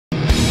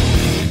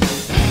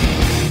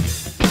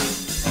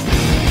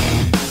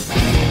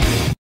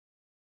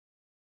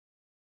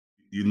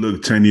You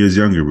look 10 years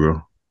younger,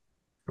 bro.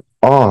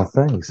 Oh,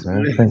 thanks,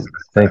 man.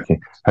 Thank you.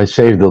 I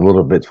shaved a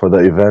little bit for the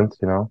event,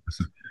 you know.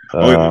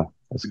 Oh, yeah.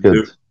 It's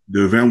good.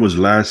 The event was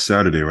last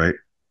Saturday, right?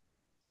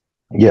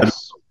 How did,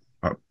 Yes,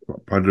 how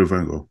did the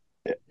event go?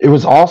 it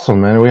was awesome,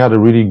 man. We had a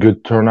really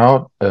good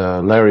turnout.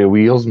 Larry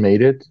Wheels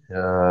made it.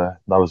 That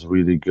was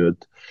really good,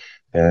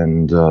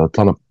 and a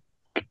ton of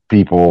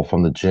people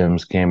from the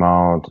gyms came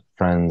out,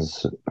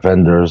 friends,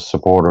 vendors,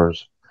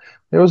 supporters.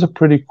 It was a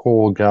pretty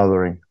cool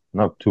gathering.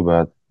 Not too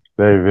bad.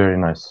 Very, very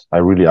nice. I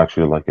really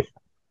actually like it.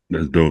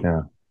 That's dope.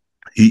 Yeah,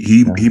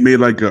 He yeah. made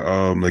like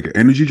an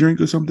energy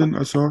drink or something.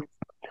 I saw. I'm not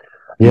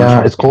Yeah,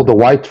 sure. it's called the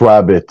White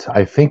Rabbit.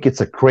 I think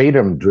it's a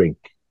kratom drink.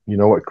 You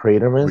know what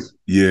kratom is?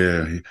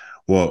 Yeah.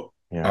 Well,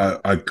 Yeah.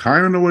 I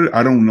kind of know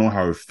I don't know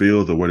how it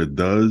feels or what it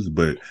does,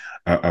 but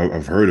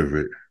I've heard of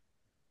it.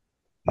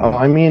 Mm.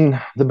 I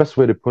mean, the best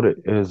way to put it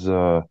is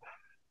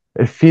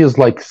it feels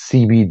like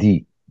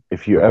CBD.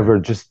 If you Okay. ever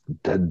just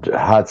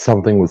had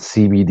something with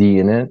CBD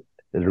in it,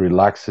 it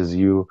relaxes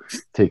you,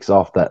 takes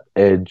off that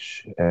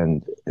edge,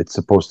 and it's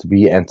supposed to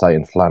be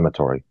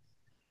anti-inflammatory.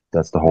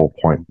 That's the whole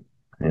point.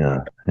 Yeah,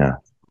 yeah.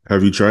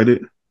 Have you tried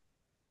it?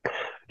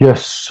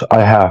 Yes,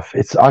 I have.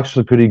 It's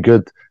actually pretty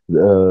good.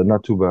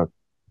 Not too bad.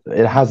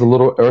 It has a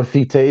little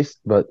earthy taste,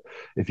 but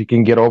if you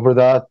can get over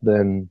that,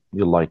 then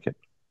you'll like it.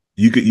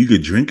 You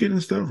could drink it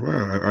and stuff.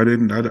 Wow, I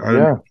didn't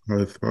Yeah.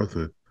 I thought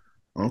that.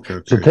 Okay,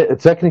 So okay,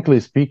 technically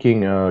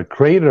speaking,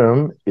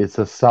 kratom is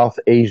a South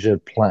Asian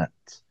plant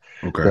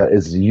okay. that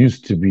is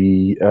used to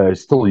be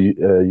still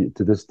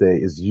to this day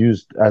is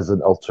used as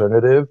an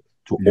alternative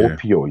to Yeah.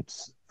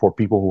 opioids for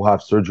people who have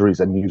surgeries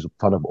and use a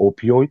ton of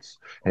opioids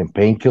and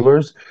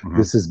painkillers. Uh-huh.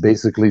 This is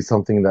basically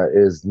something that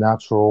is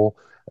natural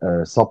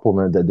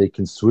supplement that they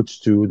can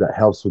switch to that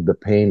helps with the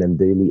pain and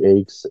daily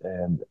aches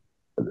and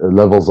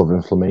levels of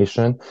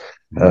inflammation.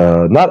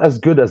 Mhm. Not as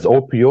good as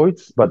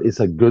opioids, but it's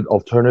a good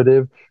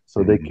alternative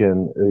so they Mhm.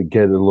 can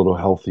get a little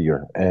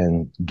healthier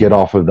and get Mhm.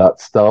 off of that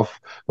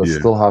stuff, but Yeah,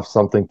 still have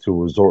something to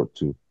resort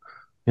to.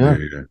 yeah,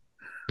 Yeah, yeah.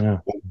 yeah.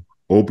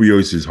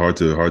 Opioids is hard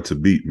to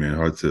beat, man.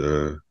 Hard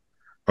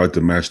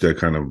to match that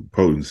kind of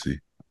potency.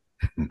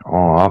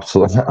 Oh,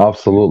 absolutely,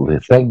 absolutely.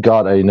 Thank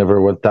God I never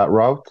went that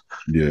route.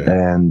 Yeah.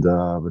 And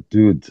but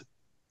dude,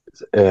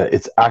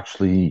 it's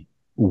actually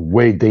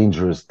way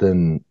dangerous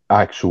than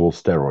actual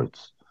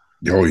steroids.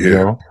 Oh You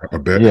yeah. know? I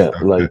bet. Yeah, I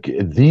bet. like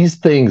these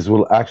things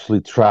will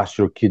actually trash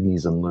your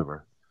kidneys and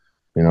liver.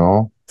 You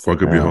know?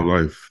 Fuck up your whole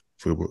Yeah, life.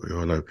 Fuck up your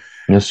whole life.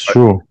 it's Hi-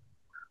 true.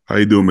 How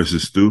you doing,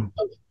 Mrs. Stu?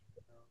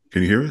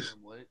 Can you hear us? Sorry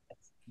I'm late.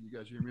 Can you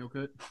guys hear me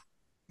okay?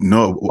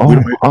 No, we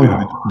Oh,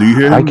 don't. Do you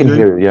hear I him, can Jay?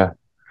 hear you. Yeah.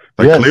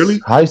 Like Yes. clearly?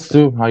 Hi,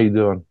 Stu. How you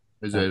doing?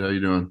 Hey Yeah. Zade, how you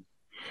doing?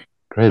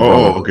 Great, Oh,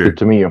 brother. okay. Good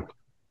to meet you.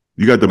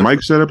 You got the I,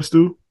 mic set up,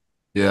 Stu?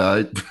 yeah,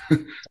 I got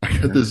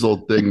Yeah. this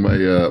old thing.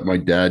 My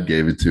dad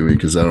gave it to me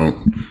because I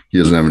don't he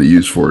doesn't have any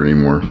use for it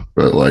anymore.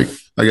 But like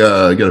I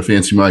got a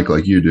fancy mic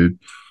like you, dude.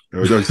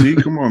 See,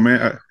 come on,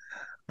 man.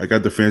 I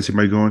got the fancy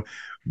mic going.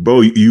 Bo,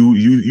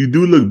 you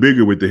do look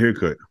bigger with the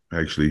haircut,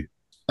 actually.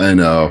 I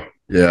know,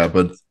 yeah,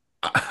 but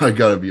I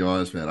gotta be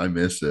honest, man. I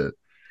miss it.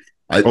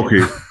 I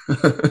Okay.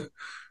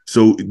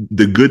 So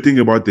the good thing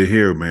about the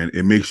hair, man,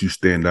 it makes you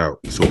stand out.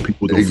 So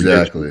people don't forget you.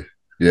 exactly,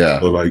 yeah,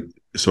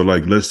 So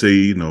like, let's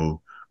say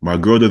my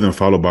girl doesn't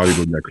follow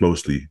bodybuilding that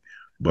closely,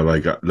 but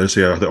like let's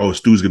say I thought, oh,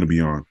 Stu's gonna be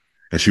on,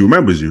 and she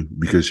remembers you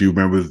because she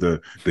remembers the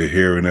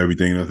hair and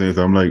everything. And things.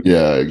 So I'm like,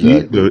 yeah, he,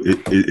 exactly.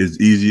 it's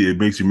easy. It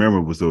makes you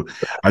memorable. So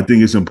I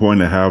think it's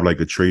important to have like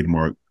a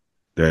trademark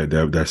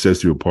that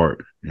sets you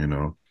apart.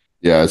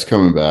 Yeah, it's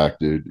coming back,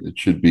 dude. It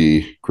should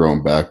be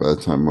growing back by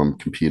the time I'm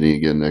competing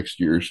again next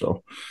year.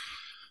 So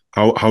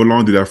How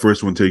long did that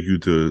first one take you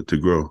to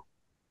grow?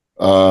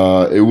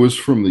 It was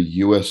from the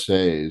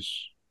USA's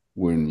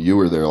when you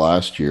were there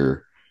last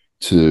year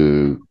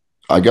to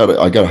I got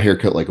a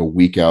haircut like a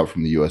week out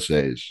from the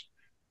USA's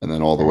and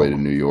then all the way to Oh,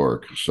 New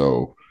York.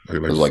 So it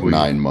like was like 40.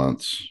 9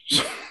 months.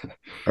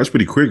 That's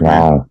pretty quick,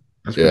 man. Wow.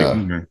 That's pretty Yeah.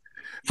 quick,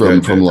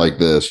 man. From like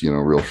this,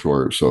 real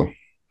short. So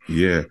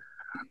Yeah.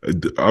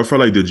 I feel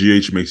like the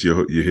GH makes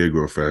your hair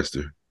grow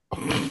faster.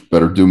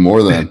 better do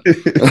more then.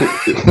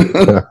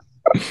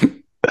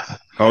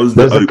 How's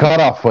the? There's a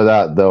cutoff for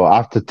that though.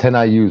 After 10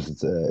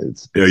 IUs, Yeah,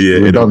 it's yeah.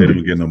 It redundant.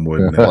 don't get no more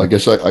than Well, I that.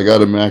 guess I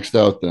got it maxed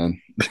out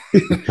then.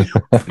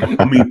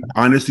 I mean,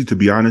 honestly, to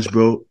be honest,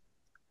 bro,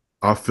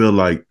 I feel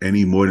like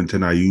any more than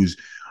 10 IUs,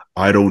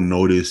 I don't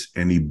notice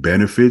any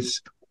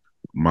benefits.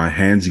 My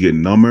hands get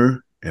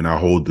number, and I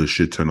hold the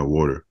shit ton of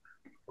water.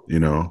 You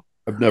know.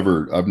 I've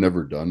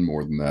never done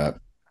more than that.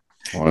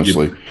 Yeah.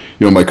 Honestly,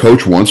 my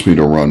coach wants me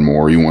to run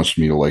more. He wants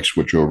me to like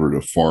switch over to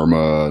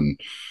pharma, and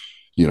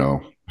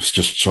it's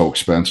just so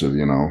expensive.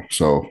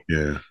 So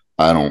Yeah.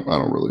 I don't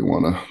really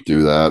want to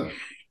do that.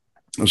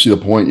 I see the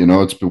point.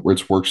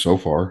 It's worked so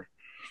far.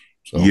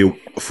 So Yeah,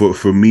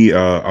 for me,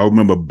 I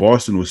remember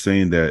Boston was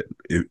saying that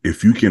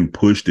if you can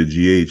push the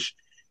GH,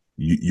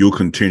 you'll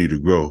continue to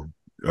grow.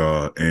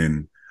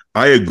 And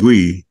I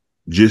agree.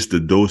 Just the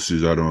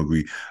doses, I don't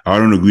agree. I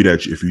don't agree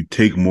that if you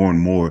take more and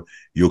more,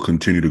 you'll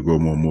continue to grow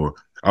more and more.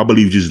 I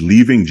believe just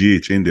leaving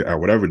GH in there at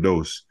whatever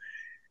dose,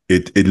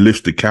 it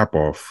lifts the cap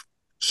off.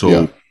 Yeah.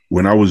 So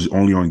when I was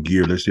only on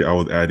gear, let's say I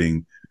was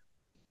adding,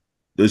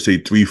 let's say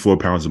 3-4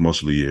 pounds of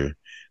muscle a year.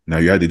 Now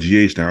you add the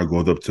GH, now it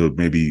goes up to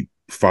maybe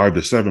 5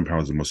 to 7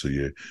 pounds of muscle a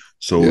year.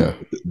 So Yeah.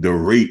 the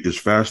rate is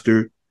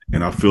faster,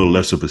 and I feel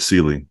less of a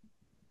ceiling.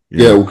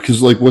 You Yeah, know.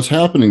 because like what's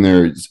happening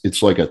there is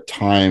it's like a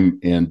time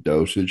and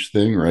dosage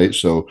thing, right?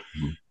 So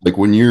Mhm. like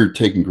when you're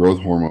taking growth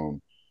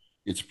hormone,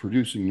 it's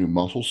producing new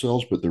muscle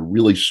cells, but they're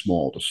really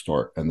small to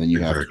start. And then you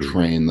have to Exactly.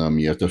 train them,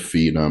 you have to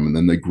feed them, and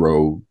then they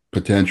grow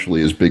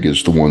potentially as big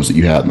as the ones that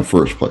you had in the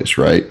first place,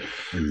 right?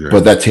 But Exactly.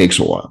 that takes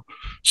a while.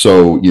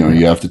 So, you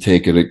have to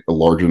take it a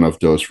large enough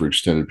dose for an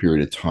extended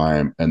period of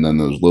time. And then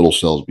those little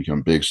cells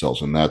become big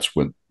cells. And that's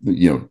when,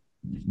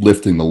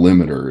 lifting the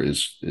limiter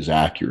is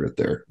accurate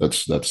there.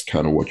 That's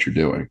kind of what you're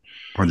doing.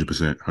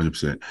 100%.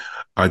 100%.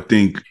 I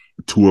think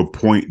to a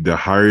point, the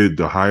higher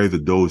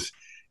the dose,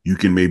 you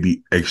can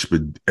maybe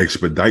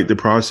expedite the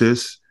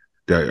process.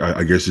 That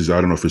I guess is, I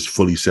don't know if it's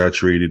fully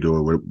saturated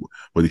or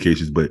what the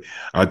case is, but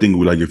I think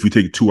like if you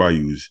take 2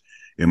 IUs,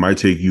 it might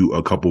take you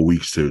a couple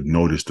weeks to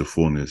notice the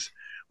fullness.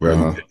 Whereas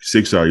you Uh-huh. take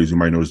 6 IUs, you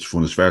might notice the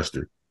fullness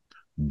faster.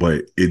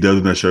 But it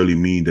doesn't necessarily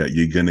mean that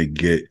you're gonna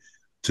get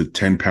to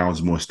 10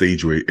 pounds more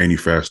stage weight any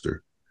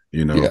faster.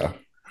 You know, Yeah.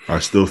 I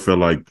still feel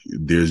like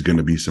there's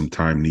gonna be some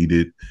time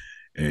needed,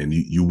 and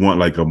you want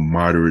like a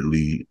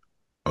moderately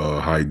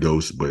high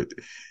dose, but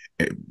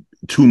eh,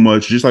 too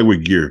much. Just like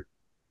with gear,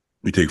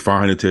 you take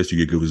 500 tests, you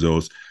get good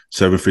results.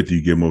 750,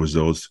 you get more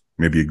results.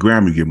 Maybe a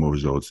gram, you get more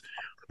results.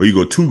 Or you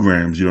go 2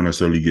 grams, you don't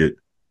necessarily get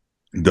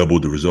double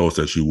the results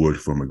that you would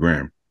from a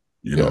gram.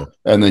 You Yeah. know,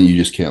 And then you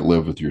just can't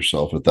live with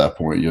yourself at that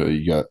point.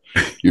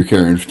 You're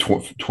carrying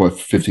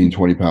 15,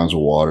 20 pounds of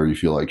water. You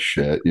feel like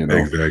shit.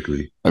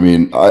 exactly. I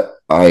mean,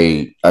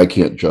 I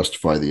can't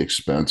justify the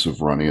expense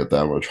of running it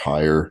that much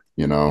higher.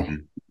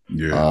 Mhm.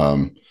 Yeah.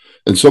 Um,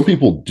 and some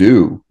people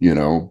do,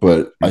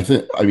 but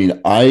Mhm. I mean,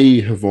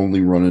 I have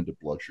only run into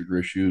blood sugar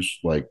issues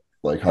like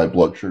high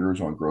blood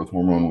sugars on growth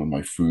hormone when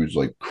my food's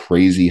like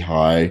crazy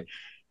high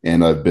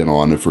and I've been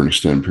on it for an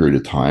extended period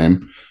of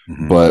time.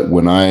 Mhm. But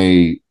when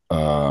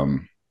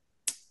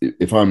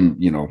if I'm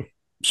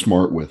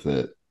smart with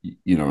it,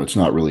 it's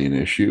not really an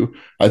issue.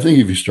 I think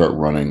if you start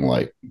running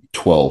like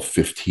 12,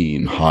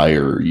 15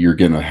 higher, you're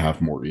going to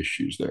have more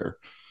issues there.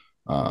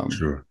 Um,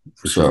 Sure,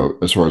 for sure. so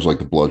as far as like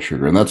the blood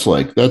sugar, and that's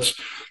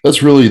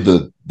really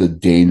the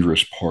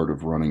dangerous part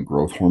of running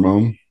growth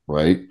hormone,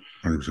 right?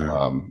 100%.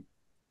 Um,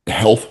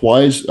 Health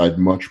wise, I'd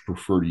much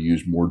prefer to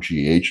use more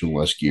GH and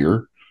less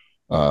gear.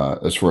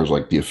 As far as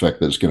like the effect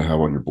that it's going to have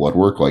on your blood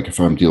work, like if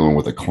I'm dealing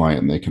with a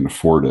client and they can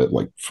afford it,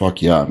 like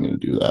fuck yeah, I'm going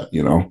to do that.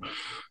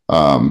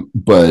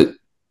 But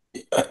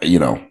you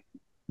know,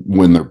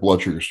 when their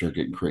blood sugars start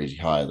getting crazy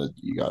high, that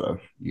you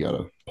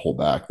gotta pull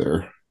back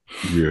there.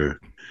 Yeah.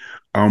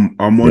 I'm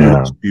one of Yeah.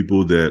 those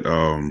people that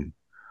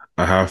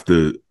I have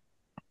to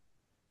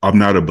I'm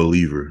not a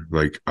believer.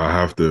 Like I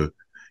have to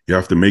you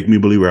have to make me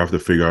believe, or I have to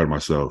figure out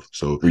myself.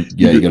 So you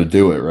Yeah, you got to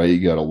do it right.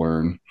 You got to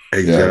learn. Yeah,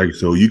 exactly.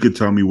 So you could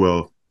tell me,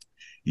 well,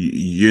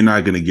 you're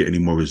not gonna get any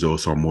more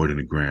results on more than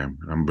a gram.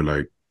 I'm be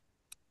like,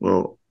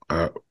 well,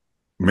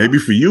 maybe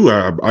for you,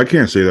 I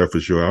can't say that for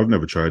sure. I've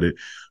never tried it.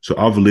 So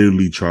I've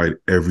literally tried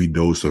every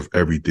dose of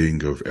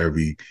everything, of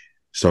every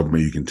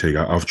supplement you can take.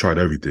 I've tried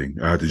everything.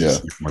 I had to just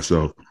yeah, see for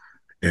myself.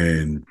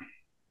 And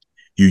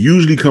you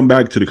usually come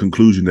back to the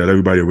conclusion that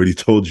everybody already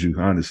told you,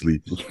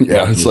 honestly.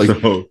 yeah. It's like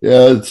So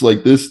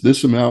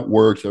this amount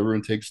works.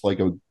 Everyone takes like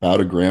about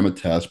a gram of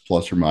test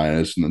plus or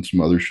minus, and then some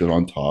other shit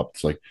on top.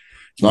 It's like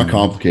it's not mhm,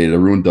 complicated.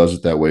 Everyone does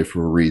it that way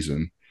for a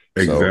reason.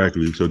 So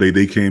exactly. So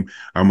they came.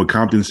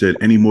 Compton said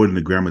any more than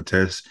a gram of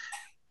test,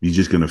 you're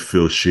just gonna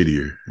feel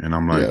shittier. And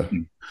I'm like, yeah,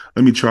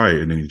 let me try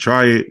it. And then you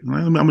try it.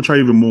 I'm gonna try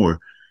even more.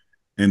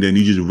 And then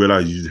you just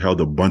realize you just held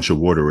a bunch of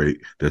water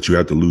weight that you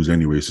had to lose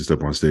anyways to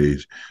step on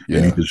stage, and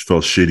you yeah. just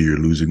felt shittier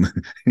losing.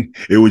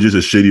 It was just a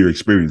shittier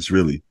experience,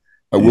 really.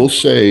 I You will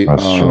say,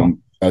 That's true.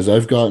 as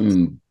I've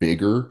gotten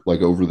bigger,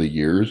 like over the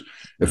years,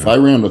 if know? I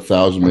ran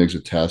 1,000 mgs a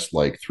test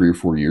like 3 or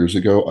 4 years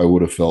ago, I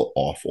would have felt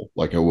awful.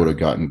 Like I would have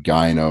gotten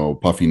gyno,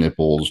 puffy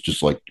nipples,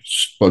 just like a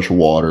bunch of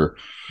water,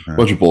 Uh,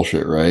 bunch of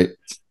bullshit, right?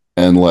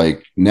 And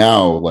like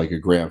now, like a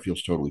gram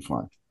feels totally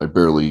fine. I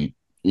barely,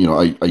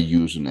 I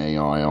use an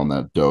AI on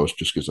that dose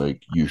just because I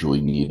usually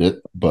need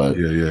it, but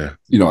yeah,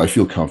 yeah, I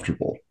feel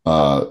comfortable.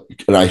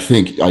 And I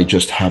think I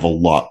just have a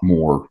lot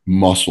more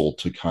muscle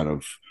to kind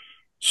of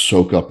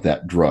soak up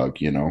that drug,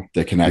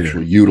 that can yeah,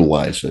 actually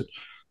utilize it.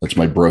 That's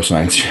my bro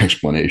science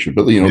explanation.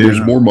 But yeah. there's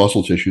No, more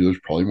muscle tissue. There's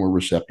probably more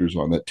receptors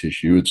on that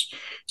tissue. It's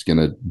going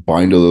to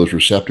bind to those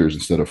receptors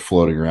instead of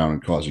floating around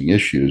and causing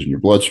issues in your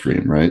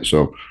bloodstream, right?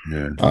 So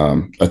yeah.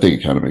 I think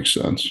it kind of makes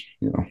sense.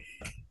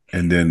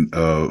 And then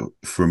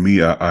for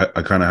me, I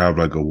kind of have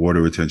like a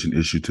water retention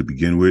issue to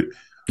begin with.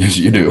 Yes,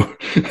 you do.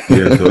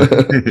 Yeah,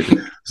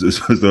 so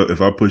so if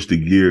I push the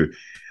gear,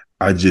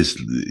 you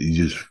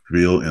just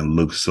feel and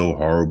look so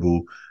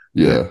horrible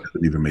that it Yeah.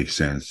 doesn't even make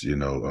sense.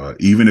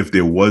 Even if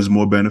there was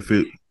more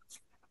benefit,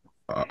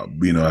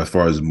 as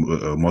far as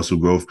muscle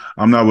growth,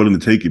 I'm not willing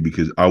to take it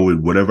because I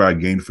would whatever I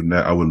gained from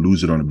that, I would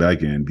lose it on the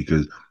back end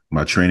because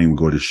my training would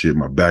go to shit.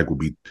 My back would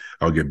be,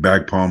 I'll get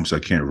back pumps. I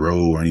can't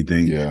row or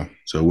anything, Yeah.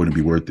 so it wouldn't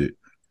be worth it.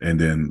 And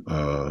then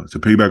to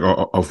piggyback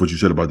off what you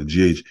said about the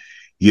GH,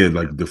 yeah,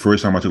 like the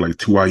first time I took like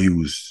 2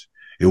 IUs,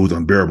 it was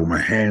unbearable. My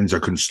hands, I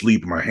couldn't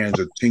sleep. My hands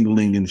are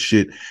tingling and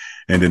shit.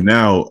 And then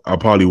now I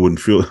probably wouldn't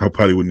feel. I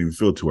probably wouldn't even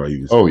feel 2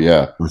 IUs. Oh yeah, You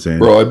know what I'm saying,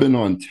 bro. I've been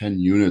on 10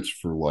 units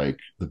for like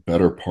the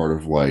better part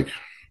of like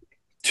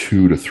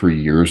 2 to 3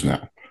 years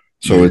now.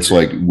 So yeah, it's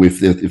like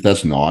with if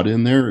that's not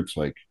in there, it's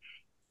like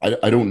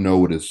I don't know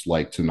what it's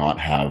like to not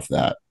have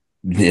that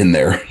in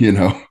there, you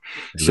know.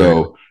 exactly.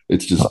 So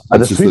it's just The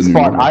that's just sweet the new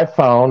spot normal. I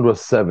found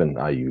was 7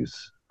 I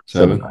use.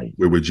 7 7. I use.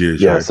 We're with GH,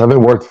 Yeah, right? 7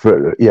 worked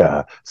for,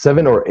 yeah,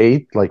 7 or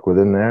 8, like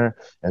within there.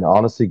 And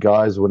honestly,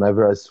 guys,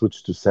 whenever I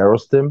switched to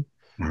Serostim,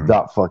 Uh-huh.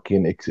 that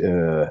fucking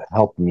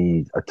helped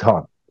me a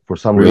ton. For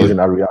some reason,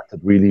 Really? I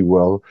reacted really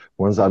well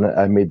once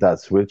I made that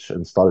switch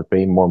and started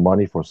paying more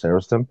money for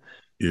Serostim.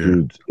 Yeah,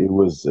 Dude, it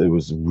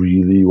was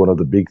really one of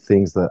the big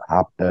things that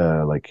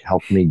like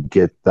helped me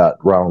get that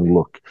round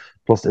look.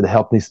 Plus, it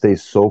helped me stay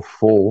so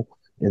full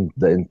in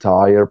the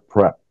entire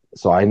prep,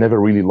 so I never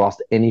really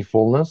lost any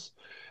fullness.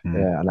 mm-hmm.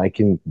 And I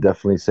can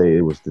definitely say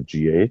it was the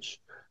GH.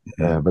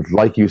 Mm-hmm. But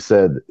like you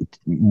said,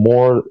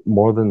 more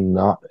than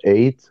not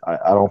 8,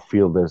 I don't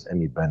feel there's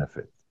any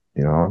benefit.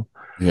 You know,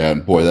 Yeah,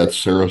 and boy, that's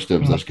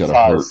Serostims. That's gotta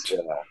size. hurt.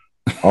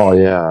 Yeah. Oh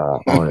yeah.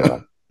 Oh yeah.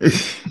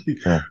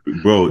 Yeah.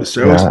 Bro, Yeah.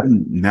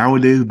 Saracen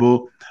nowadays,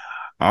 bro,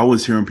 I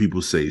was hearing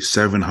people say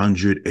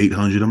 700,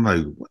 800. I'm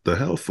like, what the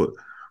hell for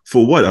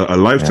what? A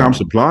lifetime Yeah.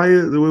 supply?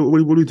 What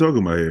are we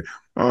talking about here?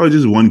 Oh,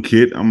 just one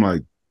kit. I'm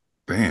like,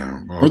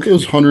 damn. Aren't Okay.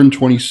 those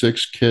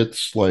 126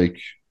 kits like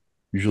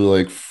usually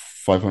like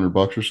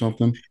 $500 or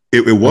something?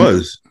 It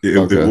was. It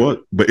Okay. was,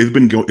 but it's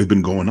been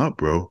going up,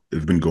 bro.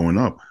 It's been going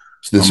up.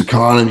 It's this I'm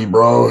economy,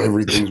 bro.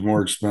 Everything's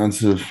more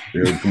expensive.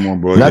 yeah, come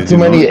on, bro. Not too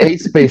many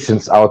AIDS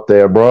patients out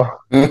there, bro.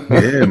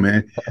 Yeah,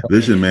 man.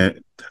 Listen, man.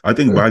 I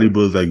think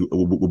bodybuilders like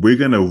we're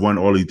gonna run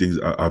all these things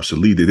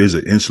obsolete. There's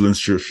an insulin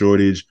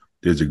shortage.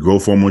 There's a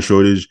growth hormone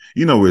shortage.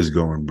 You know where it's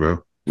going, bro.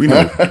 We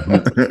know.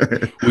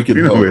 We can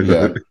We know where hope. it's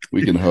Yeah, going.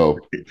 we can hope.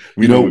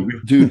 We know.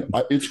 Dude,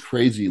 it's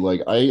crazy.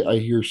 Like I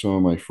hear some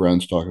of my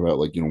friends talk about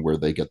like where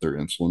they get their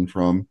insulin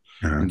from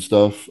Uh-huh. and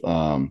stuff.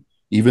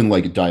 Even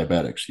like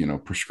diabetics,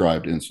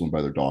 prescribed insulin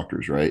by their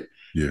doctors, right?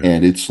 Yeah,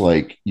 And it's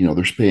like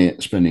they're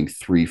spending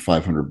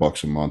 300-500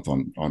 bucks a month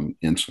on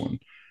insulin,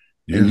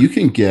 and yeah. you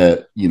can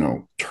get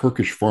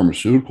Turkish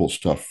pharmaceutical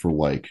stuff for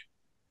like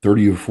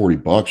 30 or 40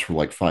 bucks for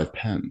like 5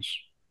 pens.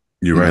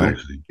 You're You right. know,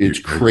 Actually, it's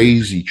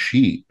crazy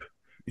cheap.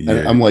 And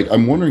yeah.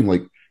 I'm wondering,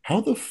 like, how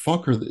the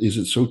fuck is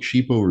it so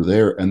cheap over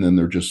there? And then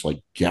they're just like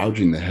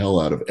gouging the hell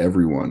out of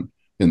everyone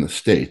in the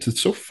States.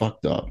 It's so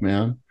fucked up,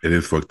 man. It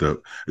is fucked up.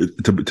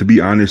 To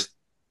be honest,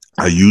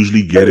 I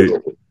usually get it.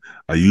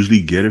 I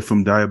usually get it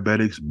from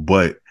diabetics,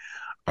 but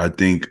I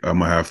think I'm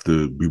gonna have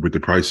to be with the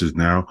prices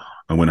now.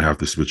 I'm gonna have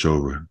to switch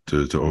over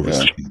to Yeah.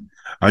 overseas.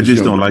 I Because,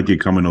 just don't like it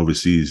coming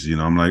overseas.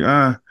 I'm like,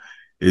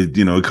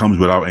 it comes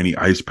without any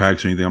ice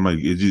packs or anything. I'm like,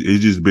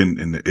 it's just been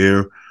in the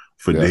air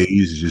for yeah.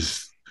 days,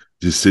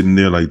 just sitting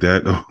there like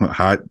that,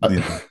 hot.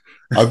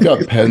 I've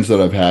got pens that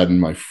I've had in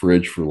my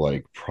fridge for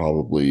like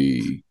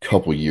probably a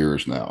couple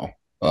years now.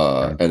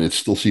 And it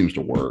still seems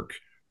to work,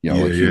 Yeah,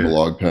 like yeah,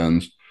 Humalog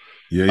pens.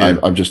 yeah, yeah.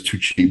 I'm just too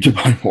cheap to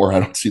buy more. I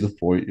don't see the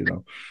point,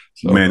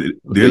 So, Man,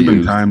 but they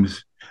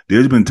used.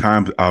 there's been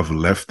times I've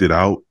left it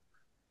out,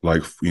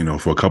 like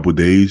for a couple of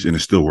days, and it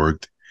still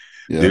worked.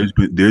 Yeah.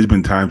 There's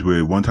been times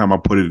where one time I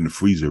put it in the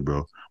freezer,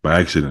 bro, by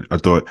accident. I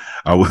thought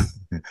I was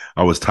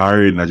I was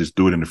tired and I just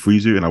threw it in the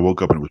freezer and I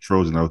woke up and it was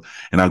frozen.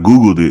 And I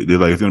Googled it. They're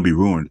like, it's gonna be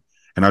ruined.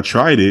 And I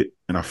tried it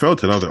and I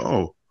felt it. I was like,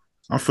 oh,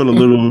 I feel a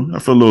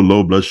little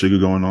low blood sugar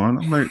going on.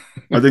 I'm like,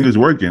 I think it's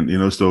working,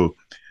 so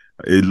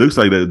it looks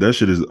like that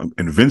shit is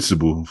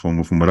invincible from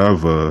what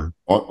I've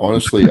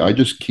Honestly, I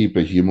just keep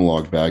a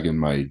Humalog bag in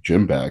my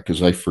gym bag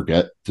because I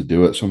forget to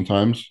do it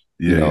sometimes.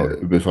 yeah, yeah,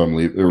 If I'm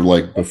leaving, or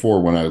like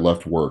before when I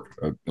left work,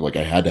 like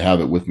I had to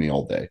have it with me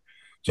all day,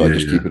 so I yeah,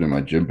 just yeah, keep it in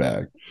my gym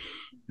bag.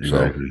 So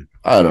exactly.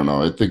 I don't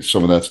know. I think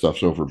some of that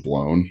stuff's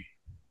overblown,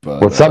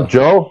 but What's up,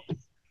 Joe?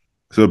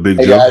 So Big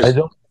Hey Joe, How you guys,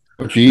 doing?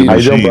 the How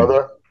you doing, machine.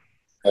 brother?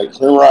 hey,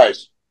 clean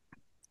rice.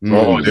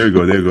 Oh, there you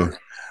go, there you go.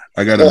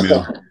 I got a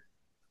meal. Claro.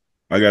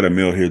 I got a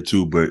meal here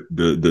too, but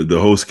the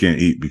host can't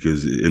eat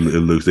because it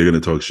looks they're gonna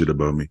talk shit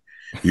about me.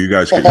 You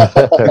guys can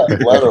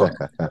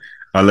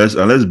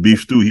unless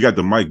beef stew. He got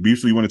the mic. Beef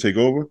stew. You want to take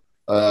over?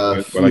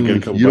 But I get a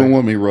couple You don't bites.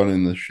 want me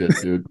running this shit,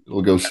 dude.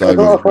 It'll go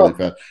sideways really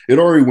fast. It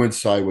already went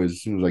sideways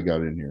as soon as I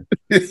got in here.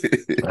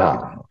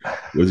 Ah.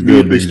 What's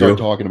good, Immediately Big start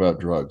Joe? talking about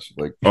drugs.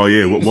 Like, Oh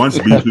yeah. Once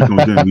beef stew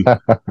comes in,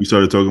 we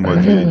started talking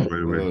about GH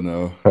right away. oh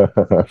no.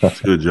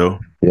 It's good, Joe.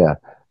 Yeah.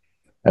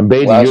 And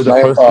Beatty, you're Last the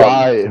night, first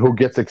guy who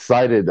gets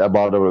excited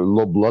about a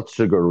low blood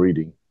sugar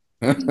reading.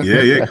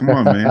 Yeah, yeah. Come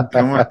on, man.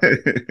 Come on.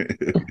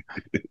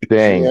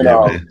 Dang. and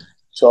Yeah, man.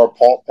 so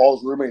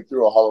Paul's roommate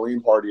threw a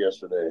Halloween party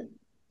yesterday,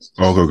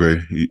 Oh,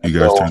 okay. You guys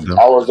So turned up.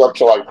 I was up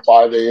till like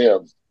 5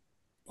 a.m.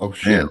 Oh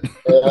shit. Damn.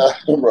 Yeah,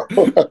 bro.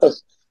 But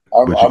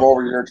I'm you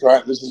over here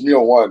trying. This is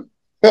meal one.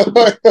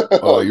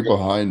 Oh, you're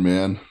behind,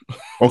 man.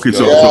 Let's okay?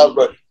 go. Yeah,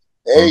 but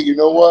hey, Huh? you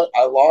know what?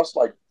 I lost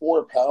like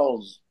 4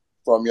 pounds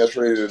from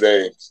yesterday to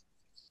today.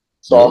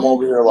 So I'm Really?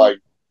 over here like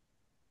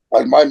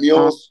my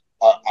meals.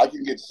 I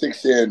can get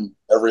 6 in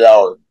every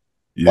hour.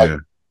 Like Yeah.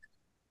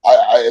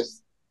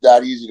 it's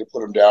that easy to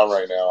put them down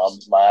right now.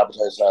 My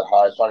appetite's that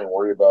high, so I don't even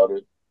worry about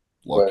it.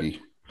 But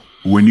Lucky.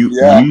 When you when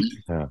yeah, you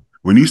Yeah.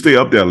 when you stay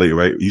up that late,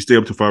 right? You stay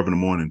up to 5 in the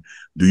morning.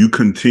 Do you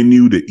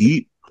continue to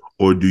eat,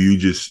 or do you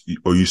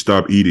you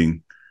stop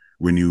eating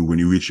when you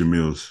reach your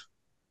meals?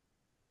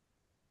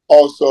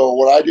 also,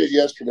 what I did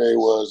yesterday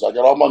was I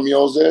got all my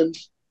meals in,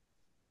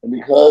 and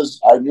because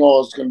I knew I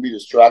was going to be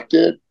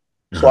distracted,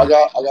 so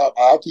Uh-huh.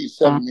 I have to eat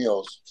 7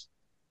 meals.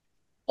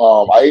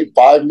 I ate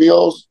 5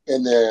 meals,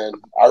 and then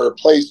I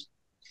replaced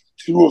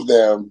 2 of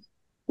them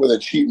with a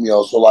cheat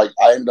meal. So like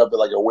I ended up at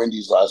like a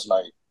Wendy's last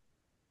night,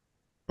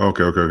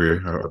 Okay. I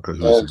and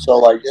listen. so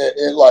like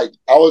it like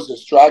I was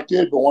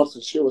distracted, but once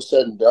the shit was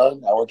said and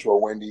done, I went to a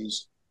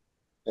Wendy's,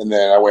 and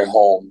then I went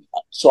home.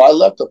 So I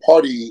left the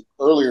party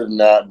earlier than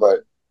that, but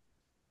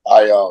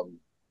I um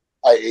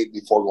I ate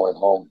before going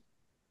home.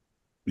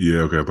 Yeah,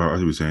 okay. I see what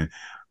you're saying.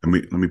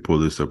 Let me pull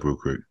this up real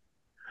quick.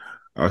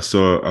 I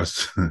saw,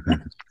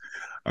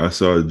 I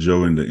saw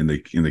Joe in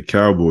the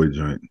cowboy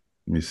joint.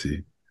 Let me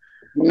see.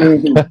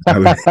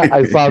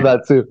 I saw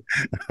that too.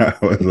 I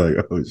was like,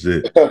 oh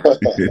shit.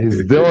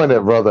 He's doing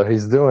it, brother.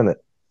 He's doing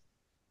it.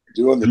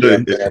 Doing the damn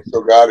Look, thing. I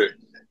still got it.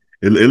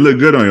 it looked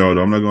good on y'all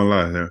though. I'm not gonna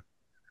lie. Yeah.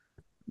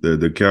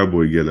 The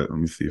cowboy getup. Let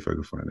me see if I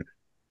can find it.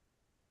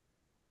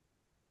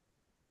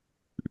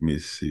 Let me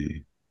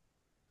see.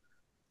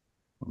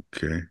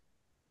 Okay.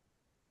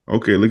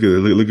 Okay, look at it.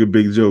 Look at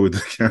Big Joe with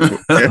the cowboy.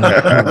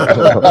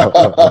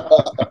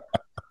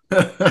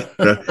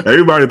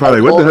 Everybody I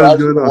probably like, what the told her hell's I should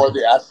going have on? worn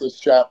the assless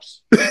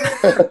chaps.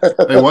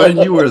 Hey, why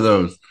didn't you wear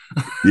those?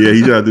 Yeah,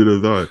 he tried to do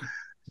those all.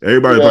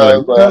 Everybody Yeah, I probably like,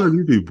 was what the hell like, are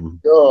you people?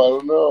 no, I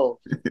don't know.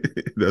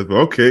 That's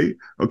okay.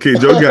 Okay,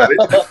 Joe got it.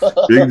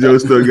 Big Joe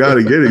still got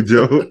it. Get it,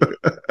 Joe.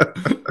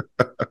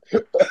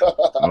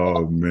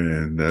 Oh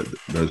man,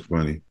 that's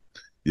funny.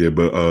 Yeah,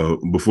 but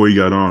before you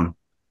got on,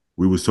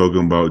 we was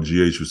talking about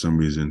GH for some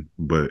reason,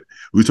 but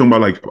we were talking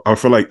about like I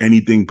feel like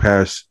anything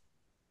past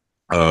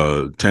 10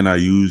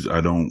 IUs, I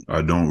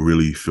don't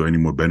really feel any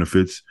more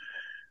benefits.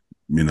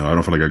 You know, I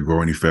don't feel like I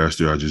grow any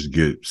faster. I just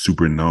get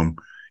super numb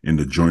in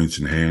the joints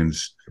and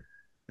hands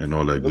and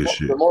all that good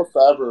shit.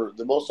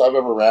 The most I've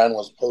ever ran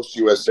was post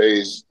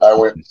USA's. I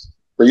went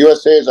for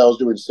USA's. I was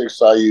doing 6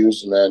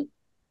 IUs, and then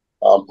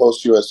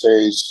post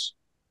USA's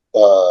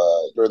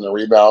during the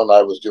rebound,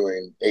 I was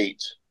doing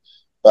 8.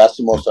 That's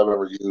the most I've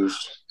ever used.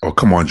 Oh,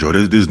 come on, Joe.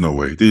 There's no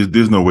way.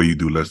 There's no way you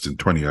do less than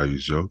 20 IUs,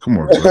 Joe. Come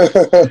on, bro.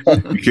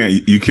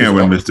 You can't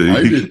win, Mister.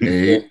 I did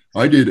 8.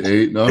 I did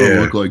 8, and I don't Yeah.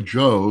 look like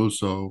Joe,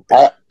 so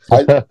I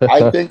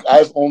think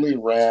I've only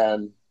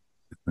ran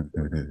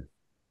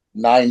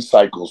 9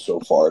 cycles so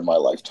far in my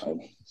lifetime.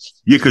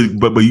 Yeah, cause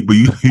but I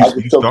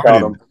can still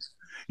count them.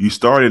 You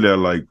started at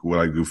like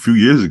a few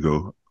years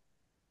ago.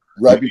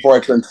 Right before I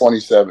turned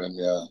 27.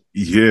 Yeah.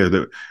 Yeah,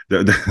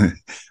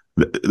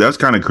 that's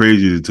kind of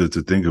crazy to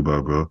think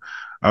about, bro.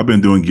 I've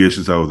been doing gear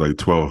since I was like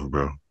 12,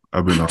 bro.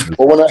 I've been on this.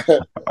 Well, when I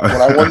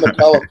won the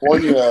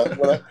California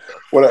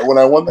when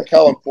I won the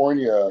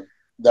California,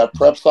 that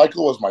prep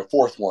cycle was my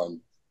 4th one.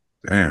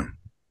 Damn.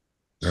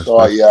 So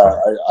I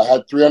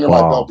had 3 under my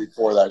belt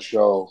before that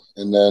show,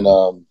 and then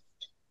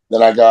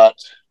I got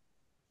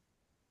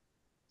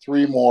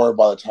 3 more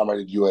by the time I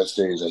did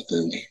USA's. I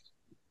think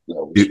that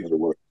was what it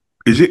was.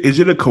 Is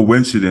it a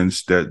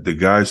coincidence that the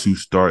guys who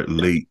start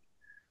late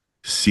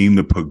seem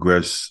to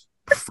progress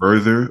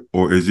further,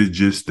 or is it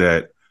just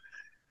that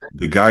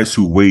the guys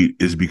who wait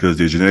is because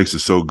their genetics are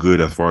so good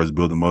as far as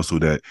building muscle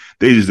that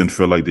they just didn't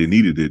feel like they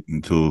needed it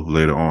until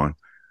later on?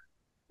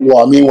 Well,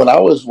 I mean, when I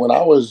was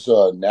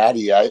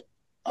natty, I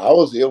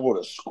was able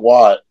to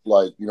squat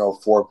like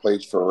 4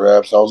 plates for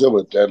reps. I was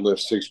able to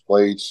deadlift 6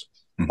 plates.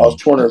 I was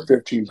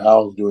 215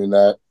 pounds doing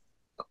that.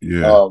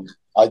 Yeah.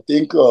 I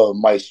think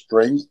my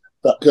strength,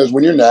 because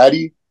when you're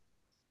natty,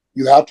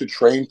 you have to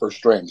train for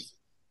strength.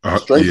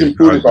 Strength and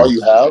food is all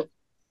you have.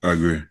 I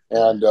agree.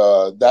 And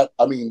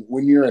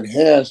when you're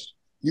enhanced,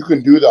 you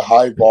can do the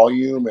high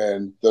volume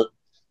and the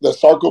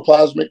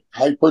sarcoplasmic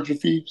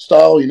hypertrophy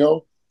style, It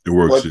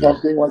works. blood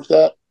pumping like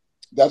that.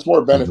 That's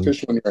more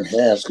beneficial when you're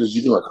enhanced because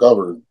you can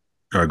recover.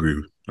 I agree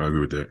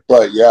with that.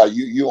 But yeah,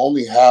 you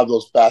only have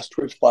those fast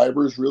twitch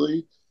fibers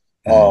really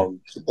to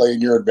play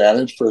in your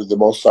advantage for the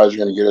most size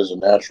you're going to get as a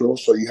natural.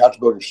 So you have to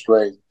build your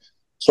strength.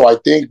 So I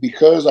think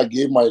because I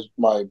gave myself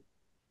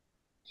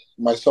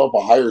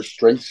a higher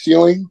strength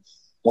ceiling,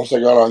 once I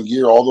got on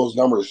gear, all those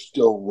numbers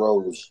still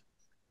rose.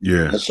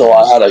 Yeah. And so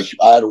I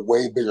had a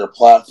way bigger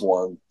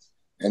platform.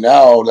 And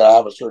now that I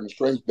have a certain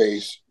strength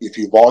base, if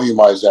you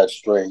volumize that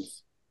strength,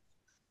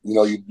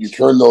 you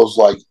turn those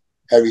like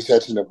heavy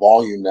sets into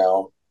volume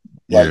now.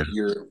 Like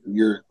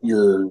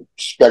your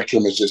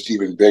spectrum is just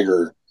even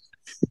bigger.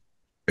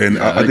 And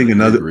Yeah, I think I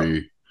another.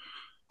 agree.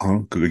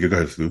 Go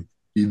ahead, Stu.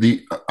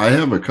 I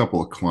have a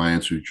couple of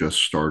clients who just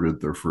started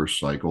their first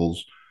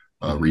cycles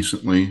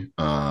recently,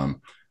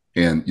 and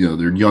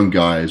they're young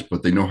guys,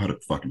 but they know how to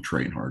fucking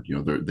train hard.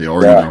 They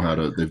already know how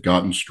to. They've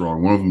gotten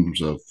strong. One of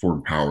them's a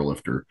former power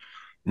lifter.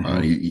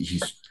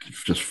 He's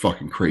just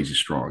fucking crazy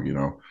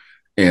strong,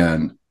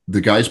 and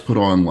the guy's put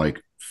on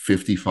like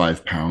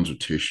 55 pounds of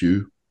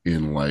tissue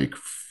in like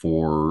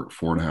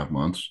 4.5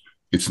 months.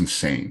 It's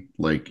insane.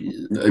 Like,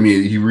 I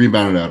mean, he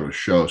rebounded out of a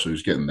show, so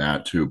he's getting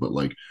that too. But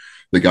like,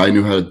 the guy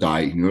knew how to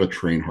diet, he knew how to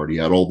train hard. He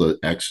had all the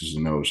X's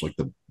and O's, like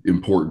the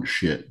important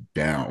shit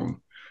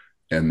down.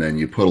 And then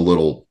you put a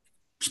little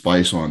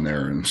spice on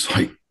there, and it's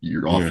like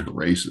you're off to the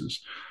races.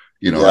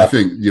 I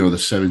think, the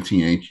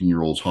 17,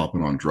 18-year-olds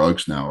hopping on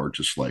drugs now are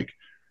just like,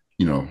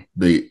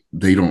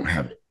 they don't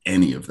have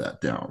any of that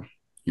down,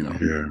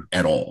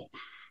 at all.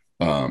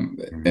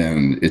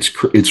 And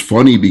it's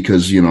funny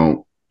because,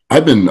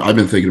 I've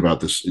been thinking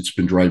about this. It's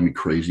been driving me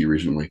crazy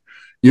recently.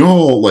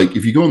 Like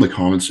if you go in the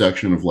comment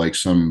section of like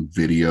some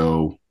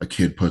video a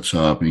kid puts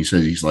up and he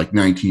says he's like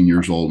 19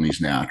 years old and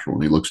he's natural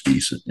and he looks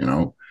decent,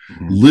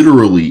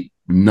 literally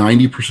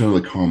 90%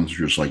 of the comments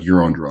are just like,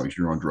 you're on drugs.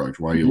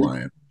 Why are you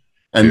lying?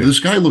 And this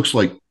guy looks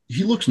like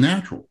he looks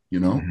natural,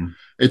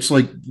 It's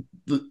like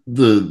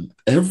the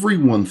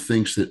everyone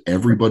thinks that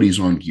everybody's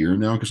on gear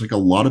now because like a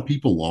lot of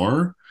people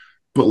are,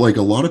 but like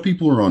a lot of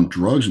people are on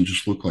drugs and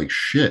just look like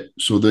shit.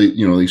 So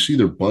they see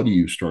their buddy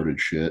who started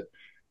shit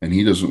and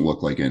he doesn't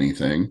look like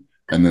anything.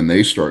 And then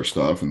they start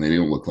stuff and they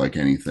don't look like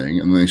anything.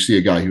 And then they see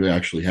a guy who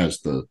actually has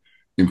the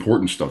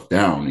important stuff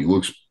down. He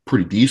looks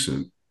pretty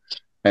decent.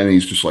 And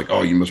he's just like,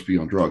 oh, you must be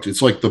on drugs.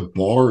 It's like the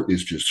bar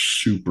is just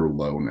super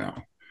low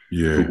now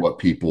for what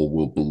people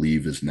will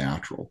believe is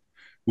natural,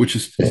 which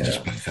is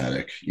just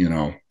pathetic.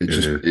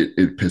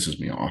 It pisses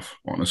me off,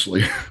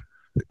 honestly.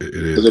 It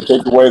is. Because it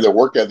takes away the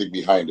work ethic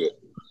behind it.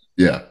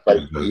 Yeah.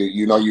 Like,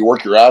 you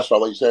work your ass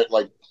off, like you said,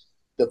 like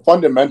the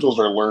fundamentals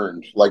are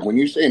learned. Like when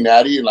you say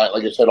natty, and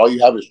like I said, all you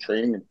have is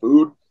training and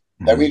food,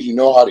 that means you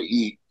know how to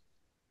eat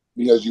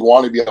because you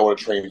want to be able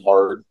to train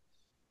hard.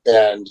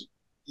 And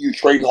you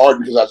train hard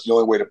because that's the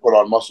only way to put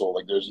on muscle.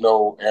 Like there's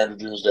no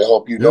androgens to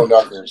help you, no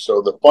nothing.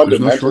 So the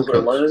fundamentals are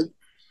learned.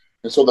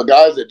 And so the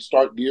guys that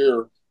start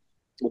gear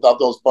without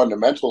those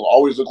fundamentals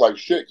always look like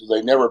shit because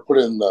they never put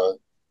in the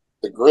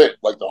grit,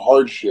 like the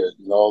hard shit,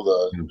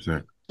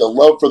 the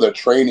love for the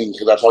training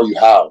because that's all you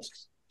have.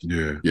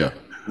 Yeah.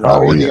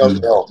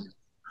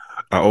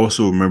 I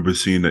also remember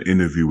seeing the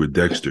interview with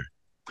Dexter,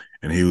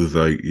 and he was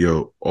like,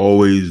 "Yo,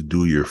 always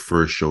do your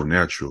first show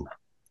natural."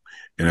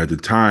 And at the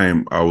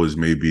time, I was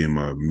maybe in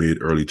my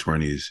early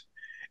 20s,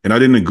 and I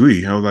didn't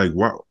agree. I was like,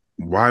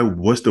 "Why?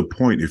 What's the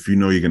point if you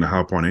know you're gonna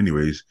hop on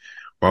anyways?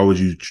 Why would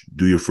you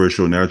do your first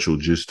show natural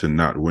just to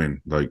not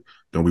win? Like,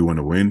 don't we want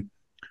to win?"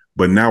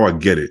 But now I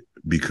get it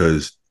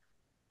because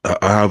I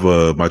have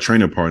my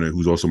trainer partner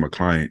who's also my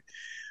client.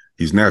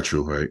 He's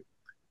natural, right?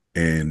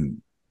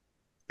 And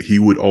he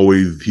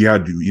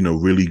had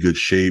really good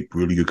shape,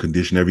 really good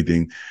condition,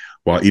 everything,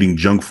 while eating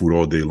junk food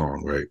all day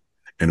long, right?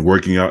 And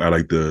working out at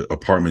like the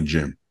apartment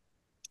gym.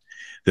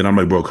 Then I'm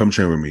like, bro, come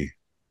train with me.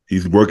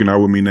 He's working out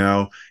with me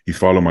now. He's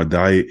following my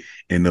diet.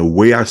 And the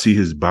way I see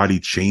his body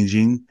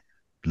changing,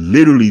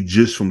 literally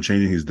just from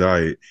changing his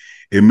diet,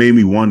 it made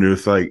me wonder,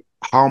 it's like,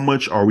 how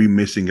much are we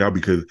missing out?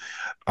 Because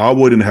I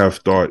wouldn't have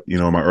thought, in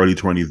my early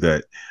 20s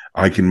that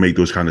I can make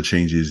those kind of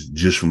changes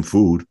just from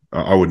food.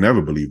 I would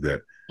never believe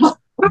that.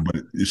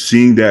 But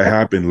seeing that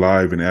happen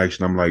live in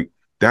action, I'm like,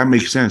 that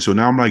makes sense. So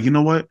now I'm like, you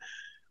know what?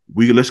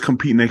 Let's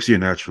compete next year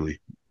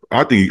naturally.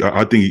 I mean, you're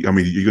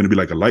going to be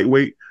like a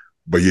lightweight,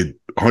 but you're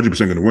 100%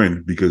 going to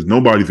win because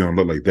nobody's going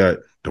to look like that.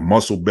 The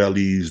muscle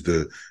bellies,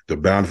 the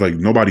balance, like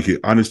nobody could.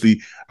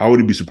 Honestly, I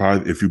wouldn't be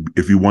surprised if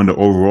you won the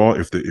overall.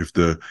 If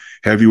the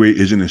heavyweight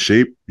isn't in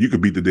shape, you could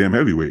beat the damn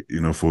heavyweight.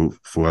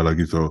 For like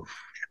it. So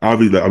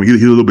obviously, I mean,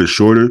 he's a little bit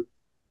shorter.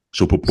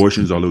 So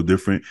proportions are a little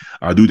different.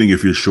 I do think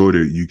if you're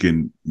shorter, you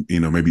can,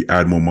 maybe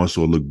add more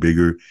muscle, look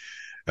bigger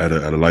at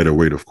a lighter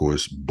weight, of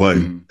course. But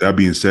that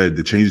being said,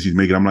 the changes he's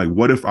making, I'm like,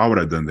 what if I would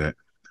have done that?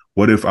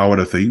 What if I would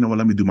have said, you know what,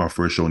 let me do my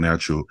first show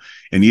natural.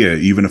 And yeah,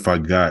 even if I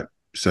got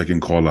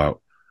second call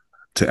out,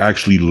 to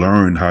actually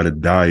learn how to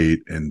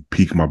diet and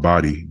peak my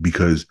body,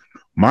 because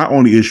my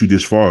only issue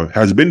this far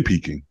has been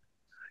peaking.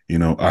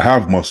 I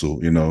have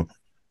muscle, So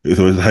it's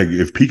like,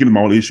 if peaking is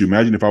my only issue,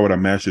 imagine if I would have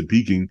mastered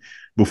peaking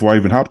before I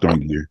even hopped on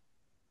gear.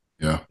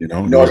 Yeah.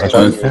 That's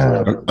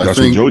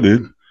what Joe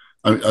did.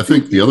 I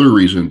think the other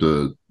reason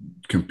to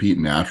compete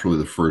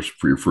naturally for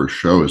your first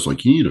show is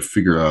like, you need to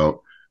figure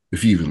out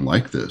if you even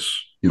like this.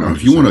 100%.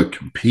 If you want to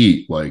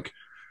compete, like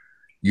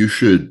you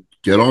should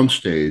get on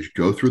stage,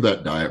 go through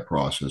that diet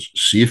process,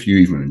 see if you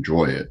even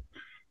enjoy it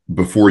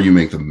before you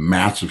make the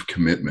massive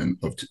commitment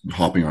of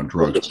hopping on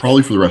drugs,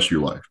 probably for the rest of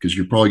your life, because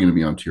you're probably going to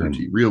be on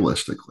TRT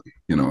realistically,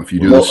 if you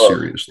do this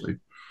seriously.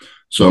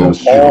 So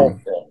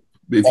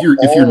if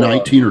you're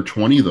 19 or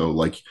 20 though,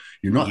 like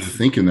you're not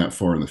thinking that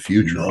far in the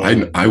future.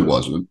 I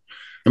wasn't.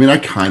 I mean, I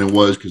kind of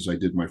was because I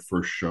did my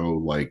first show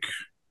like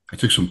I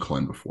took some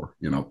Clen before,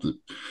 you know, that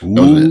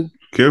was it. Ooh,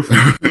 careful.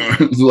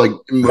 It was like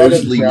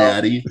mostly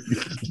natty,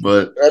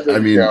 but I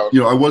mean, count.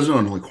 you know, I wasn't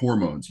on like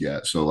hormones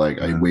yet, so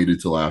like I Uh,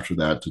 waited till after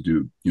that to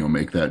do, you know,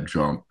 make that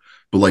jump.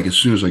 But like as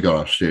soon as I got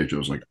off stage, I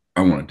was like,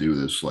 I want to do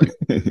this like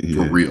for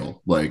yeah.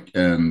 real, like,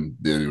 and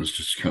then it was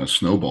just kind of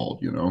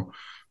snowballed, you know.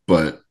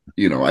 But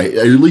you know, I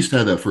at least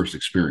had that first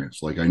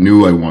experience. Like I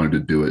knew I wanted to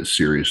do it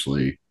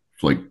seriously,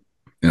 like,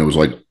 and it was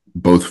like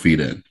both feet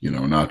in, you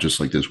know, not just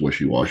like this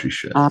wishy washy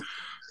shit.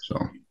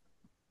 So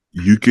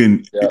You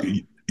can Yeah.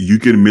 you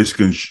can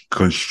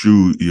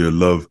misconstrue your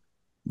love,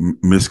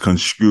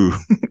 misconstrue.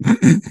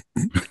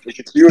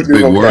 You would do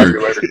big word.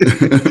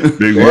 vocabulary.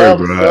 Big word, Damn,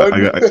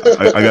 bro.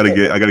 son.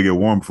 I gotta get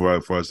warm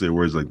before I say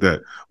words like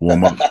that.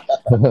 Warm up.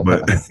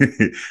 But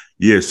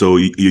yeah, so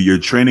your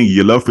training,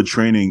 your love for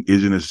training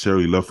isn't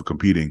necessarily love for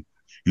competing.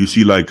 You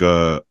see, like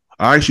I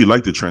actually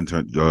like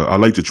the I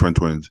like the Trent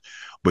twins,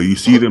 but you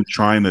see them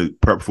trying to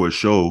prep for a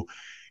show,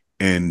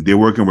 and they're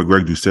working with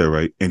Greg Doucette,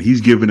 right? And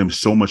he's giving them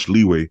so much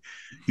leeway.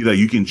 He's like,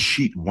 you can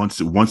cheat once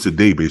a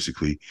day,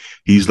 basically.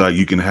 He's like,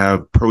 you can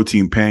have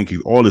protein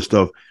pancakes, all this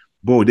stuff.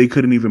 Boy, they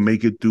couldn't even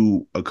make it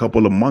through a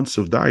couple of months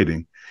of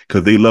dieting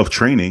because they love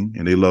training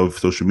and they love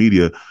social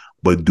media.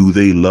 But do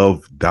they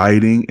love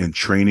dieting and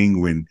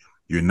training when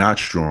you're not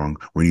strong,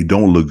 when you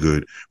don't look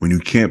good, when you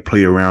can't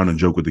play around and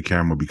joke with the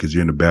camera because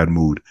you're in a bad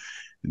mood?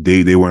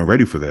 They weren't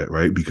ready for that,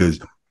 right? Because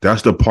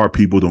that's the part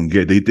people don't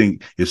get. They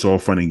think it's all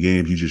fun and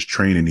games. You just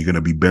train and you're gonna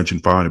be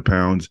benching 500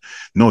 pounds.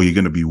 No, you're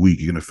gonna be weak.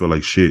 You're gonna feel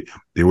like shit.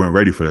 They weren't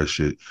ready for that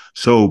shit.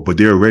 So, but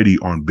they're already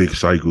on big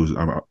cycles.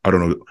 I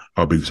don't know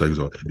how big cycles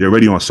are. They're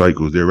already on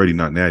cycles. They're already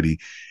not natty,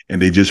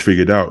 and they just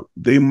figured out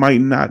they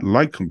might not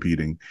like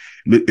competing.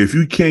 If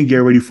you can't get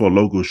ready for a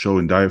local show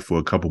and diet for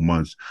a couple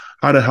months,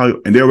 how the hell?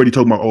 And they're already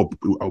talking about,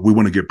 oh, we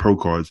want to get pro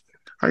cards.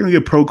 How you gonna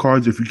get pro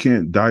cards if you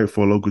can't diet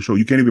for a local show?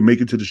 You can't even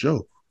make it to the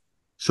show.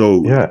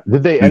 So Yeah.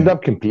 Did they end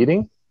up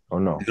competing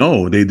or no?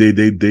 no, they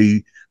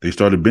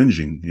started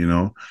binging, you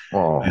know.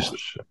 Oh It's,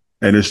 shit.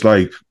 and it's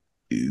like,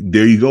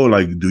 there you go.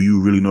 Like, do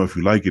you really know if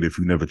you like it if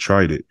you never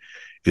tried it?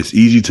 It's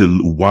easy to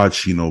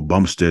watch, you know,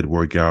 Bumstead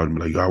work out and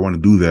be like, I want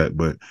to do that,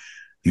 but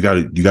you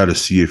gotta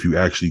see if you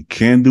actually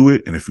can do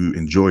it and if you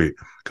enjoy it.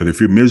 Because if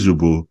you're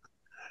miserable,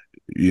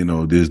 you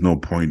know, there's no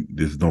point.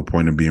 There's no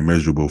point in being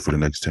miserable for the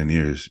next 10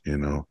 years, you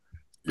know.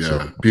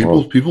 So yeah,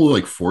 people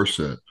like force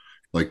it.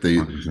 Like they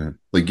 100%.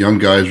 like young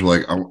guys are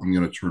like, I'm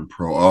gonna turn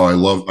pro. Oh, I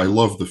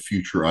love the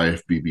future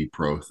IFBB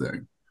pro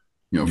thing.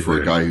 You know, for a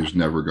Yeah. guy who's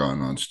never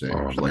gotten on stage,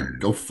 Oh like man.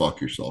 go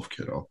fuck yourself,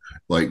 kiddo.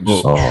 Like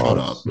Well, just shut Oh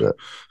up.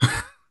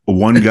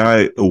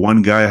 shit.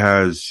 one guy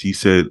has, he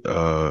said,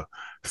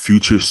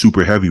 future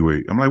super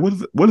heavyweight. I'm like,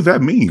 what does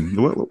that mean?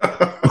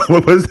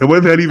 What does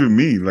that even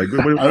mean? Like,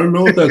 I don't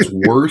know if that's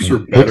worse or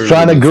It's better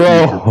trying than to the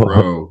future grow.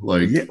 pro.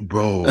 Like, yeah,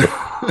 bro.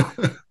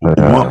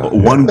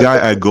 One Yeah.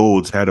 guy at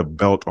Golds had a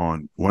belt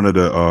on one of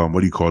the what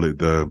do you call it?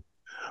 The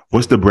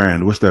what's the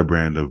brand? What's that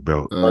brand of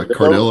belt?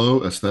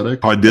 Cardillo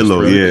aesthetic,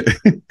 Cardillo, aesthetic.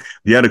 yeah.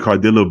 He had a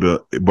Cardillo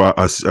belt, but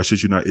I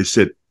shit you not, it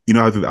said, you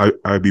know how the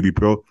IBB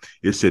Pro,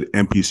 it said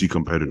NPC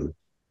competitor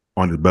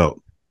on the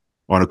belt,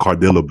 on a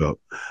Cardillo belt.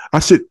 I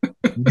said,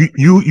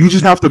 you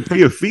just have to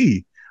pay a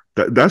fee.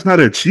 That's not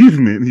an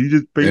achievement. You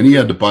just pay. And he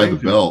had to buy the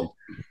belt.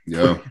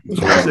 Yeah, it's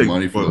a lot of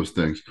money for those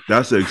things.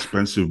 That's an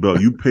expensive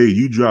belt. You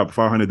drop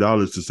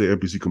 $500 to say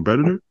NPC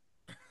competitor.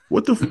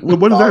 What does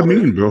that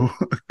mean, bro?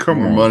 Come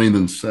More on. money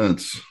than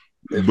sense.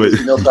 But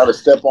He knows how to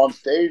step on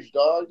stage,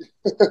 dog.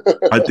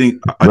 I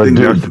think But dude,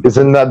 that's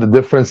isn't that the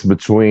difference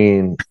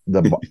between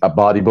a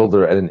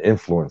bodybuilder and an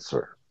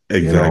influencer?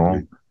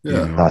 exactly. Yeah.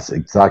 You know? That's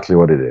exactly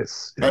what it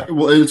is. Yeah.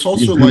 Well, it's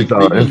also These like dudes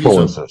are maybe he's a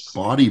influencers.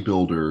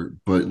 bodybuilder,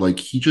 but like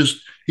he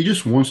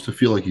just wants to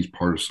feel like he's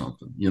part of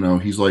something. You know,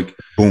 he's like,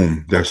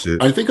 Boom. That's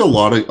it. I think a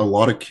lot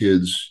of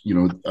kids, you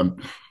know, I'm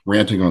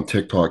ranting on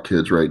TikTok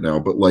kids right now,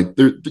 but like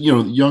they're, you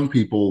know, young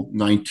people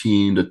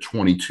 19 to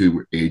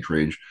 22 age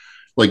range,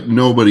 like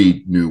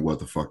nobody knew what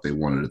the fuck they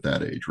wanted at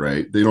that age,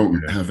 right? They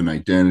don't Yeah. have an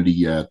identity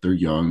yet. They're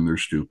young, they're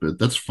stupid.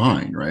 That's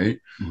fine, right?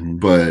 Mm-hmm.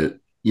 But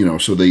you know,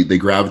 so they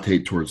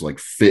gravitate towards like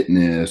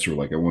fitness or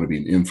like I want to be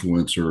an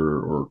influencer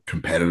or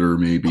competitor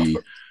maybe,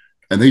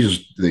 and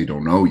they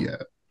don't know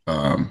yet.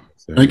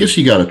 I guess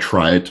you got to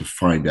try it to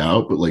find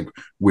out, but like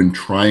when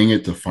trying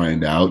it to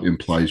find out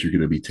implies you're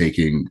going to be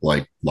taking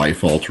like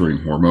life altering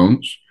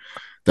hormones.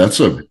 That's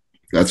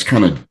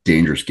kind of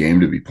dangerous game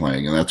to be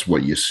playing, and that's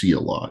what you see a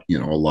lot. You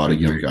know, a lot of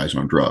young guys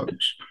on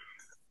drugs.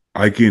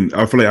 I feel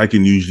like I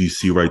can usually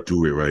see right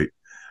through it, right?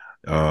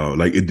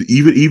 Like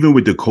even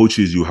with the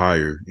coaches you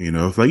hire, you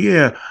know, it's like,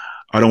 yeah,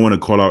 I don't want to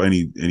call out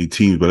any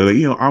teams, but like,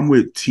 you know, I'm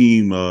with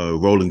team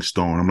Rolling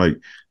Stone. I'm like,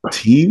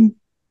 team?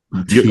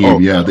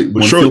 Yeah, they want to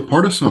feel surely,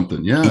 part of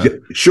something. Yeah,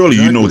 surely exactly.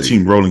 you know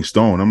Team Rolling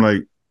Stone. I'm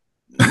like,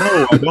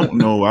 no, I don't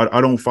know. I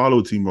don't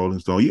follow Team Rolling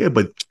Stone. Yeah,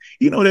 but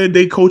you know,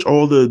 they coach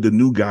all the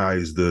new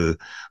guys, the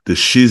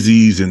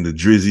shizzies and the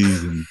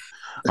drizzies, and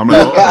I'm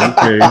like, oh,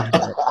 okay.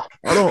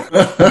 I don't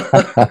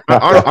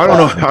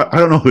know. I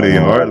don't know who they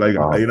are. Like,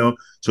 you know,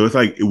 so it's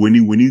like when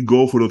you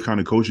go for those kind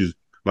of coaches,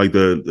 like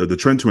the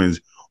Trent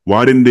twins,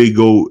 Why didn't they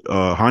go?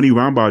 Hani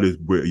Rambod is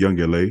with Young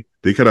LA.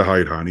 They could have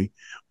hired Hani,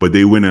 but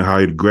they went and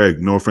hired Greg.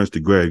 No offense to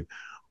Greg,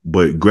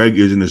 but Greg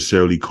isn't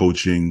necessarily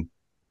coaching,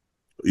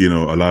 a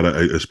lot of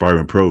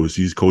aspiring pros.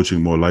 He's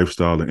coaching more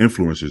lifestyle and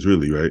influencers,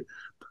 really, right?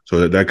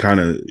 So that kind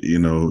of,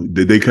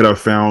 they could have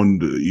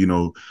found,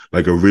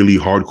 like a really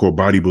hardcore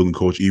bodybuilding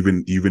coach,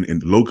 even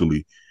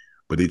locally,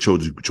 but they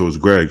chose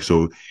Greg.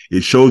 So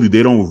it shows you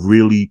they don't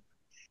really.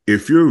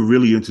 If you're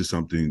really into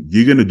something,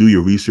 you're gonna do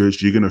your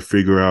research. You're gonna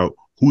figure out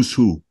who's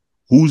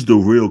the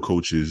real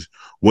coaches,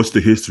 what's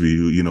the history.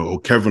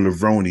 Kevin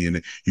Levrone, and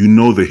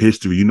the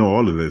history. You know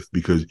all of this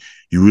because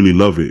you really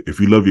love it. If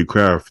you love your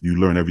craft, you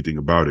learn everything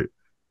about it.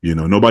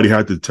 Nobody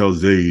had to tell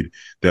Zaid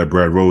that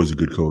Brad Rowe is a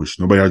good coach.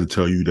 Nobody had to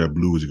tell you that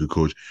Blue is a good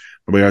coach.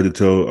 Nobody had to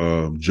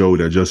tell Joe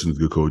that Justin is a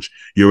good coach.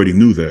 You already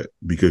knew that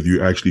because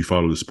you actually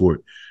follow the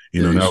sport.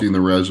 You've now, seen the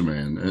resume,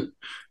 and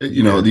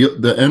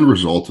the end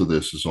result of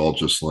this is all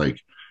just like,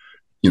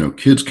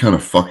 kids kind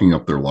of fucking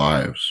up their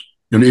lives.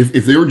 And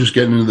if they were just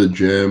getting into the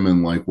gym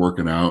and like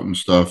working out and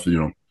stuff,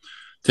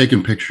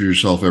 taking pictures of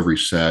yourself every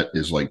set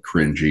is like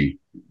cringy.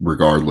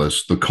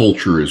 Regardless, the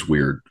culture is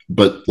weird,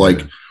 but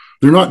like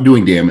they're not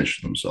doing damage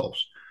to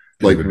themselves.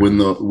 Like when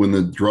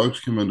the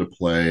drugs come into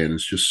play and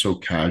it's just so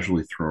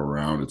casually thrown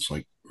around, it's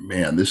like,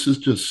 man, this is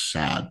just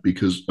sad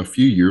because a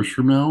few years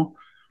from now,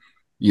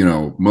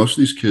 most of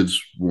these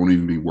kids won't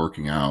even be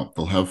working out.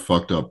 They'll have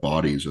fucked up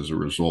bodies as a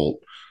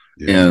result.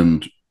 Yeah.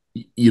 And,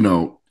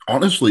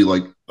 honestly,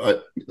 like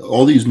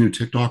all these new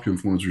TikTok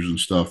influencers and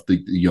stuff,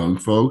 the young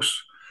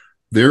folks,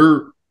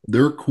 they're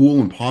cool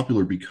and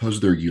popular because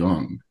they're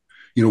young.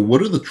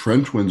 What are the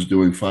Trend Twins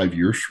doing 5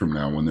 years from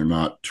now when they're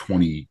not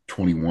 20,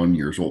 21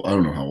 years old? I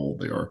don't know how old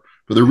they are,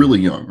 but they're really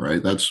young,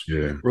 right?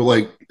 We're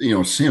like,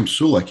 Sam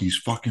Sulek, he's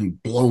fucking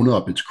blown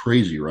up. It's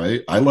crazy,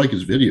 right? I like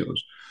his videos.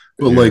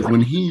 But like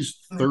when he's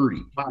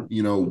 30,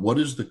 what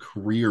does the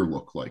career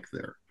look like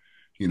there?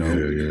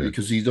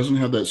 Because he doesn't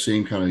have that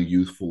same kind of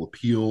youthful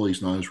appeal.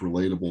 He's not as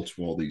relatable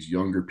to all these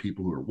younger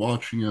people who are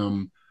watching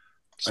him.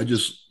 I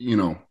just,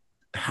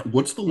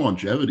 what's the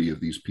longevity of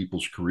these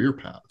people's career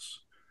paths?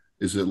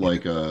 Is it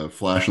like a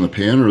flash in the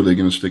pan, or are they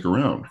going to stick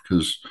around?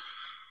 Because,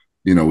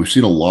 we've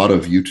seen a lot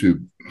of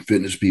YouTube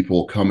fitness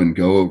people come and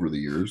go over the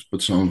years,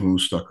 but some of them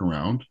stuck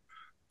around.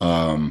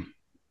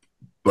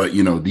 But,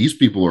 these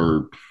people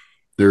are,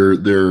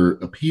 their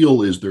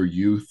appeal is their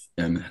youth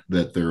and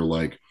that they're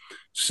like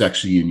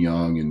sexy and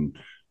young and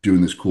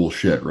doing this cool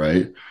shit,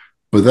 right?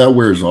 But that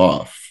wears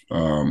off.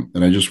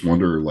 And I just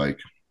wonder, like,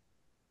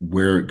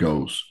 where it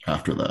goes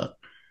after that.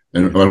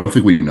 And I don't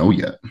think we know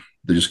yet.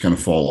 They just kind of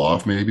fall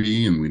off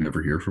maybe, and we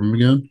never hear from them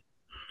again.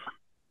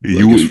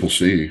 We'll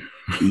see.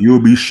 You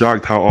will be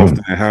shocked how often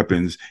it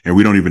happens, and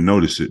we don't even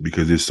notice it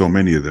because there's so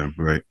many of them,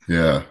 right?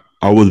 Yeah.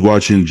 I was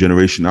watching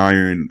Generation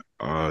Iron,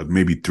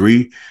 maybe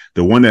 3,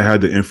 the one that had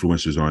the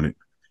influencers on it.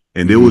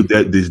 And there was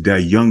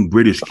that young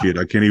British kid,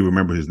 I can't even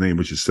remember his name,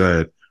 which is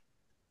sad.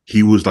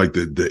 He was like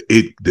the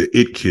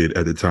it kid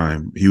at the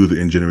time. He was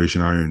in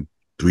Generation Iron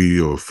 3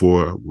 or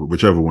 4,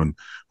 whichever one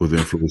was the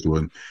influenced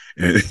one.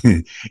 And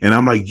and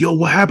I'm like, yo,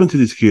 what happened to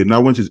this kid? And I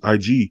went to his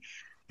IG,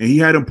 and he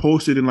hadn't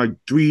posted in like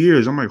 3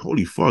 years. I'm like,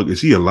 holy fuck, is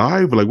he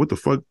alive? Like, what the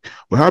fuck?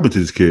 What happened to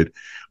this kid?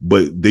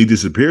 But they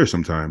disappear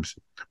sometimes.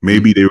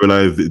 Maybe they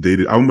realized that they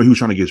did. I remember he was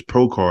trying to get his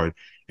pro card,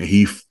 and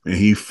he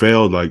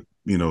failed like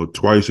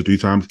twice or 3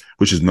 times,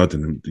 which is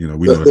nothing. We know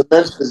the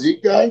men's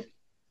physique guy.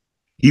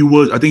 He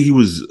was. I think he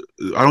was.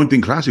 I don't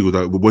think classic was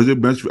that. Was it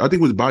men's? I think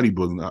it was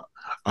bodybuilding.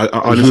 I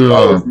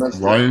honestly,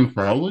 Ryan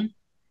Crowley.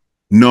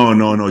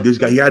 No. This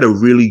guy, he had a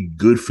really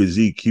good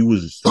physique. He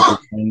was super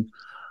young.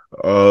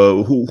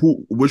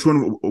 Which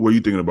one were you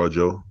thinking about,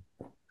 Joe?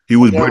 He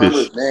was British. I don't remember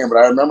his name, but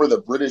I remember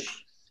the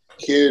British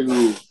kid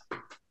who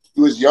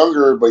he was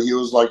younger, but he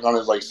was like on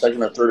his like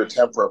second or third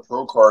attempt for a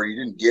pro card. He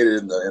didn't get it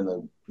in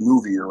the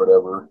movie or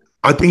whatever.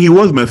 I think he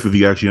was men's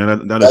physique actually.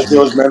 That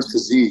was men's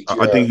physique.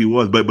 I think he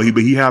was, but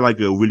he had like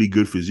a really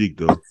good physique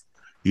though.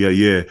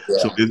 Yeah.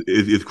 So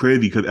it's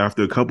crazy because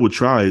after a couple of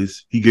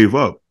tries, he gave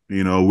up.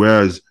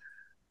 Whereas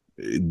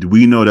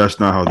we know that's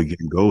not how the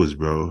game goes,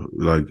 bro.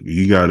 Like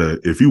you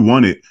gotta, if you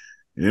want it,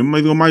 it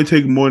might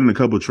take more than a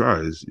couple of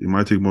tries. It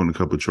might take more than a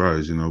couple of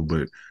tries,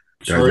 But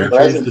sorry,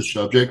 I changed the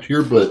subject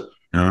here, but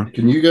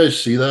can you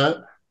guys see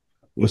that?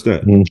 What's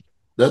that?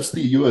 That's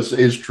the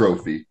USA's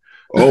trophy.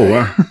 Oh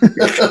wow!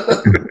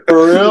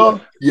 For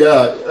real?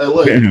 Yeah.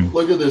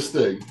 Look at this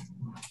thing.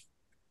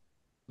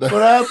 What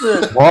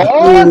happened?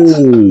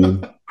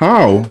 What?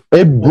 How?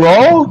 It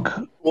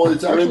broke? Well,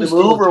 it's actually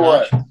still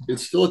attached.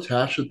 It's still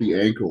attached at the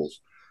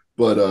ankles,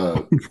 but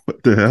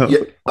what the hell?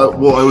 Yeah.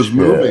 Well, I was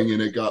moving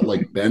and it got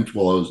like bent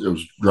while I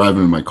was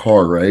driving in my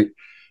car, right?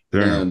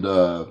 Damn.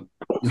 And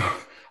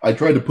I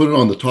tried to put it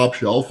on the top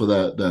shelf of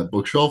that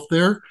bookshelf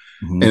there,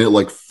 and it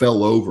like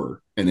fell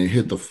over and it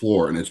hit the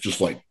floor, and it's just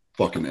like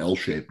fucking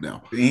L-shaped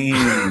now.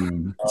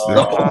 Damn.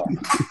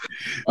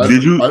 I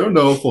don't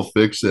know if I'll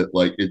fix it.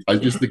 Like, I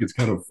just think it's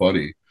kind of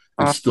funny.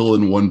 It's still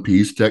in one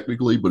piece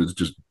technically, but it's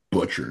just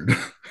butchered.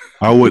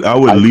 I would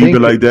leave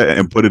it like that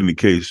and put it in the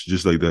case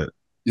just like that.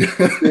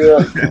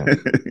 Yeah.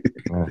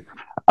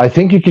 I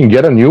think you can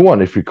get a new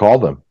one if you call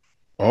them.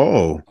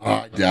 Oh,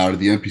 I doubt it.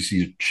 The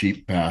NPCs are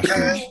cheap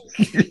bastards.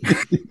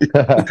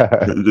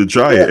 to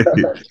try it.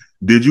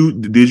 Did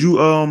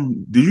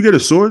you get a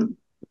sword,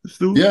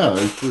 Stu? Yeah,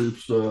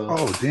 it's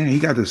Oh, damn, he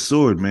got the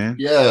sword, man.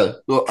 yeah.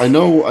 Well, I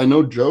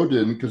know Joe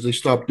didn't because they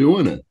stopped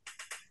doing it.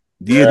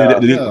 Yeah,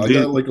 Yeah. Yeah, I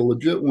got like a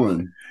legit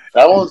one.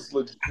 That one's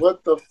legit.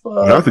 What the that's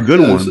fuck? a good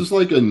Yeah, this one. is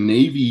like a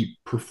Navy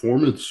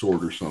performance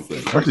sword or something.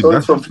 That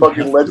sword's from You can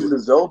fucking have Legend to.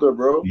 of Zelda,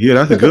 bro. Yeah,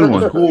 that's a good It's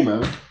one. cool,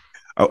 man.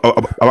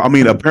 I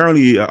mean,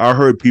 apparently, I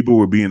heard people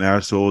were being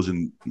assholes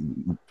and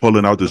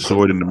pulling out the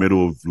sword in the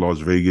middle of Las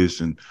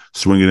Vegas and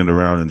swinging it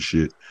around and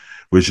shit,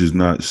 which is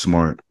not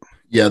smart.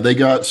 Yeah, they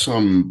got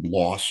some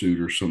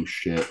lawsuit or some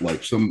shit.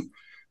 Like some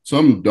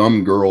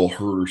dumb girl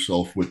hurt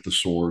herself with the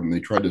sword, and they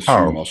tried to sue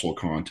How, Muscle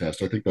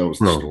Contest. I think that was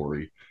the bro?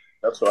 story.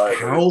 That's what I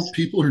heard. How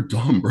people are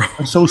dumb, bro.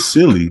 That's so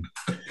silly.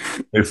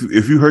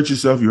 If you hurt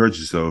yourself, you hurt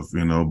yourself,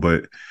 you know.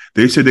 But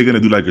they said they're gonna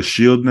do like a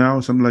shield now,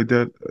 something like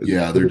that.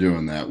 Yeah, they're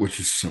doing that, which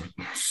is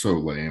so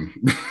lame.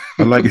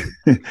 I like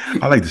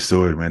I like the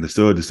sword, man. The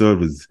sword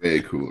was.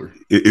 Way cooler.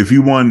 If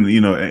you won,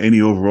 any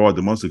overall at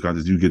the monster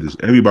contest, you get this.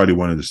 Everybody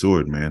wanted the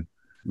sword, man.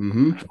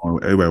 Mm-hmm.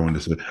 Everybody wanted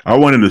the sword. I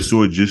wanted a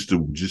sword just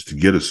to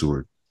get a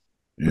sword.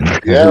 You know?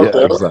 Yeah, Yeah,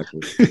 bro.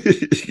 exactly.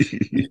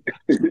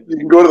 You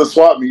can go to the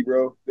swap meet,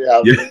 bro. They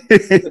have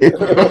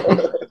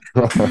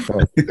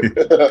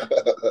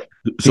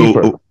So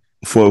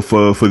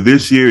Keeper. for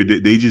this year,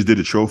 they just did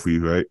a trophy,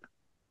 right?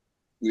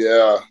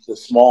 yeah, the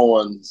small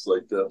ones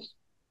like the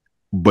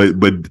But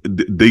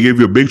they gave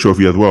you a big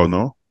trophy as well,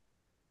 no?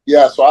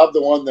 yeah. So I have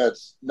the one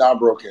that's not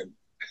broken.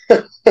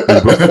 Oh,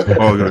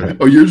 okay.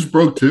 Oh, yours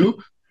broke too?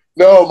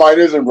 No, mine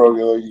isn't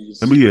broken.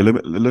 Like,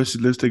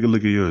 Let's take a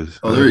look at yours.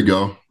 Oh, there you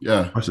go.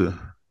 Yeah. What's it?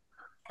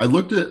 I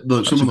looked at some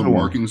That's a of the good one.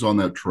 markings on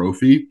that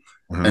trophy,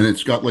 Uh-huh. and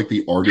it's got like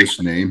the artist's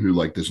name who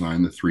like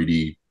designed the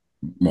 3D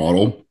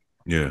model.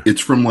 Yeah. It's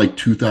from like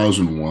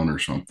 2001 or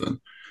something.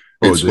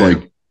 Oh, It's damn.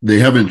 like they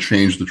haven't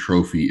changed the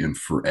trophy in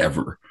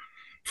forever.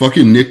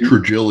 Fucking Nick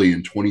Trigili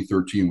in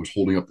 2013 was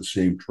holding up the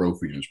same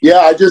trophy. yeah,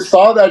 I just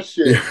saw that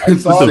shit. Yeah, I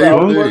it's the saw that.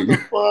 same What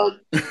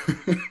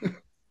the thing. fuck?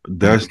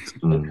 That's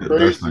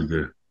Crazy. not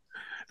good.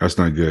 That's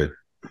not good.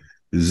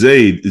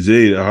 Zayd,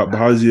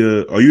 how's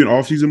are you in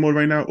off season mode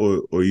right now,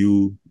 or are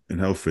you in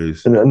health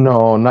phase?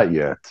 No, not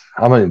yet.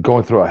 I'm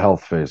going through a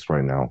health phase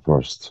right now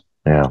first.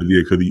 Yeah.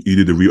 Yeah, because you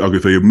did the okay.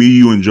 So me,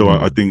 you, and Joe,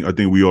 I think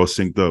we all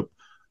synced up,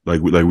 like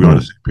we're on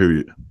the same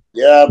period.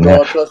 Yeah, bro.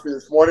 Yeah. Trust me.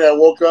 This morning I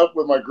woke up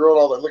with my girl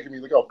and I was like, "Look at me.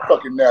 Look how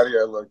fucking natty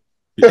I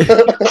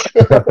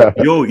look."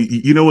 Yo,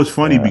 you know what's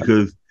funny? Yeah.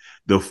 Because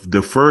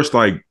the first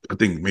like I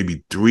think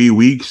maybe 3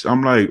 weeks,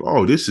 I'm like,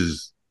 oh, this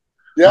is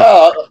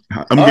Yeah.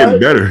 I'm getting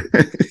better.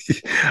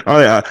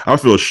 I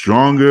feel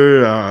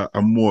stronger.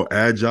 I'm more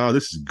agile.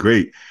 This is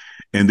great.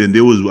 And then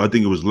I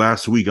think it was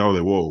last week. I was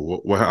like,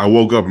 whoa. I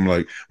woke up. I'm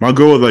like, my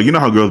girl was like, you know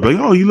how girls be like,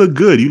 oh, you look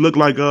good. You look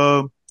like,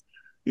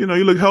 you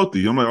look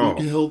healthy. I'm like, Look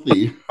oh,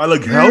 healthy. I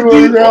look You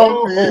healthy. look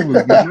healthy.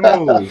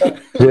 Oh, no.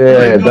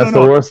 Yeah, No, that's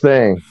no. the worst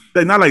thing.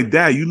 Like, not like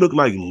that. You look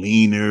like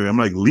leaner. I'm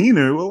like,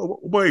 leaner?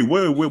 Wait,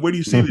 where do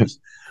you see this?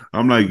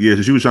 I'm like, yeah,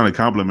 so she was trying to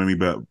compliment me,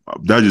 but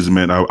that just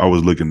meant I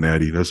was looking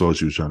natty. That's all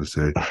she was trying to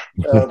say.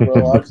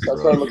 Bro. I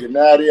started looking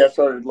natty. I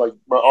started like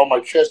all my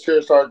chest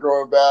hair started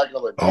growing back. I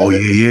was like, Oh,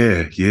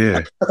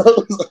 yeah.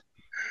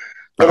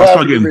 What I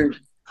happened to me?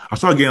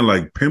 started getting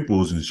like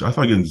pimples and I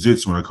started getting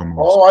zits when I come home.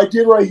 Oh, I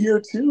did right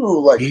here too.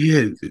 Like,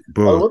 Yeah, like,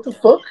 bro. what the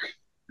fuck?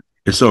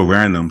 It's so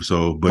random.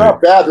 So, but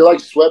Not bad. They're like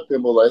sweat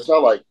pimples. It's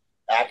not like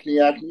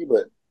acne,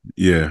 but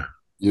yeah.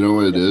 You know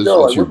what it is?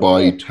 Still, It's like, your what the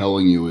body fuck?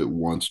 telling you it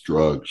wants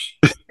drugs.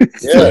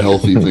 It's a yeah.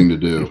 healthy thing to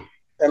do.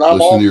 And I'm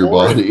Listen all to your for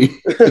body.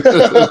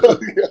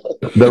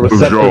 it. The receptors are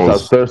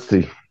Withdrawals.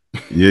 thirsty.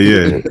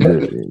 Yeah.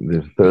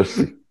 They're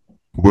thirsty.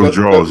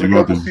 Withdrawals. That's You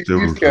a go couple through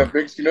CDs can't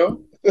fix, you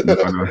know?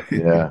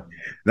 Yeah.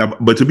 Now,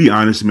 but to be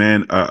honest,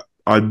 man, I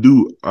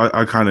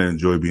kind of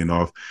enjoy being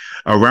off.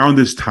 Around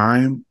this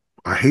time,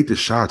 I hate the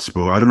shots,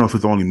 bro. I don't know if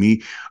it's only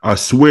me. I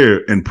swear,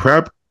 in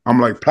prep, I'm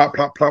like plop,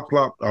 plop, plop,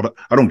 plop.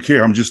 I don't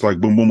care. I'm just like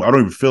boom, boom. I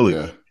don't even feel it.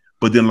 Yeah.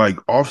 But then like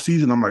off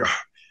season, I'm like,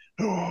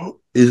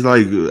 it's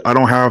like I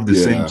don't have the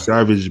same Yeah.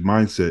 savage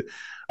mindset.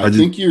 I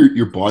think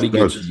your body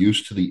gets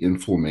used to the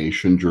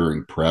inflammation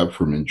during prep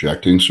from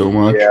injecting so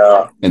much,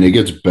 Yeah. and it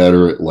gets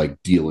better at like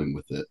dealing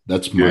with it.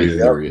 That's my Yeah.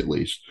 theory, at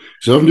least.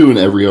 So I'm doing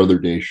every other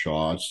day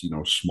shots,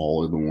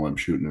 smaller than what I'm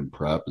shooting in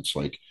prep. It's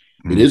like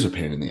it is a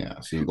pain in the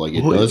ass. Like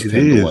it does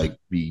tend to like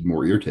be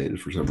more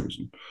irritated for some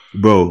reason.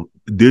 Bro,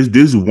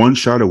 there's one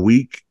shot a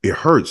week. It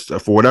hurts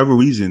for whatever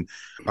reason.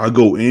 I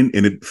go in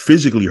and it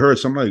physically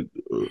hurts. I'm like,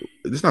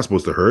 it's not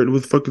supposed to hurt.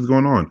 What the fuck is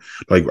going on?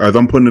 Like as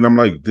I'm putting it, I'm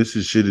like,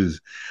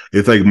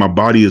 it's like my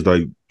body is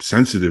like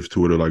sensitive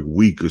to it or like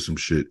weak or some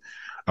shit.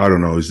 I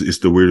don't know. It's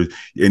the weirdest.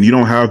 And you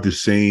don't have the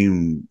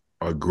same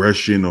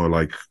aggression or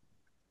like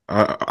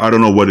I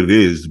don't know what it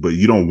is, but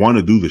you don't want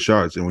to do the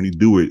shots. And when you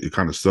do it, it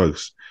kind of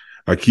sucks.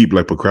 I keep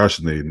like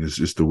procrastinating. It's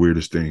just the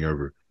weirdest thing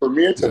ever. For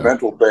me, it's a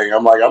mental thing.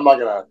 I'm like, I'm not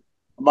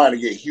I'm not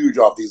gonna get huge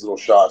off these little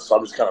shots, so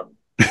I'm just kind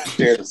of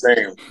staying the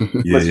same.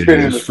 Yeah, I'm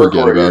spinning in the Just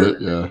forget circle right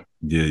about here.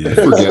 it. yeah. I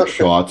forget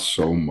shots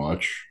so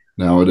much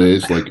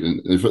nowadays. Like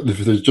if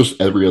there's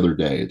just every other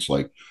day, it's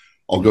like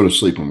I'll go to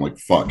sleep and I'm like,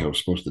 fuck, I was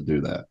supposed to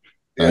do that.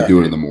 And I Yeah.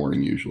 do it in the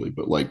morning usually,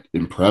 but like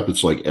in prep,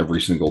 it's like every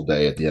single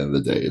day at the end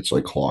of the day, it's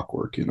like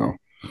clockwork, you know?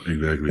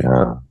 Exactly.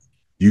 Yeah.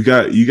 You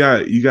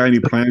got any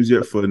plans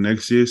yet for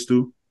next year,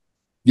 Stu?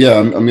 Yeah,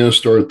 I'm gonna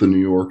start at the New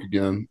York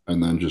again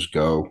and then just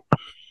go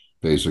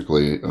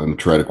basically and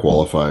try to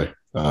qualify.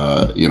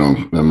 You know,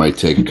 it might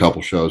take a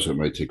couple shows, it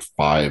might take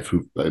five,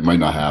 it might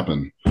not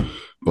happen,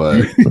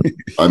 but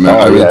I'm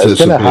Yeah, it's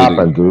gonna anticipating.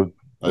 happen, dude.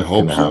 I It's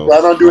hope gonna so. happen.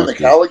 Plan on doing the Have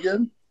to. Cal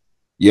again?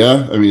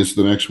 Yeah, I mean it's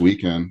the next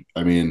weekend.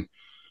 I mean,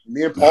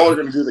 Me and Paul are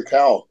going to do the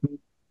Cal.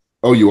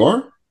 oh, you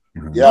are?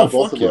 Yeah, Oh,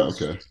 both fuck of yeah.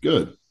 us. Okay,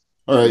 good.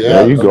 All right, Yeah, yeah,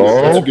 There you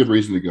that's a go. good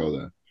reason to go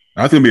then.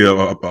 That's gonna be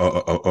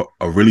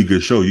a really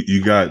good show.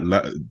 You got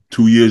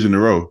 2 years in a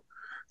row.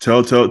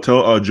 Tell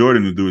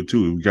Jordan to do it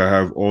too. We gotta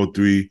have all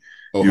three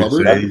Oh,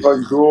 Hubbard, that'd be USAs.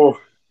 fucking cool.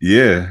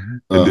 Yeah,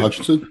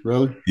 Hutchinson,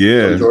 rather. Oh,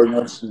 yeah. Jordan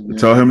Hudson,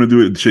 Tell yeah. him to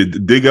do it.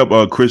 Shit, dig up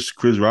Chris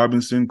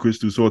Robinson, Chris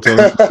Dussault. Tell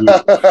him to do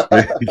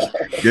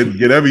it.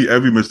 Get every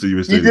Mr.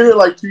 USA. He did it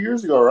like 2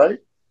 years ago, right?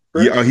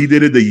 Chris? Yeah, he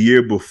did it the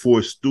year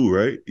before Stu,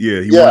 right?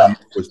 Yeah, he won the Yeah. year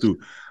before Stu.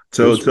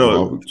 Chris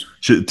Robbins.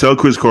 Tell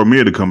Chris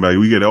Cormier to come back.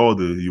 We get all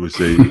the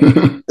USA.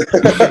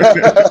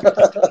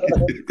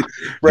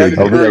 Brandon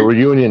Over the Curry.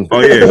 reunion. Oh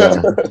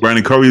yeah,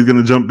 Brandon Curry is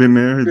gonna jump in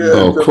there. Yeah.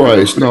 Oh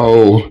Christ,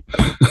 no!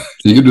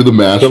 You can do the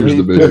Masters So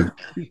division.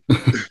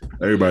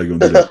 Everybody gonna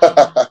do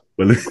that.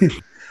 But let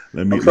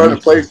me I'm trying to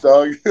place,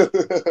 dog.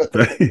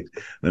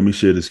 let me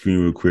share the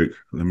screen real quick.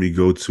 Let me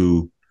go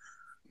to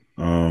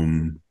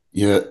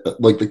Yeah,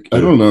 like I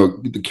don't know.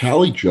 The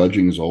Cali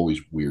judging is always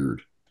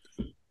weird.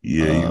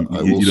 yeah.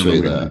 I will don't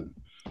say know that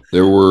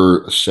there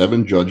were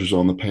 7 judges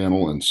on the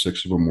panel, and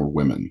 6 of them were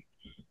women.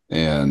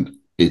 And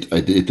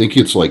I think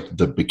it's like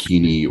the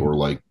bikini or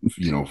like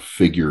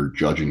figure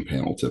judging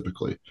panel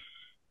typically.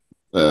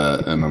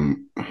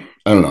 And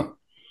I don't know.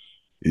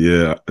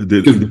 Yeah,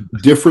 Because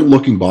different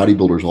looking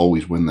bodybuilders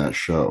always win that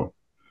show.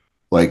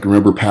 Like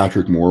remember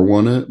Patrick Moore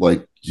won it.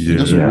 Like he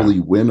doesn't really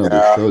win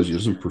other shows. He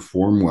doesn't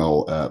perform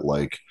well at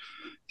like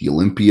the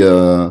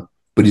Olympia,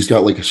 but he's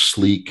got like a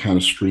sleek kind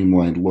of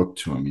streamlined look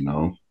to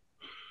him.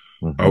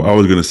 I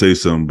was gonna say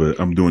something, but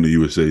I'm doing the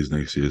USA's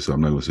next year, so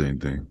I'm not gonna say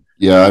anything.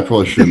 Yeah, I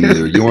probably shouldn't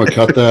either. You want to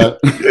cut that?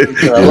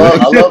 I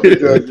love the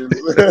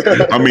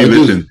judges. I mean,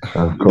 listen,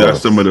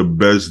 that's some of the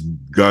best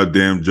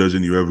goddamn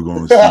judging you ever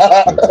going to see.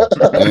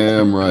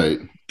 Damn right.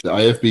 The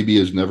IFBB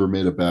has never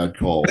made a bad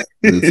call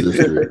in its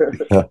history.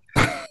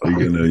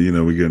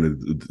 We're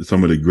gonna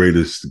some of the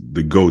greatest,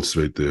 the goats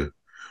right there.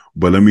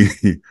 But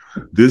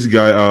this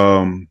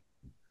guy,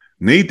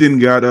 Nathan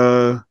got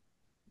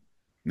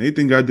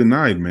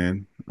denied,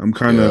 man. I'm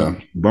kind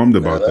of bummed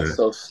about that's that.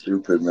 so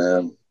stupid,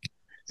 man.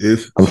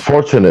 It's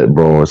unfortunate,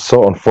 bro. It's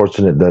so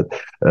unfortunate that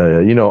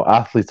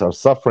athletes are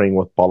suffering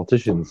what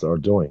politicians are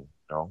doing.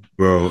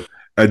 Bro,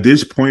 at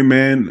this point,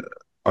 man,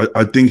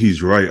 I think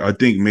he's right. I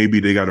think maybe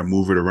they got to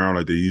move it around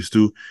like they used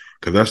to,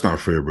 because that's not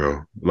fair,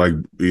 bro. Like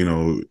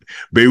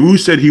Beirut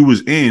said he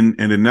was in,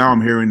 and then now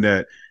I'm hearing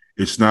that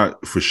it's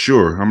not for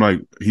sure. I'm like,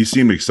 he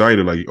seemed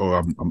excited, like, oh,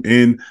 I'm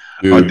in.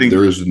 Dude, I think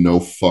there is no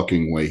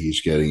fucking way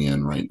he's getting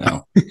in right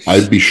now.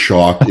 I'd be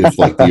shocked if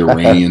like the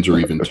Iranians are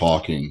even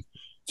talking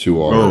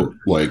to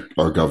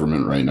our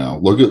government right now.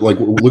 Look at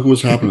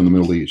what's happening in the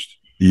Middle East.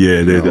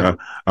 Yeah,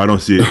 I don't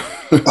see it.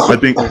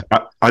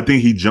 I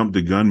think he jumped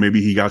the gun.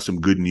 Maybe he got some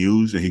good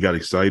news and he got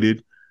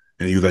excited,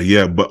 and he was like,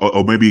 "Yeah," but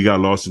or maybe he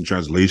got lost in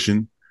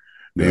translation.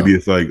 Maybe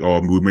it's like, "Oh,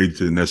 we made it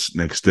to the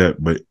next step."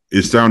 But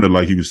it sounded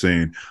like he was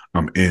saying,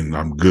 "I'm in.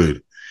 I'm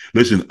good."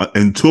 Listen,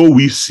 until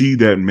we see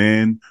that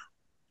man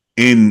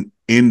in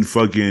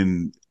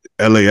fucking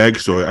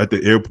LAX or at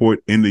the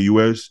airport in the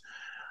US,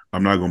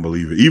 I'm not gonna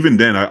believe it. Even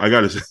then, I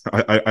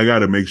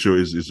gotta make sure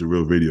it's a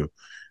real video.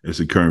 It's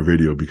a current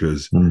video,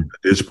 because at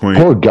this point,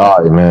 poor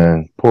guy,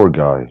 man, poor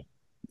guy.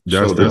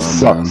 That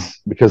sucks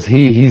because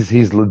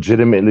he's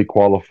legitimately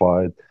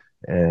qualified,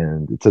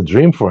 and it's a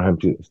dream for him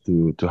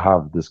to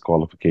have this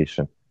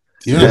qualification.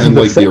 Yeah, this and is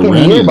like the second the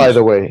Iranians, year, by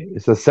the way.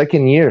 It's the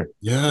second year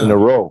in a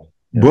row.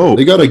 Bro,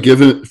 they got to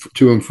give it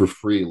to him for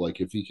free.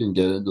 Like if he can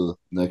get into the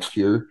next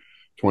year,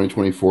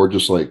 2024,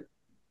 just like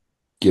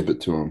give it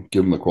to him.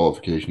 Give him the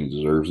qualification. He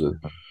deserves it.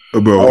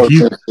 Bro,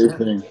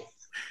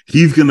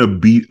 he's gonna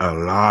beat a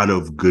lot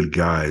of good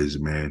guys,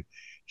 man.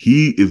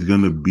 He is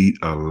gonna beat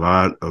a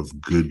lot of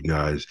good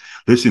guys.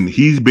 Listen,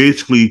 he's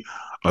basically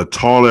a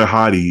taller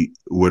hottie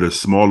with a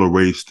smaller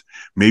waist,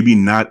 maybe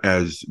not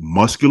as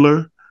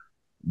muscular,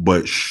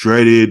 but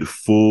shredded,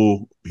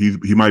 full.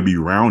 He might be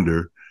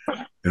rounder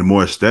and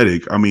more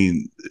aesthetic. I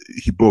mean,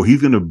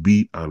 he's gonna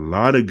beat a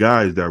lot of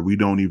guys that we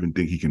don't even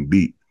think he can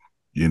beat.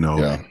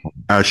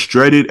 As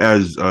shredded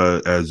as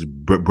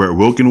Brett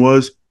Wilkin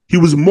was, he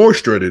was more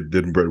shredded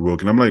than Brett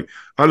Wilkin. I'm like,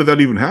 how did that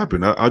even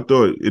happen? I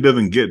thought it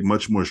doesn't get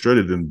much more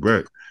shredded than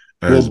Brett.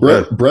 at Well, his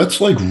best. Brett's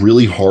like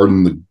really hard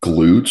on the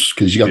glutes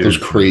because you got those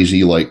Yes, yes.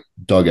 crazy like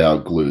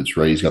dugout glutes,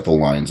 right? He's got the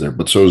lines there,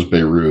 but so is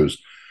Beirut's.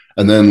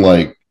 And then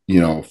like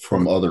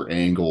from But other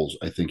angles,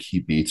 I think he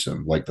beats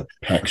him, like the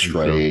I pec think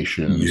so.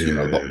 striations, the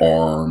Yeah.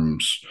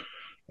 arms,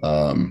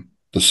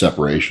 the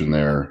separation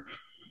there.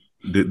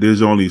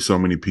 There's only so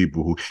many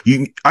people who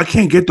I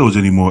can't get those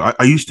anymore.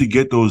 I used to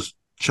get those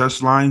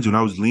chest lines when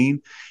I was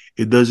lean.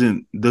 It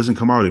doesn't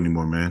come out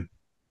anymore, man.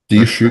 Do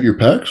you That's shoot your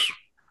pecs?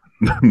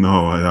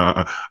 no,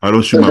 I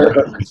don't shoot my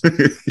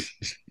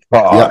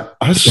Yeah,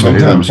 I Same.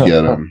 sometimes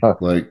get them.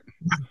 Like,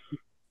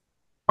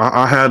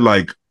 I had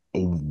like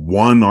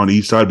one on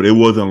each side, but it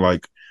wasn't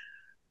like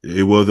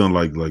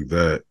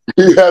that.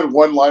 You had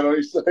one line on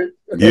each side.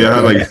 Yeah, I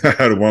had like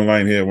I had one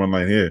line here, one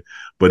line here,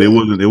 but it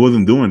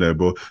wasn't doing that,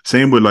 bro.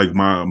 Same with like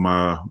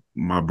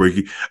my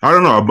breaking. I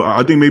don't know.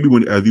 I think maybe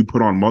when as you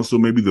put on muscle,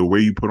 maybe the way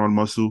you put on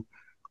muscle,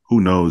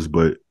 who knows?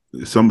 But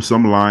some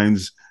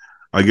lines,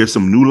 I get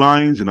some new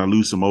lines and I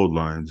lose some old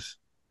lines.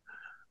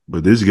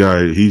 But this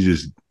guy, he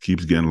just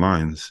keeps getting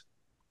lines.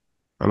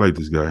 I like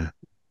this guy.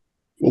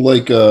 well,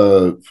 like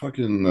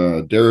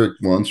fucking Derek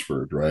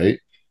Lunsford, right?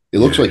 It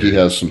looks like he Yeah,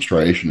 has some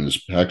striation in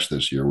his pecs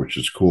this year, which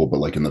is cool. But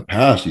like in the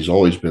past, he's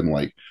always been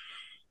like,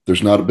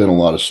 there's not been a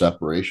lot of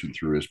separation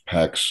through his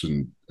pecs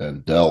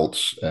and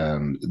delts,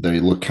 and they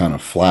look kind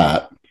of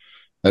flat.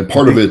 And I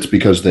part of think it's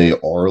because they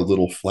are a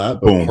little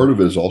flat, but part boom.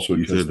 of it is also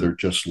You because said that. they're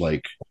just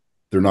like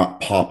they're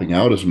not popping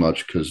out as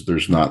much because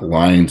there's not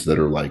lines that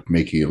are like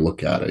making you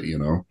look at it.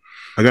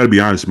 I got to be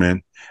honest,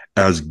 man.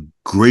 As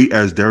great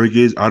as Derek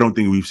is, I don't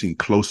think we've seen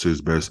close to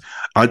his best.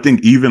 I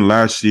think even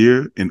last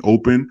year in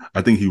Open,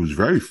 I think he was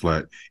very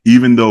flat,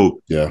 even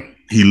though Yeah,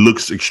 he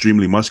looks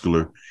extremely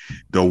muscular.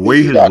 The I think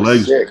way he his got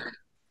legs, sick.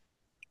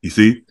 you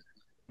see,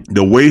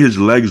 the way his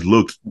legs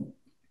looked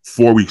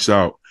 4 weeks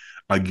out,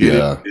 I get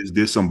it. yeah, Is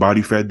there some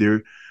body fat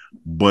there?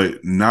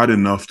 But not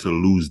enough to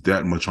lose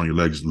that much on your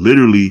legs.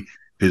 Literally,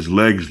 his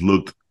legs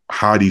looked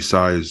hottie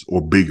size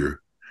or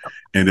bigger.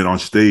 And then on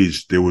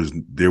stage, they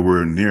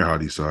were near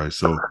hottie size.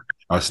 So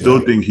I still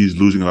yeah. think he's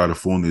losing a lot of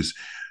fullness.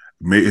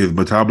 His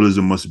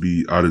metabolism must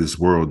be out of this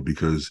world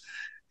because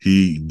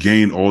he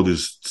gained all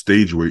this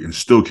stage weight and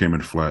still came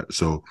in flat.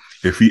 So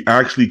if he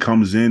actually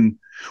comes in,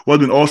 well,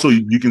 then also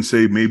you can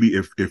say maybe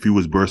if he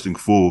was bursting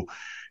full,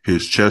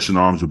 his chest and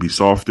arms would be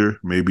softer.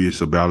 Maybe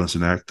it's a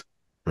balancing act,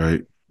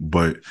 right?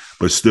 But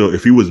still,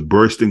 if he was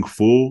bursting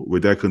full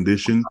with that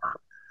condition,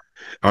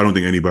 I don't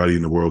think anybody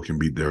in the world can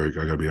beat Derek.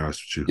 I gotta be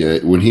honest with you. Yeah,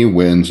 when he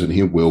wins, and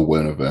he will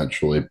win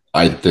eventually,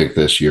 I think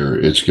this year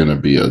it's going to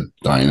be a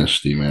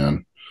dynasty,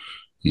 man.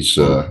 He's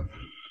Well,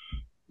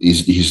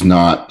 he's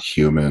not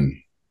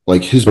human.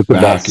 Like his Look at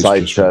that back is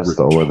side just chest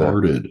over there.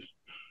 retarded.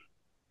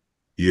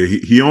 yeah,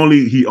 he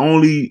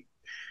only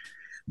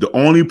the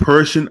only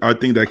person I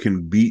think that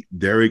can beat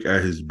Derek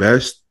at his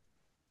best,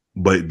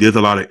 but there's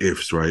a lot of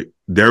ifs, right?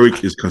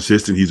 Derek is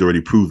consistent; he's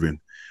already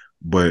proven.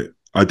 But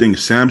I think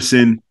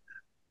Samson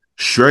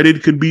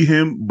shredded could be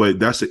him, but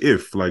that's an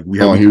if. Like we No,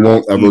 haven't he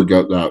won't ever seen.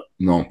 get that.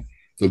 No,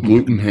 the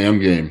gluten ham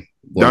game.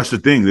 Like, That's the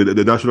thing.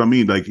 That's what I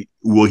mean. Like,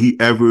 will he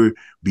ever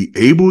be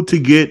able to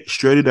get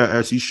shredded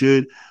as he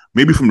should?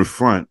 Maybe from the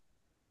front,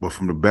 but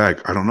from the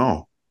back, I don't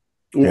know.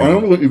 well, You I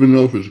know? don't even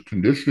know if it's a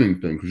conditioning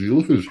thing because you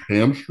look at his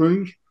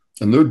hamstrings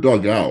and they're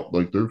dug out,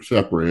 like they're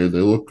separated. They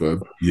look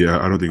good, Yeah,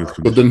 I don't think it's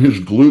but conditioned. then his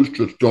glutes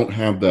just don't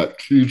have that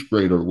cheese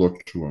grater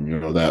look to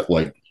them. That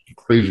like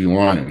crazy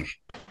lines.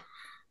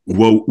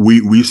 Well,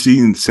 we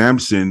seen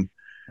Samson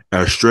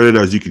as shredded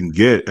as you can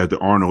get at the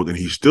Arnold, and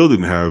he still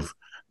didn't have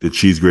the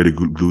cheese grated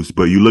glutes.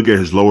 But you look at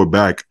his lower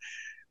back,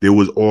 there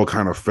was all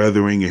kind of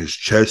feathering in his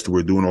chest.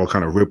 We're doing all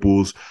kind of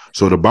ripples.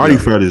 So the body Yeah,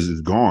 fat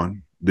is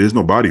gone. There's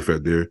no body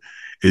fat there.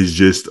 It's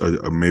just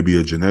maybe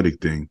a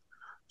genetic thing.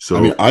 I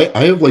mean, So I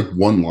have like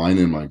one line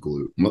in my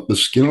glute. The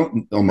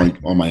skin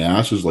on my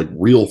ass is like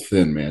real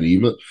thin, man.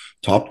 Even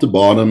top to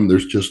bottom,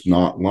 there's just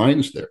not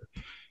lines there.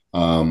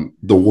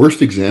 The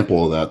worst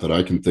example of that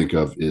I can think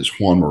of is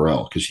Juan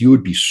Morel because he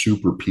would be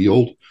super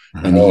peeled,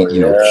 and Oh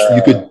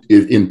you yeah. could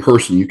in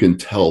person you can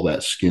tell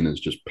that skin is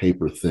just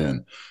paper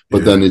thin, but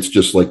yeah, then it's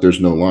just like there's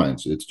no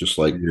lines. It's just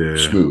like yeah.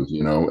 smooth,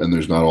 and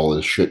there's not all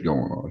this shit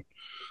going on.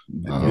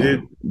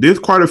 There's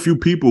quite a few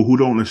people who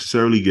don't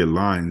necessarily get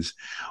lines,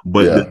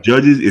 but the Yeah,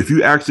 judges, if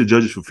you ask the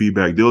judges for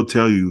feedback, they'll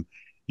tell you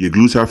your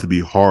glutes have to be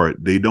hard.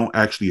 They don't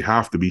actually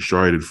have to be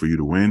shredded for you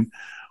to win.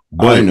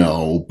 I But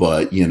know,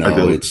 but at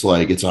the it's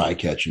like it's eye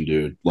catching,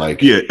 dude.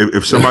 Like, yeah,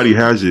 if somebody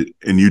has it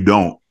and you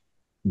don't,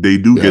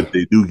 yeah,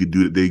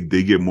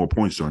 they get more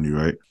points on you,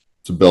 right?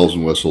 it's a bells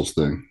and whistles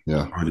thing.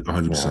 Yeah.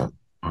 Yeah. 100%,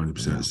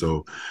 100%.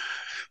 So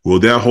will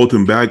that hold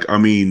him back? I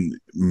mean,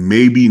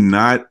 maybe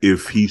not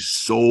if he's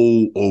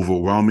so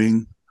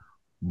overwhelming.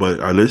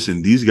 But I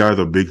listen, these guys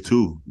are big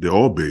too. They're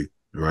all big,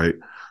 right?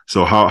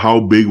 So how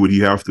big would he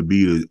have to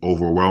be to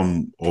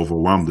overwhelm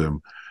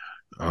them?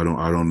 I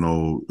don't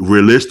know.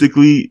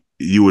 Realistically,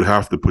 you would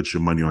have to put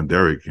your money on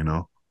Derek,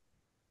 because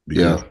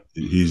Yeah,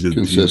 he's the most.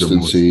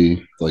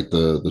 consistency, like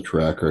the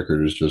track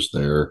record is just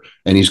there,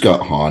 and he's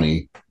got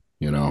Hani.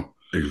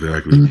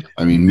 Exactly.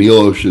 I mean,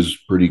 Milos is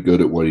pretty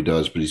good at what he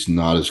does, but he's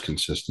not as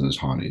consistent as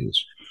Hani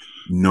is.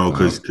 No,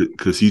 Um,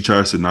 because he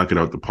tries to knock it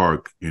out the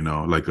park,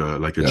 like a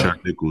yeah,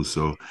 Jack Nichols.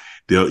 So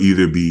they'll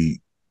either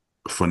be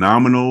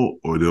phenomenal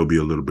or they'll be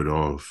a little bit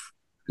off.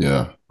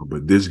 yeah,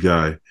 But this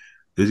guy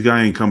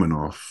ain't coming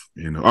off.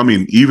 I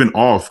mean, even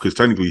off because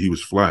technically he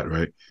was flat,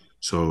 right?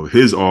 So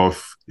his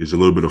off is a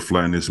little bit of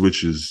flatness,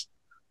 which is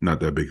not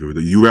that big of a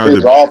deal. You rather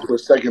His off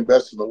was second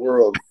best in the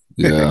world.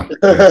 yeah,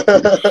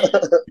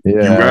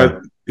 you Yeah.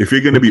 rather if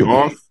you're gonna be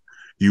off,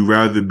 you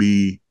rather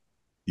be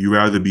you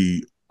rather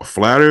be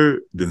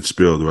flatter than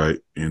spilled, right?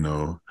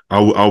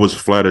 I was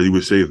flatter. You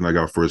were safe, and I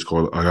got first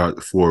call. I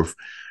got fourth.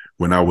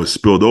 When I was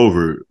spilled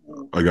over,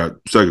 I got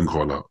second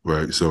call out,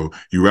 right? So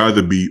you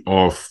rather be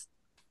off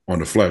on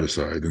the flatter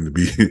side than to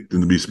be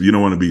than to be. You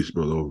don't want to be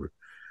spilled over.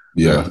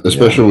 yeah. That's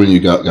Especially when you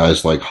got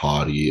guys like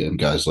Hottie and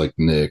guys like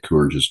Nick who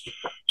are just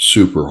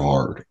super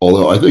hard.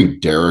 Although I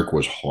think Derek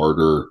was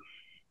harder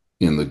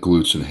in the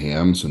glutes and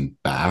hams and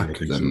I back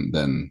think so.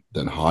 than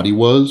Hottie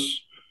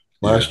was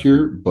Yeah, last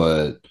year.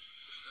 But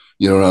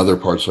in other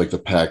parts like the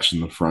pecs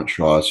and the front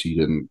shots, he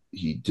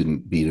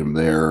didn't beat him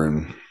there.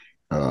 And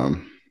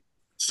um,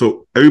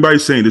 so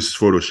everybody's saying this is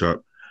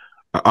Photoshop.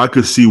 I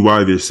could see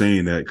why they're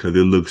saying that because it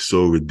looks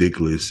so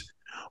ridiculous.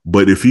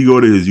 But if you go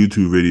to his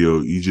YouTube video,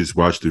 you just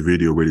watch the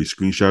video where they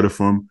screenshot it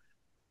from,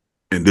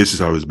 and this is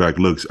how his back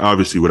looks.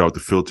 Obviously, without the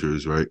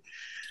filters, right?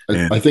 I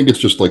And think it's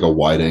just like a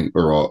wide angle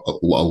or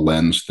a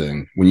lens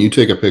thing. When you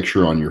take a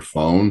picture on your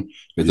phone,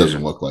 it yeah,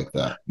 doesn't look like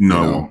that.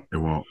 no, it won't. It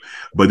won't.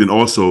 But then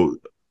also,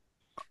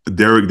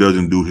 Derek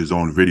doesn't do his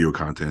own video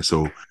content,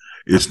 so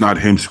it's not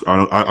him.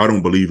 I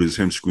don't believe it's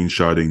him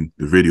screenshotting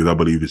the video. I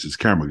believe it's his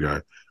camera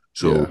guy.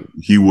 So Yeah,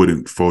 he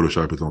wouldn't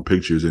Photoshop his own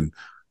pictures. And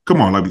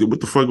come on, like what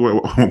the fuck?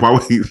 Why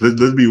would he?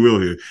 Let's be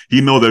real here. He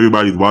knows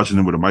everybody's watching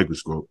him with a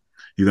microscope.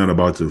 He's not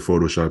about to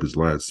Photoshop his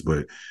lats.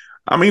 But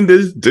I mean,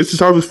 this is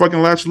how his fucking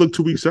lats look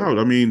 2 weeks out.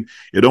 I mean,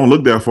 it don't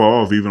look that far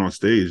off even on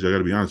stage. I got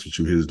to be honest with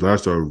you. His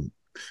lats are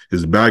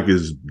his back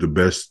is the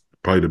best,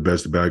 probably the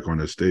best back on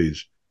that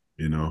stage.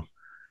 You know.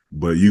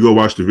 But you go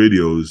watch the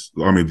videos.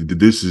 I mean,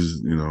 this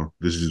is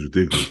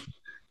ridiculous.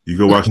 You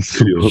go watch the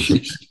videos.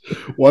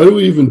 jeez. Why do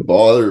we even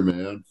bother,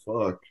 man?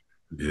 Fuck.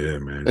 Yeah,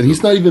 man. And So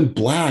he's not even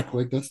black.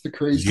 Like that's the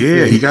crazy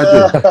yeah, thing, he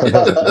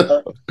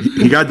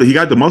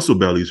got the muscle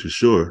bellies for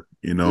sure.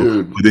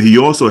 dude. But then he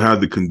also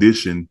had the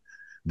condition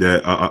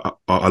that a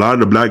lot of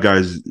the black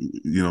guys,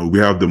 we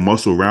have the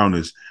muscle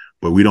roundness,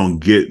 but we don't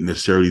get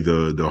necessarily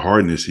the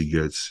hardness he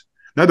gets.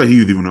 Not that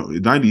he's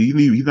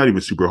not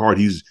even super hard.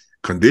 He's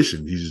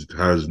conditioned. He just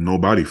has no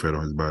body fat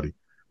on his body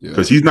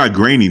because Yeah. he's not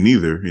grainy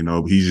neither.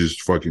 He's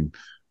just fucking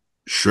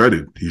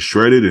shredded. He's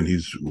shredded and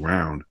he's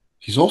round.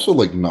 He's also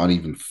like not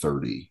even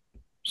 30.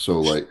 So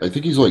like I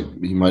think he's like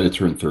he might have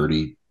turned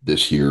 30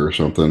 this year or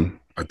something.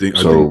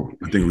 So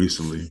I think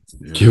recently.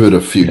 Yeah. give it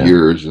a few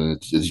years and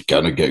it's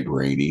gonna get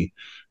grainy,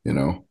 you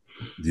know.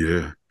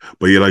 Yeah.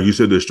 But yeah, like you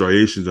said, the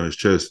striations on his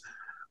chest,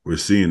 we're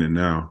seeing it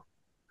now.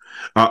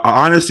 I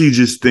honestly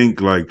just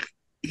think like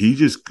he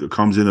just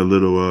comes in a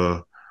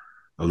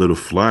little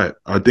flat.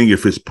 I think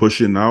if it's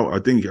pushing out, I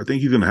think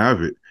he's gonna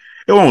have it.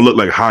 It won't look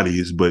like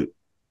Hottie's, but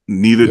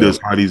neither Yeah. does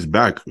Hottie's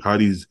back.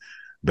 Hottie's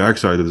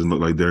backside doesn't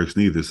look like Derek's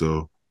neither.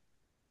 So,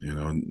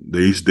 they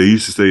used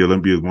to say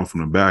Olympia is one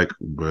from the back,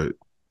 but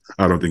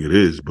I don't think it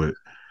is. But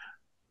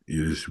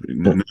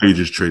now you're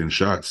just trading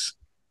shots.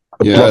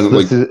 Yeah, Plus, and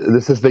like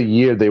this is the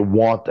year they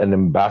want an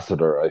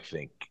ambassador. I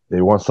think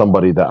they want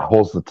somebody that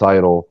holds the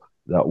title,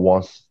 that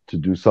wants to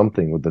do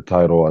something with the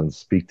title and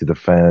speak to the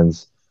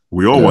fans.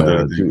 We all want that,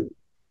 I think.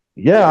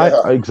 Yeah,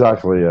 Yeah.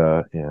 exactly.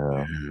 Yeah,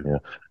 Yeah, yeah.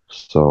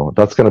 So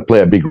that's going to play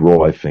a big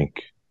role, I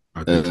think.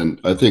 I think so.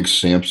 and I think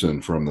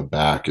Samson from the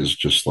back is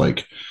just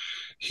like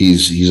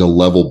he's a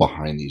level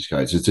behind these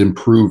guys. It's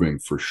improving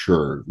for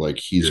sure. Like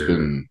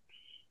Yeah.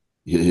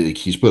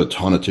 he's put a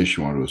ton of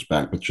tissue onto his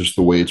back, but just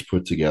the way it's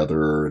put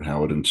together and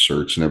how it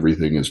inserts and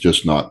everything is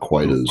just not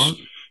quite as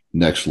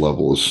next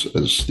level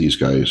as these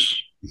guys.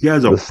 He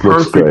has This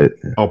looks great.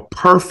 a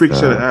perfect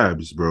set of Yeah.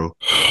 abs, bro.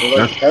 There's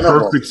like That's 10 of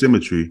them. perfect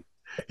symmetry.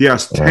 He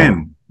has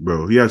 10,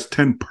 bro. He has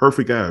 10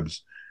 perfect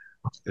abs.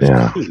 That's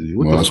Yeah. crazy.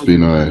 What the Must fuck? be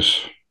nice.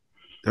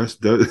 That's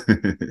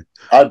that.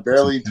 I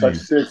barely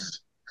touched 6.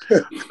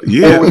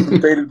 Yeah. With the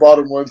faded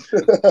bottom ones.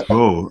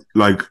 Oh,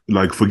 like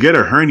forget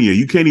a hernia.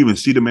 You can't even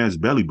see the man's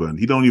belly button.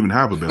 He don't even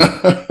have a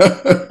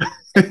belly.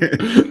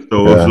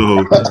 So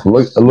It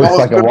looks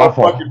like a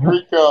waffle.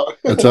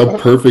 That's how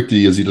perfect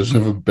he is. He doesn't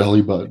have a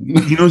belly button. you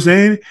know what I'm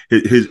saying?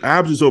 His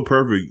abs are so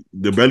perfect.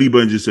 The belly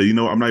button just said,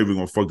 I'm not even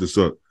gonna fuck this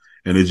up,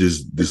 and it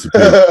just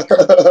disappeared.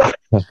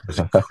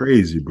 That's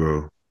crazy,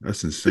 bro.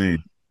 That's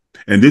insane.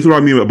 And this is what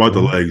I mean about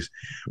the legs,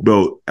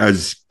 bro.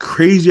 As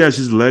crazy as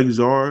his legs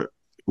are,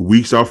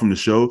 weeks out from the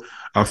show,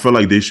 I feel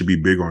like they should be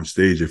big on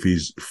stage if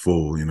he's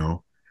full.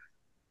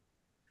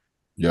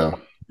 Yeah.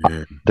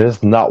 Yeah.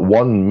 There's not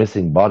one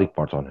missing body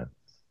part on him.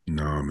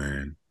 No,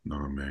 man. No,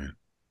 man.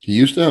 He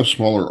used to have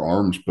smaller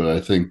arms, but I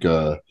think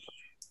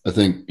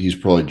he's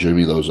probably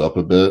jimmy those up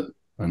a bit.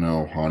 I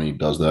know Hani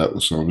does that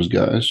with some of his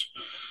guys.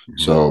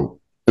 So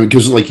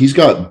because like he's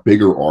got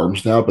bigger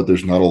arms now, but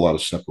there's not a lot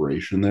of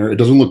separation there. It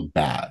doesn't look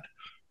bad,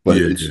 but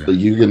Yeah, it's yeah.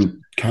 you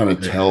can kind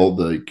of Hey, tell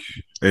like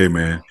hey,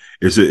 man,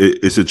 it's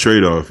a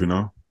trade off, you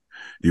know.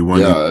 You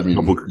yeah, I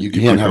couple, mean, you you put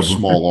can't a have couple.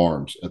 small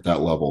arms at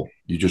that level.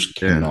 You just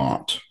Yeah,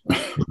 cannot.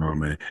 oh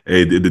man.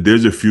 Hey,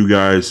 there's a few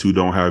guys who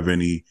don't have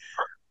any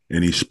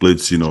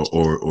splits, you know,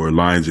 or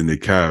lines in their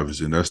calves,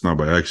 and that's not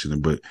by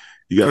accident. But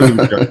you gotta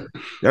do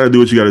gotta do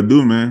what you gotta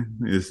do, man.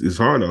 It's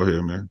hard out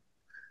here, man.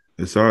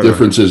 It's hard out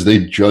Difference is they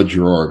judge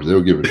your arms. They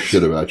don't give a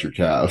shit about your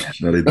calves.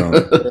 No, they don't.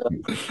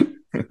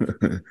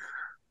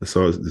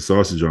 The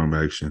sausage arm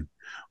action.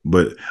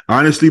 But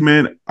honestly,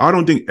 man, I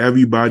don't think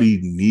everybody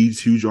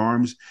needs huge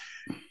arms.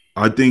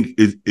 I think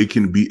it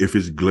can be if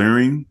it's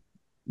glaring,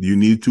 you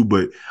need to.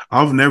 But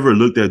I've never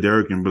looked at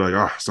Derek and be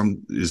like,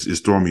 it's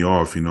throwing me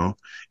off, you know.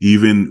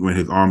 Even when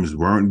his arms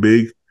weren't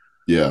big,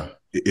 Yeah,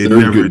 it they're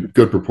in never.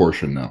 good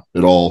proportion now.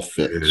 It all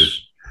Yeah.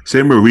 fits.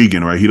 Same with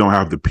Regan, right? He don't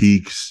have the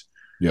peaks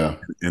Yeah.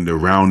 and the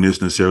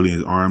roundness necessarily in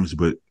his arms,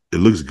 but it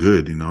looks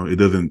good, you know. It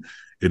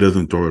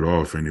doesn't throw it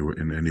off anyway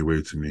in any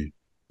way to me.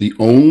 The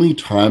only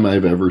time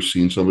I've ever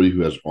seen somebody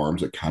who has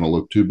arms that kind of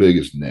look too big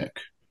is Nick,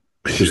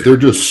 because Yeah. they're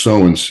just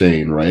so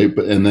insane, right?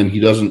 But and then he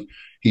doesn't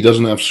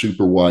have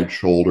super wide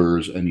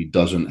shoulders, and he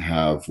doesn't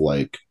have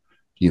like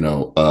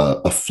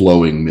a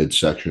flowing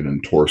midsection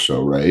and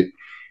torso, right?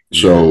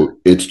 Yeah. So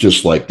it's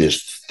just like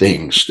this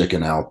thing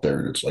sticking out there,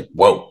 and it's like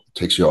whoa,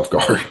 takes you off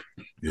guard.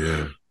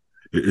 Yeah.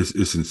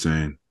 It's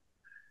insane.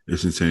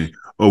 It's insane.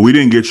 Oh, we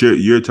didn't get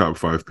your top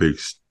five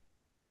picks,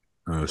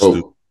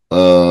 Stu.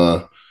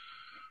 Oh,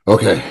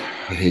 okay.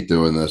 I hate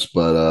doing this,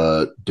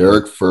 but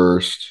Derek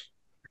first,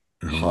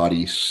 Mm-hmm.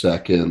 Hottie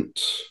second,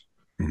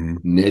 Mm-hmm.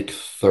 Nick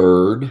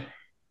third.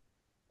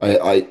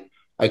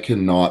 I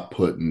cannot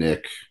put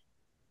Nick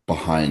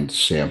behind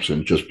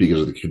Samson just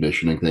because of the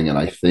conditioning thing. And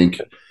I think,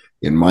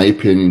 in my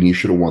opinion, he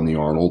should have won the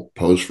Arnold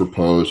pose for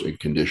pose and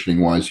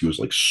conditioning wise. He was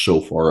like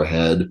so far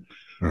ahead.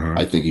 Uh-huh.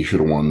 I think he should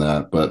have won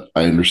that, but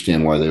I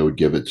understand why they would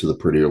give it to the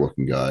prettier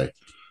looking guy.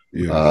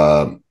 Yeah.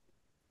 Uh,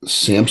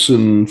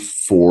 Samson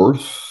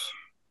fourth.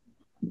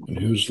 And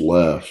who's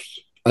left?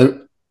 I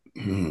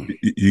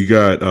You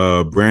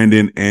got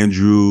Brandon,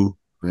 Andrew.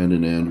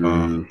 Brandon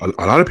Andrew,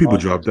 A lot of people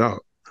dropped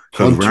out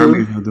because Ramley's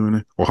Hunter. not doing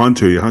it. Or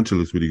Hunter, yeah, Hunter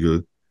looks pretty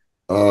good.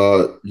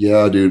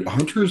 Yeah, dude.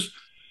 Hunter's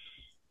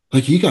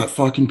like he got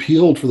fucking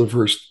peeled for the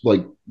first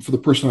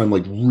time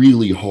like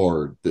really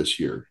hard this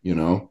year, you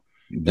know?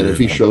 And if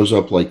Yeah, he shows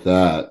up like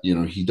that,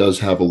 he does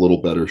have a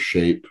little better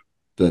shape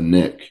than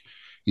Nick.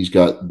 He's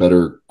got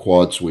better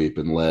quad sweep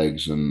and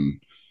legs,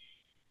 and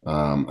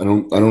I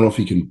don't know if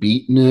he can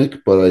beat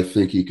Nick, but I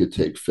think he could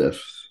take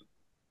fifth.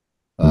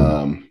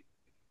 Um,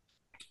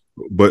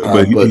 but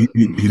but he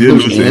he did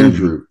goes lose to Andrew.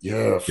 Andrew. Yeah,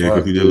 Yeah, because he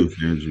fuck, did dude. lose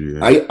to Andrew.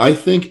 Yeah, I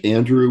think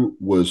Andrew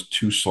was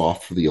too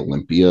soft for the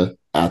Olympia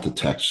at the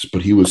Texas,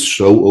 but he was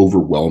so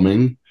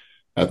overwhelming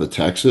at the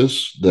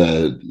Texas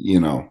that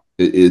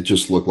it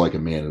just looked like a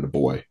man and a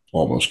boy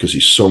almost because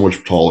he's so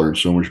much taller and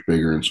so much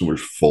bigger and so much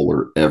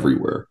fuller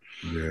everywhere.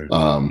 yeah.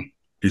 Um,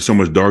 He's so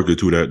much darker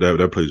too.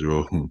 That plays a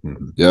role.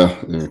 yeah,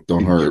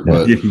 don't hurt,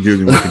 but He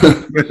gives me.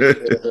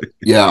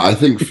 yeah, I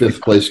think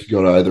fifth place could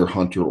go to either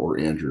Hunter or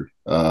Andrew.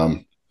 Yeah.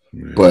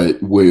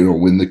 But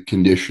when the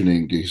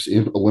conditioning, because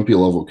Olympia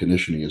level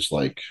conditioning is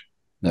like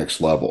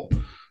next level.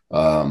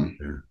 Um,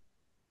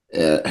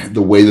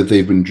 the way that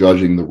they've been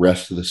judging the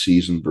rest of the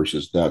season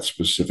versus that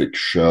specific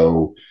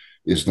show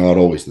is not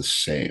always the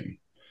same.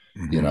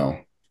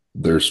 Mm-hmm.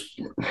 There's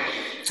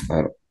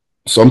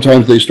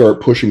sometimes they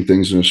start pushing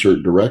things in a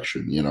certain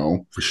direction.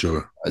 For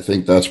sure. I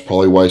think that's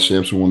probably why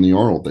Samson won the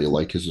Arnold. They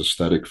like his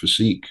aesthetic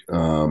physique.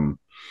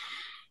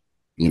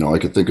 I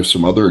could think of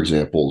some other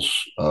examples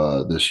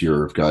this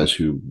year of guys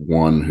who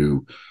won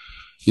who,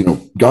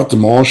 got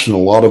demolished in a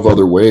lot of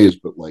other ways,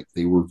 but like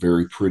they were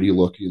very pretty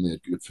looking. They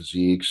had good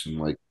physiques and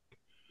like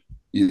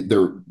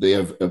they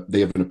have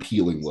an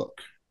appealing look,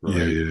 Yeah,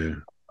 right? yeah.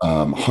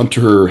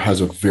 Hunter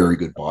has a very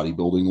good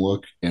bodybuilding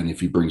look, and if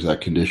he brings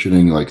that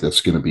conditioning, like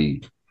that's going to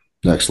be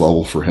next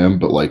level for him.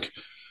 But like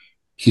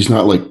he's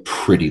not like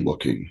pretty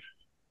looking,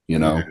 you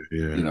know,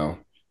 Yeah. you know,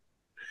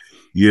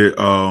 Yeah.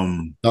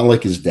 not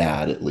like his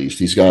dad. At least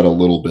he's got a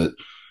little bit,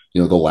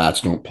 the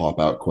lats don't pop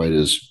out quite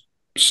as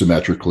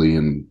symmetrically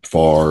and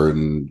far,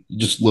 and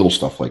just little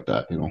stuff like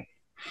that.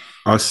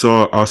 I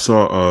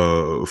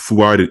saw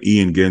Fuad and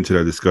Ian get into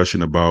that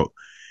discussion about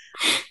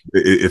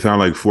it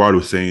sounded like Fuad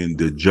was saying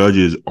the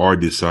judges are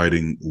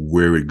deciding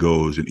where it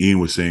goes, and Ian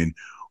was saying,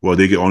 well,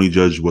 they can only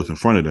judge what's in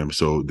front of them,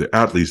 so the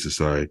athletes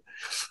decide.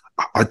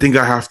 I think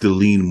I have to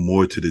lean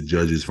more to the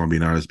judges, if I'm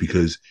being honest,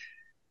 because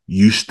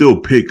you still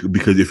pick,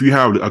 because if you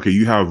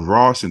have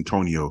Ross and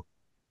Tonio,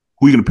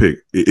 who are you gonna pick?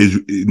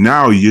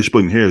 Now you're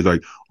splitting hairs.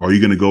 Like, are you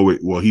gonna go with?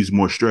 Well, he's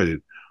more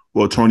shredded.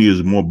 Well, Tony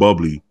is more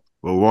bubbly.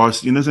 Well,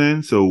 Ross, you know what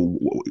I'm saying? So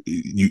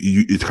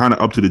it's kind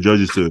of up to the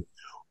judges to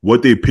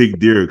what they pick.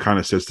 There kind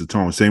of sets the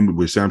tone. Same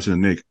with Samson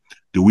and Nick.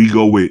 Do we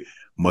go with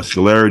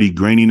muscularity,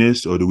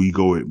 graininess, or do we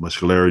go with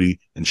muscularity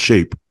and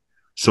shape?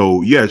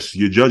 So yes,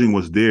 you're judging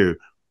what's there,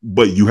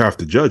 but you have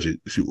to judge it.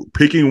 So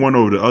picking one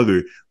over the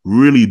other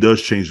really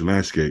does change the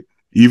landscape.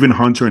 Even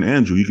Hunter and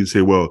Andrew, you can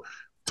say, well,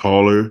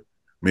 taller,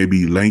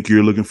 maybe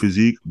lankier looking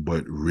physique,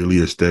 but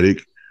really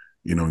aesthetic,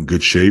 in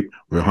good shape.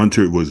 Where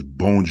Hunter was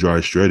bone dry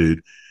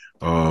shredded,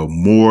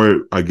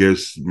 more, I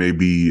guess,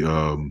 maybe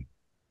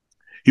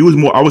he was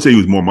more. I would say he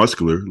was more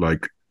muscular.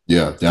 Like,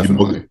 yeah,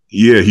 definitely.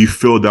 He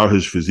filled out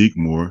his physique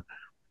more,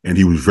 and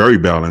he was very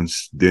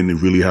balanced. Didn't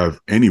really have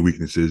any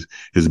weaknesses.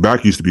 His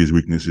back used to be his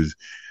weaknesses.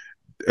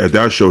 At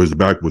that show, his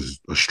back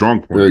was a strong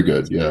point. Very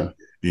good, yeah.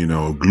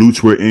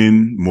 Glutes were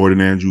in more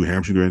than Andrew,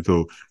 hamstrings were in.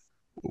 So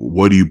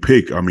what do you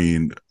pick? I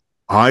mean,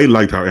 I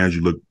liked how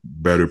Andrew looked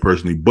better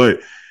personally,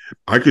 but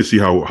I could see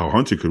how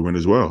Hunter could win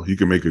as well. You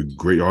can make a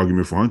great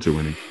argument for Hunter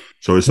winning.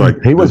 So it's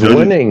like he was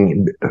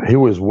winning. He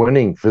was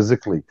winning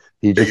physically.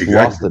 He just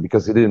lost it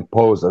because he didn't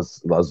pose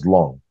as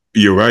long.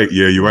 You're right.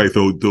 Yeah, you're right.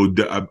 So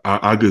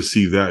I could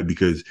see that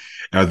because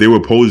as they were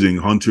posing,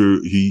 Hunter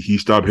he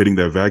stopped hitting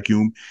that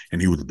vacuum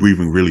and he was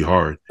breathing really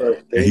hard,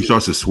 and he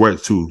starts to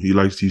sweat too. He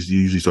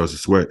usually starts to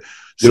sweat.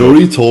 So, you know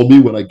what he told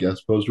me when I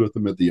guest posed with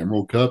him at the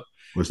Emerald Cup?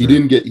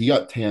 He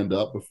got tanned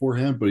up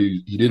beforehand, but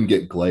he didn't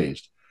get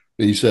glazed.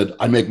 And he said,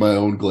 I make my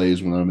own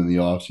glaze when I'm in the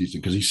off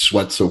season because he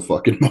sweats so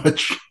fucking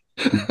much.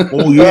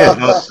 Oh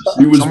yeah,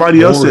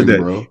 somebody else said that.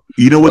 Bro.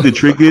 You know what the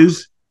trick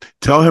is?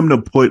 Tell him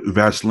to put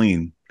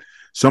Vaseline.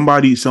 Some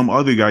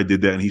other guy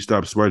did that and he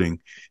stopped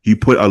sweating. He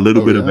put a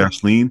little bit of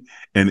Vaseline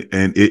and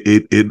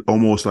it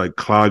almost like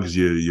clogs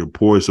your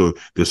pores so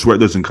the sweat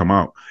doesn't come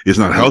out. It's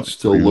not healthy. It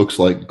still looks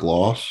like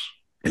gloss.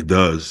 It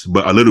does,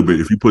 but a little bit.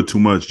 If you put too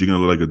much, you're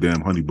gonna look like a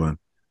damn honey bun.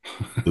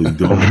 So you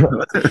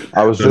don't.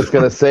 I was just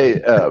gonna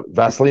say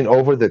Vaseline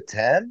over the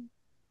tan.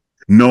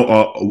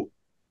 No,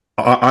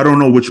 I don't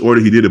know which order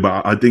he did it,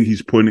 but I think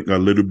he's putting a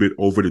little bit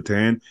over the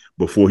tan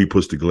before he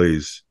puts the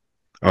glaze.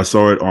 I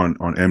saw it on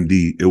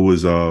MD. It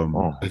was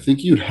I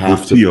think you'd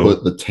have to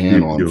put the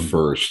tan on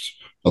first,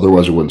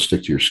 otherwise it wouldn't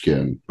stick to your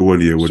skin. So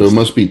it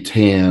must be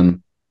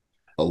tan,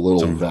 a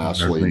little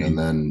Vaseline, and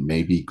then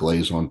maybe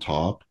glaze on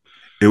top.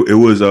 It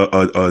was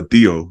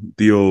Theo.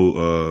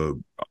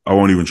 I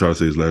won't even try to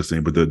say his last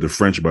name, but the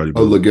French bodybuilder.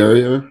 Oh,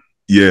 Lagaria?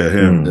 Yeah,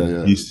 him.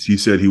 Yeah. He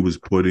said he was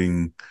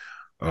putting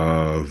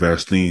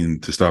Vaseline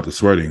to stop the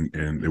sweating,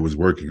 and it was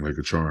working like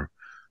a charm.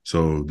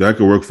 So that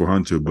could work for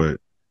Hunter,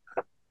 but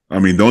I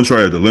mean, don't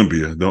try it at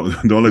Olympia.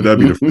 Don't let that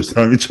be the first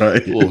time you try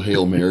it. A little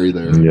Hail Mary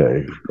there.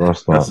 Yeah, of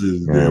course not.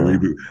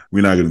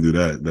 We're not going to do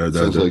that. That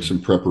sounds like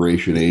some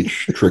Preparation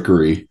H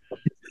trickery.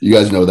 You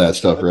guys know that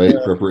stuff, right?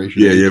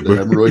 Preparation H, the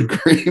hemorrhoid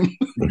cream.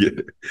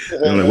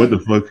 I'm like, what the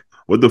fuck?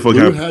 What the fuck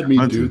happened? Had me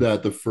do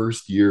that the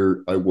first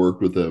year I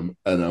worked with him,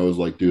 and I was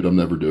like, dude, I'm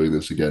never doing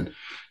this again.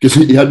 Because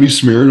he had me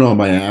smearing on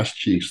my ass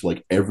cheeks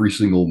like every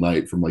single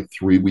night from like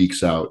 3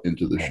 weeks out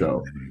into the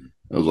show.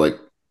 I was like,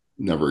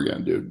 never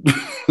again, dude.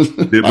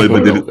 Did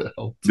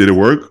it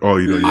work? Oh,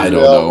 I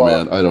don't know,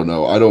 man. I don't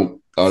know. I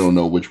don't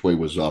know which way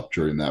was up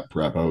during that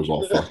prep. I was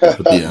all fucked up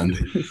at the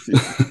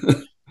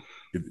end.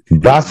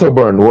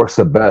 Vasselburn works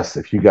the best.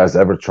 If you guys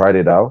ever tried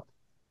it out.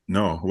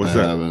 No, what's I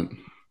that? haven't.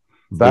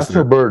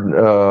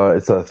 Vasselburn,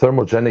 it's a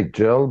thermogenic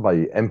gel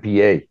by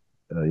MPA.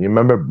 You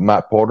remember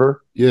Matt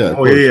Porter? Yeah.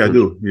 Oh yeah, I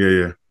do.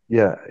 Yeah.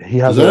 Yeah, he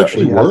has. Does that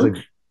actually work?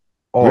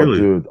 Really?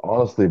 Dude,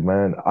 honestly,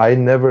 man, I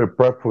never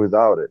prep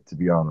without it. To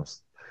be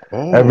honest,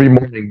 Oh. Every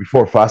morning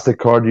before fasted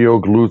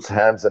cardio, glutes,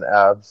 hams, and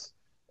abs,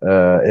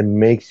 it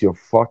makes your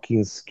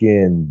fucking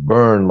skin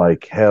burn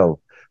like hell.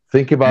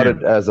 Think about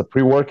it as a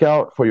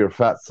pre-workout for your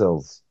fat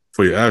cells.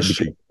 For your ass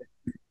cheek.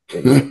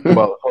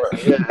 Well,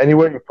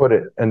 anywhere you put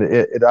it, and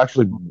it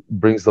actually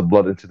brings the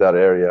blood into that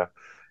area,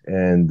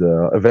 and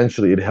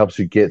eventually it helps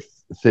you get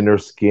thinner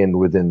skin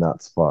within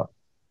that spot.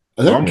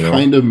 That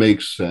kind of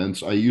makes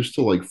sense. I used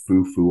to like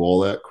foo-foo all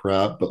that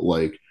crap, but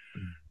like,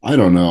 I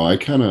don't know. I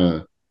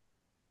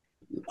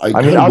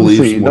mean,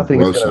 obviously,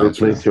 nothing is going to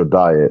replace your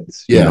diet.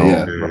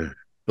 Yeah.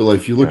 But like,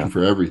 if you're looking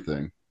for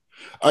everything,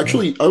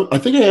 actually, I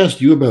think I asked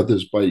you about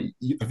this.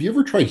 Have you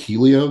ever tried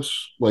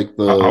Helios? Like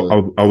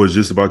I was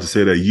just about to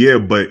say that. Yeah,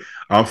 but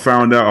I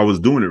found out I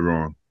was doing it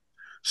wrong.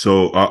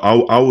 So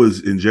I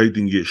was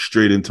injecting it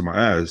straight into my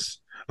ass,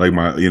 like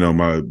my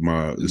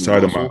the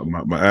side of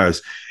my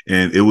ass,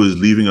 and it was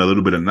leaving a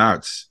little bit of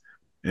knots.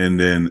 And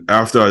then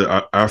after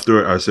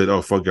I said,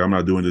 "Oh fuck it, I'm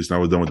not doing this," and I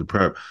was done with the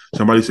prep.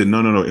 Somebody said,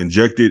 "No,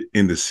 inject it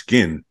in the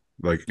skin,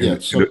 like in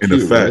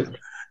the fat." Right?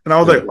 And I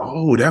was like,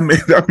 "Oh,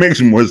 that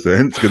makes more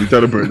sense because you try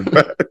to burn the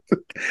fat."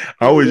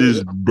 I was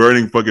just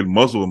burning fucking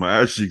muscle in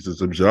my ass cheeks or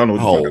some shit. I don't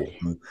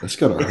know. That's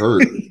gotta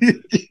hurt.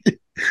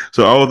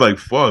 So I was like,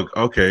 "Fuck,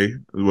 okay,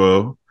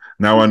 well."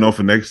 Now I know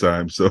for next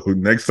time. So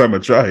next time I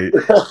try it,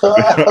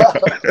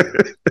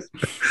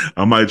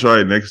 I might try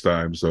it next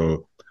time.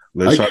 So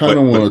I kind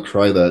of want to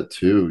try that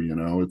too.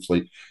 It's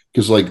like,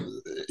 because like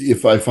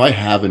if I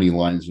have any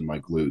lines in my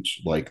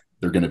glutes, like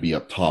they're going to be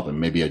up top, and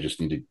maybe I just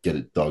need to get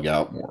it dug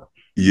out more.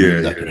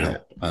 Yeah, that could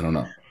help. I don't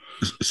know.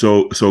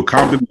 So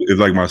Compton is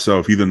like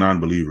myself. He's a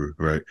non-believer,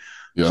 right?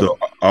 Yeah. So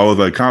I was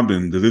like,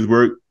 Compton, does this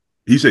work?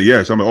 He said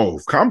yes. I'm like, oh,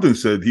 if Compton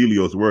said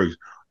Helios works,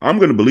 I'm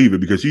gonna believe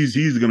it because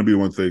he's gonna be the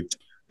one thing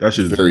that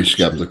shit is Very bullshit.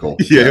 skeptical.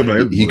 Yeah, Yeah,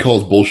 like, he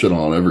calls bullshit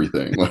on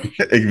everything. Like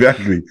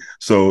exactly.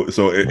 So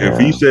if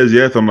he says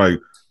yes, I'm like,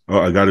 oh,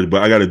 I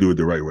gotta do it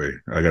the right way.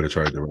 I gotta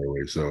try it the right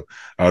way. So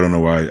I don't know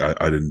why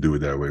I didn't do it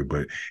that way,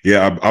 but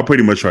yeah, I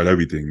pretty much tried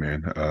everything,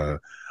 man.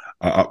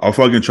 I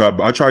fucking tried.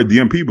 I tried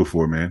DMP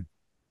before, man.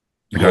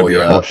 I gotta oh be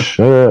yeah, Oh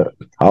shit!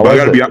 How but I was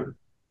gotta it? be.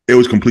 It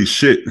was complete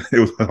shit. It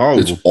was it's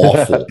horrible,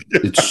 awful.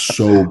 It's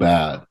so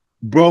bad.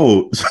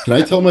 bro. Can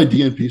I tell my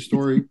DNP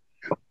story?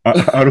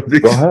 I don't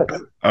think. Go ahead.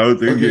 I don't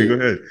think. Yeah, Okay. go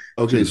ahead.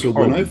 Okay, Shit is so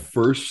when I horrible.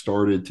 first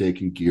started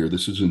taking gear,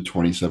 this is in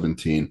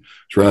 2017.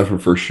 It's right after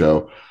my first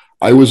show.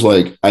 I was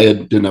like,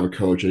 didn't have a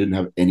coach. I didn't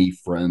have any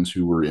friends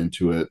who were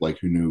into it, like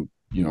who knew,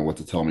 what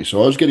to tell me.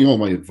 So I was getting all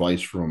my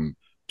advice from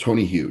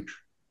Tony Huge,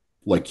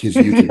 like his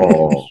YouTube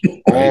Oh,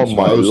 videos, right? oh So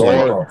my I was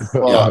like, lord!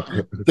 yeah,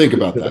 Fuck. think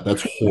about that.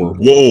 That's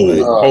horrible,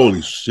 right? Whoa! Holy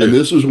And shit!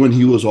 this was when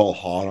he was all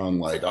hot on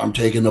like, I'm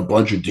taking a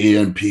bunch of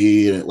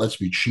DNP and it lets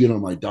me cheat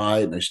on my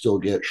diet and I still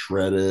get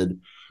shredded.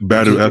 I'm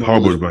Bad. taking That's all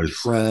horrible this advice.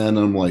 trend.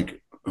 I'm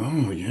like,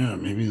 oh yeah,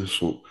 maybe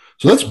this will.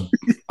 So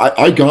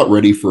I got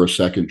ready for a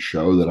second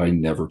show that I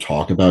never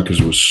talk about because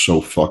it was so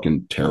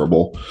fucking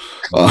terrible.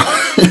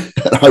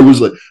 I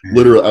was like,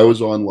 literally, I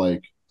was on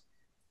like,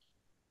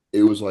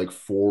 it was like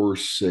 4,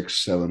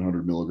 6,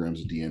 700 milligrams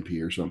of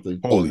DNP or something.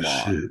 A Holy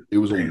lot. shit! It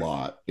was a Damn.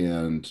 lot.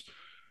 And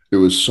it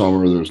was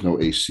summer. There was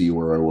no AC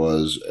where I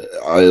was.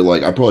 I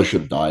probably should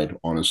have died,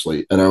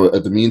 honestly. And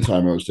at the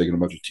meantime, I was taking a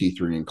bunch of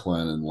T3 and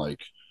Clen and like,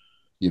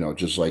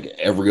 just like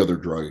every other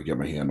drug I could get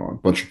my hand on. A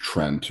bunch of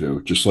trend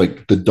too. Just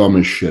like the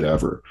dumbest shit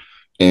ever.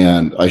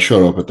 And I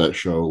showed up at that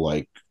show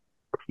like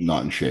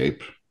not in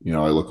shape.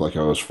 I looked like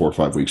I was 4 or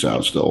 5 weeks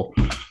out still.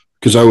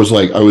 Because I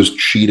was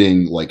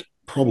cheating like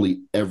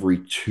probably every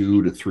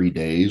 2 to 3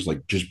 days,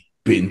 like just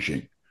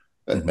binging.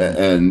 Mm-hmm.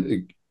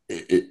 And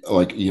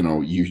like,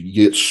 you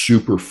get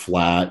super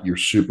flat, you're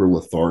super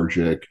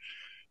lethargic,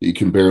 you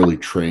can barely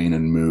train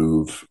and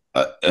move.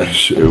 It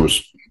was It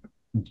was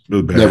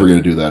never bad. going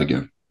to do that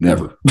again.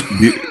 Never.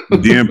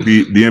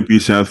 DMP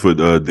Sanford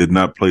did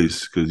not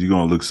place because you're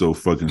gonna look so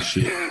fucking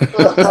shit.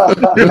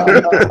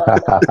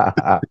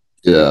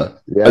 Yeah. Yeah,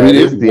 I mean, it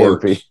is it DMP.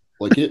 works.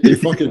 Like it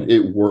fucking,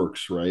 it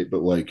works, right?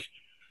 But like,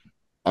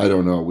 I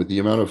don't know, with the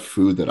amount of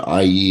food that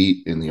I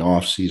eat in the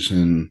off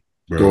season,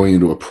 Bro, going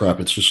into a prep,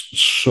 it's just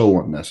so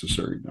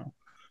unnecessary now.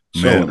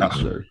 So man,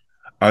 unnecessary.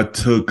 I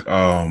took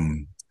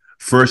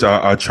first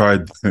I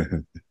tried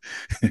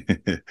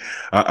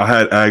I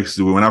had asked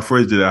when I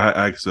first did it, I had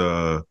asked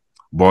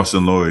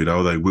Boston Lloyd. I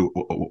was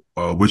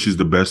like, which is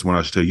the best one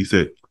I should take? He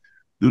said,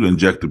 do the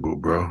injectable,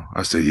 bro.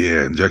 I said,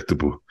 yeah,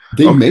 injectable.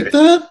 They Okay. make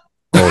that?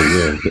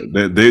 Oh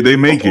yeah. They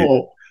make it.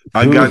 Oh,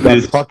 I Dude, got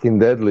that's this. fucking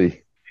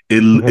deadly.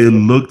 It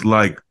looked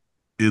like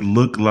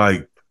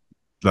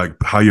like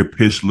how your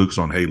piss looks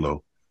on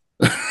Halo.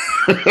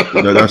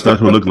 That's what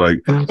it looked like.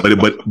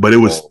 But it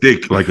was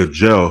thick like a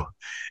gel.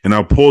 And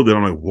I pulled it.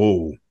 I'm like,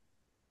 whoa.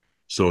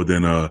 So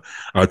then I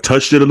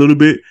touched it a little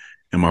bit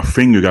and my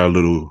finger got a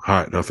little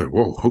hot. I was like,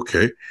 whoa,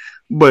 okay.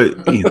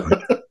 But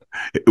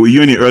when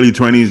you're in your early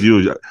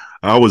 20s,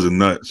 I was a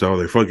nut. So I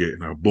was like, fuck it.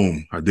 And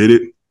boom, I did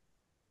it.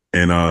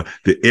 And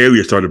the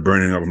area started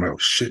burning up. I'm like, oh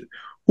shit.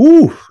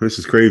 Woo, this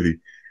is crazy.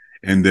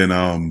 And then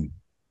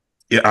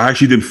yeah, I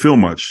actually didn't feel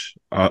much.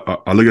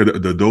 I look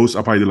at the dose,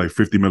 I probably did like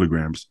 50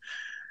 milligrams.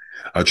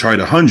 I tried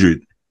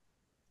 100.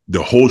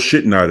 The whole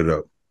shit knotted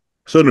up.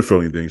 Still didn't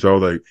feel anything. So I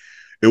was like,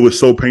 it was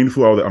so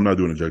painful. I was like, I'm not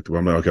doing injectable.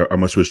 I'm like, okay, I'm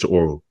gonna switch to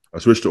oral. I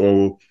switched to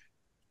oral.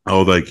 I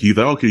was like, he's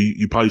like, okay,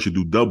 you probably should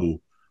do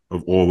double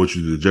of oral, which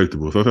is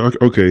injectable. So I was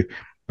like, okay.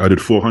 I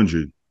did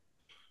 400.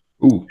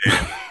 ooh.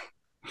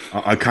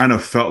 I kind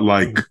of felt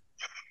like,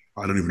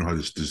 I don't even know how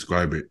to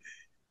describe it.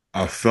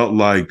 I felt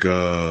like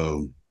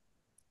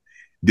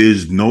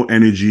there's no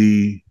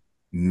energy,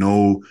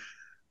 no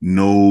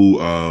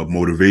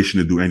motivation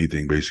to do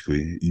anything.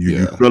 Basically, you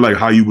Yeah. feel like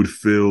how you would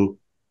feel.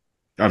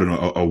 I don't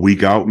know, a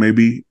week out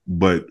maybe,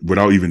 but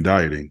without even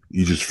dieting,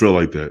 you just feel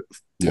like that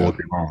all Yeah. day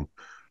long.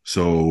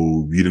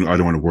 So I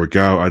don't want to work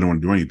out. I don't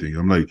want to do anything.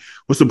 I'm like,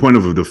 what's the point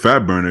of the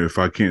fat burner if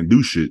I can't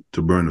do shit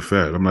to burn the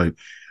fat? I'm like,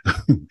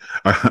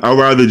 I'd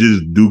rather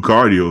just do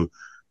cardio.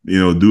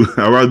 I'd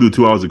rather do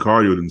 2 hours of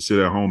cardio than sit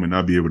at home and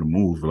not be able to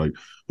move. Like,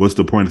 what's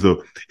the point?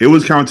 So it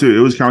was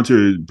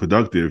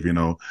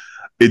counterproductive.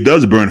 It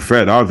does burn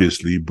fat,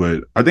 obviously,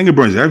 but I think it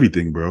burns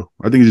everything, bro.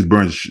 I think it just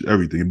burns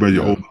everything. It burns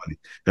your whole body.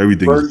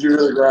 Everything. Burns you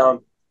to the ground.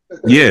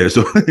 Yeah.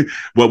 So,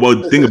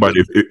 well, think about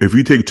it. If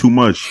you take too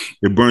much,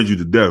 it burns you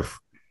to death.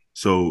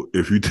 So,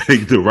 if you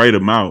take the right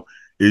amount,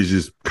 it's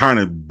just kind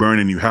of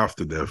burning you half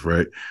to death,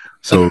 right?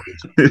 So,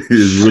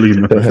 it's really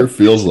It sure not.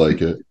 feels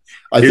like it.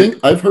 I think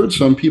I've heard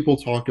some people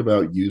talk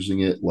about using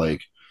it like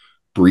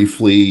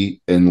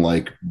briefly in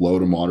like low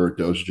to moderate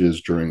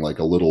dosages during like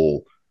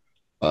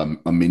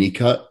a mini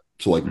cut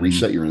to like Mhm.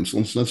 reset your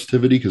insulin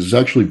sensitivity because it's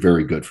actually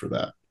very good for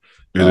that.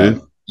 It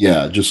is.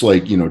 Yeah, just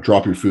like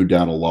drop your food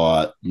down a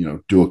lot,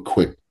 do a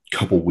quick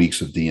couple weeks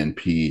of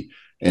DNP,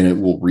 and it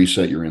will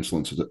reset your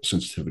insulin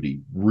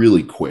sensitivity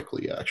really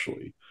quickly.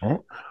 Actually,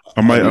 Oh,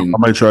 I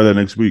might try that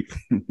next week.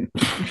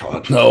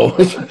 God, no.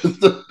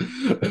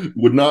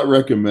 Would not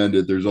recommend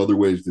it. There's other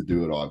ways to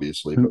do it,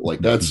 obviously, but like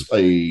that's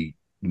a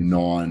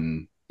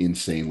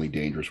non-insanely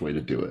dangerous way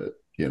to do it,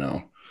 you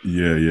know?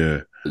 Yeah,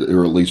 yeah.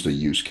 Or at least a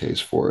use case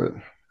for it.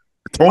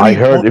 I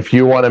heard if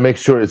you want to make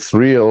sure it's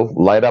real,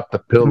 light up the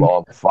pill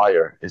on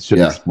fire. It should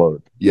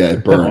explode. Yeah,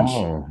 it burns.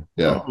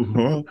 Yeah.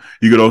 Well,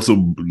 you could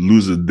also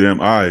lose a damn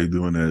eye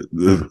doing that.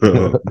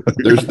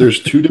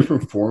 There's two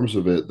different forms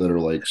of it that are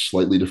like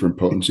slightly different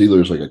potency.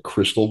 There's like a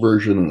crystal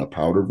version and a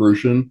powder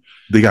version.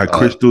 They got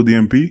crystal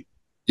DMP?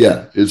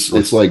 Yeah,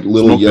 it's like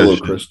little yellow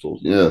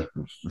crystals. Yeah,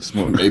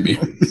 maybe.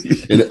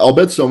 And I'll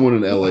bet someone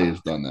in LA has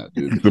done that,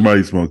 dude.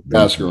 Somebody smoked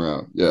that. Ask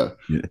around. Yeah.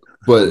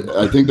 But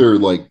I think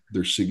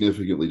they're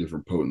significantly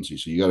different potency,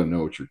 so you got to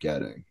know what you're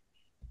getting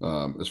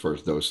as far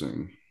as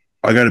dosing.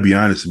 I got to be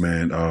honest,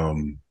 man.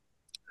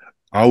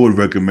 I would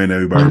recommend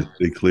everybody to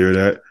stay clear of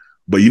that.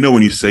 But you know,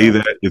 when you say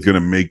that, it's gonna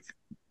make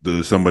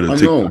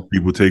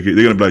people take it.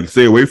 They're gonna be like,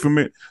 stay away from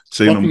it.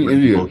 Say no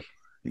more.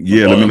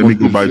 Yeah, let me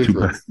go buy 2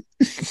 packs.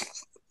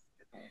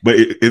 But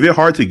is it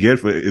hard to get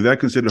is that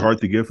considered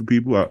hard to get for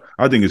people?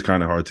 I think it's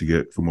kind of hard to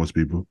get for most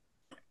people.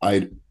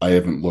 I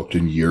haven't looked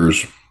in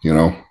years, you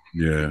know.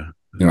 Yeah.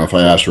 You know, if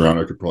I asked around,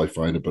 I could probably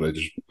find it, but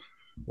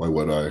why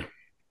would I?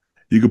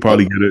 You could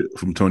probably get it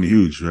from Tony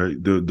Hughes, right?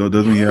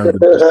 Doesn't he have?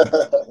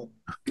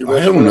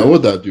 I don't know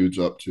what that dude's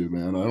up to,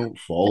 man. I don't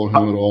follow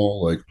him at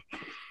all. Like,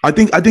 I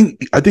think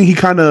he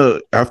kind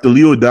of, after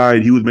Leo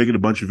died, he was making a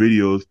bunch of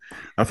videos.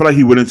 I feel like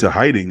he went into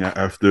hiding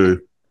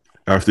after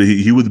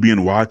he was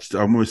being watched.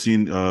 I remember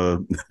seeing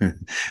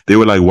they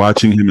were like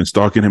watching him and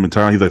stalking him in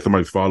town. He's like,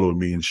 somebody's following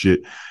me and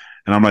shit.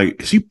 And I'm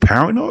like, is he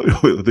paranoid?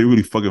 They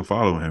really fucking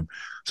follow him.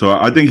 So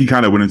I think he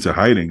kind of went into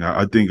hiding.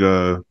 I think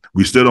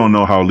we still don't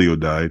know how Leo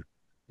died.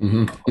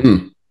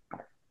 Mm-hmm.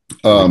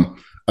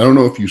 I don't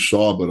know if you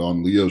saw, but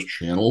on Leo's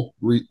channel,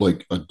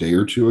 like a day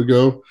or two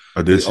ago,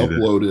 I did see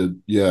that.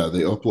 Yeah, they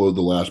uploaded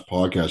the last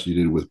podcast he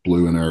did with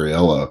Blue and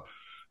Ariella,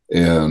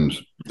 and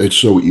it's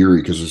so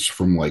eerie because it's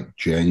from like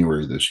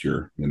January this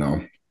year, you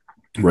know,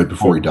 right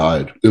before he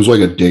died. It was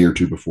like a day or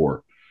two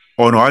before.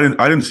 Oh no, I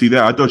didn't see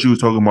that. I thought you were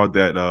talking about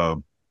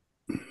that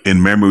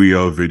in memory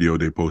of video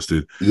they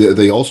posted. Yeah,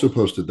 they also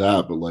posted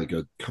that, but like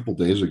a couple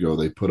days ago,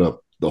 they put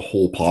up the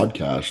whole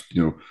podcast.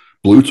 You know,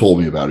 Blue told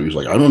me about it. He was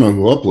like, I don't know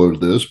who uploaded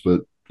this,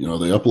 but you know,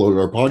 they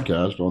uploaded our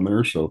podcast on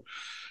there. So,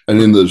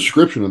 and in the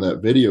description of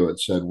that video, it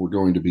said we're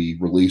going to be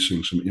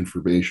releasing some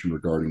information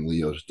regarding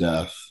Leo's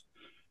death,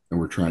 and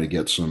we're trying to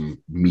get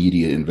some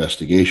media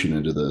investigation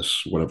into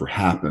this, whatever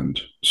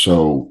happened.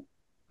 So,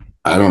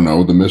 I don't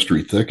know. The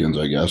mystery thickens,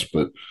 I guess,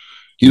 but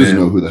he doesn't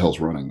know who the hell's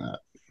running that.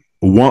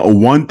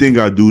 One thing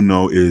I do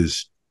know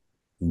is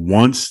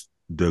once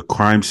the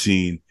crime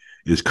scene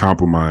is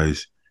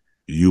compromised,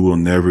 you will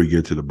never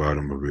get to the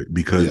bottom of it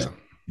because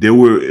there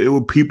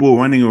were people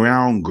running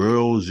around,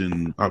 girls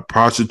and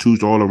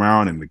prostitutes all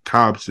around, and the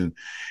cops and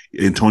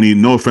Tony.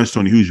 No offense,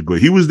 Tony Hughes, but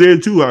he was there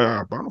too.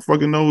 I don't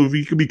fucking know if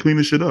he could be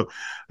cleaning shit up.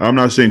 I'm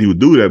not saying he would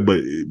do that, but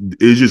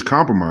it's just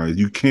compromised.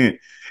 You can't.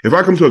 If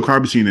I come to a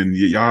crime scene and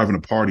y'all having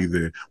a party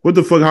there, what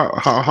the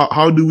fuck?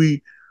 How do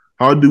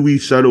we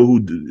settle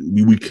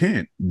we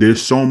can't?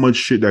 There's so much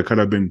shit that could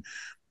have been,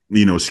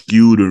 you know,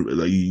 skewed, or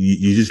like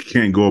you just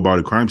can't go about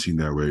a crime scene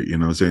that way. You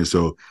know what I'm saying?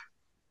 So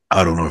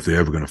I don't know if they're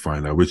ever gonna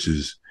find out, which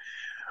is,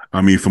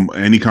 I mean, from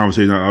any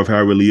conversation I've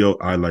had with Leo,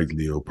 I like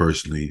Leo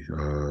personally.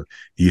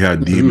 He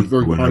had demons. He was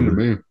very kind to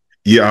me.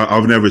 Yeah,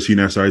 I've never seen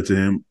that side to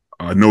him.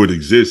 I know it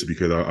exists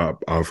because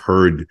I've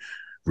heard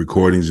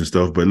recordings and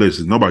stuff. But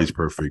listen, nobody's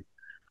perfect.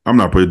 I'm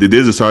not perfect.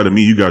 There's a side of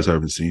me you guys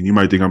haven't seen. You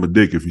might think I'm a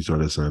dick if you saw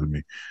that side of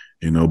me,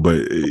 you know.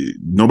 But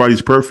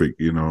nobody's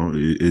perfect, you know.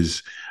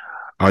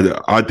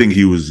 I think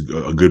he was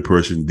a good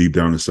person deep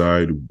down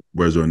inside,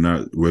 whether or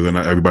not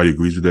everybody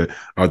agrees with that.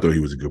 I thought he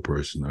was a good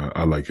person.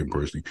 I like him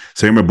personally.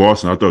 Same with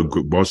Boston. I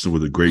thought Boston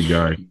was a great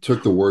guy.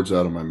 Took the words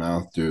out of my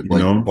mouth, dude.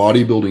 Like,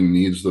 bodybuilding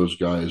needs those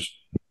guys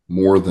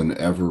more than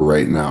ever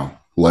right now.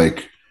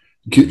 Like,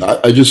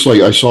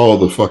 I saw all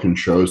the fucking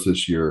shows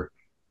this year,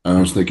 and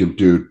I was thinking,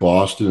 dude,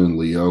 Boston and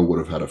Leo would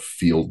have had a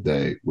field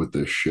day with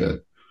this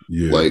shit.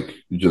 Yeah. Like,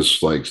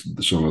 just like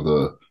some of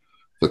the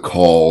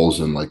calls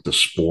and like the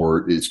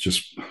sport. It's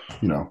just,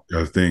 you know,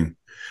 a thing.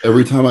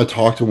 Every time I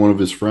talk to one of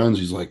his friends,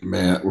 he's like,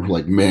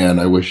 man,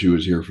 I wish he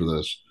was here for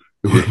this.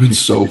 It would have been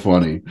so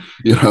funny,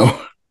 you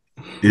know?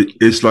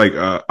 It's like,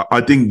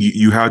 I think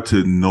you had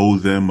to know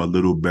them a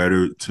little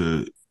better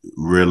to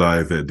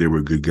realize that they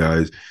were good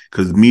guys.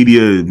 Because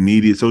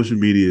social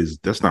media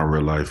that's not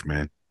real life,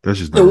 man. That's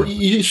just not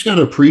you just got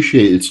to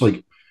appreciate it. It's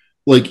like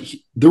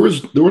there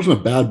wasn't a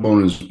bad bone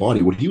in his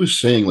body. What he was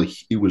saying, like,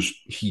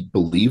 he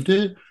believed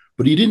it,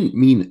 but he didn't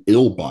mean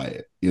ill by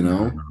it, you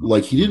know?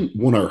 Like, he didn't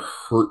want to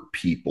hurt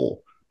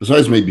people.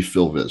 Besides maybe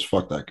Phil Viz.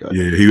 Fuck that guy.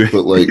 Yeah,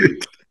 but like,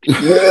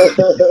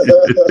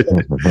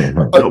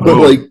 but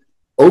like,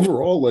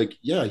 overall, like,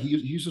 yeah,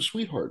 he's a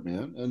sweetheart,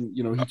 man. And,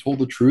 you know, he told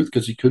the truth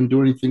because he couldn't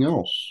do anything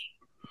else.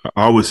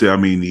 I would say, I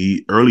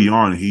mean, early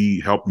on,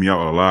 he helped me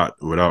out a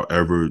lot without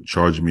ever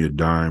charging me a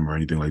dime or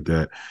anything like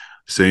that.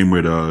 Same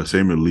with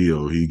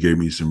Leo. He gave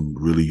me some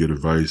really good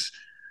advice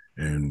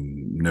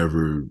and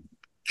never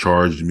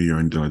charged me or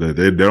anything like that.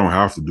 They don't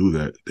have to do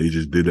that. They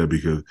just did that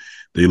because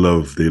they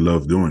love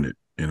doing it.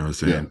 You know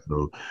what I'm Yeah. saying?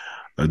 So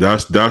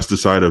that's the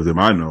side of them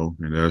I know,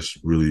 and that's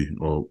really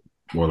all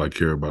I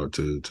care about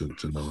to know.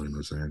 You know what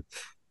I'm saying?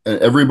 And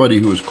everybody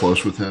who was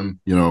close with him,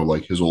 you know,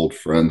 like his old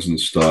friends and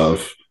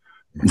stuff,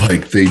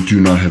 like they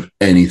do not have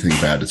anything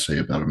bad to say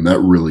about him. That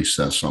really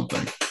says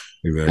something.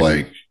 Exactly.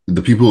 Like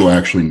the people who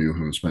actually knew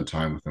him and spent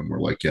time with him were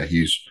like, yeah,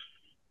 he's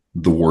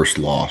the worst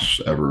loss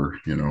ever,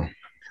 you know.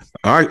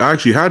 I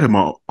actually had him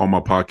on my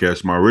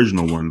podcast, my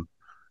original one.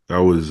 That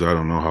was I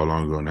don't know how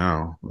long ago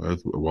now.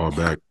 That's a while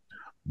back.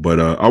 But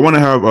I want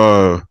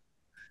to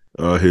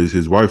have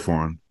his wife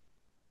on.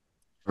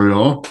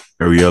 Ariel?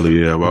 Ariella,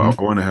 yeah. Well, Mhm.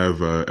 I want to have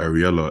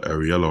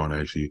Ariella on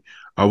actually.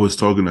 I was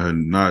talking to her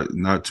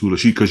not too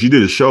because she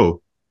did a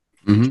show.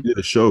 She Mhm. did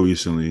a show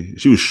recently.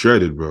 She was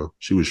shredded, bro.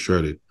 She was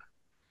shredded.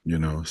 You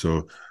know,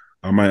 so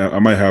I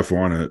might have her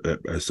on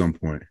at some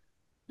point.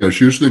 Yeah,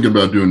 she was thinking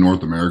about doing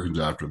North Americans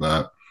after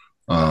that.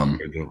 Um,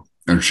 You know.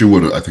 and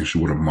I think she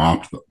would have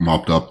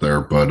mopped up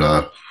there, but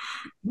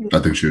I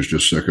think she was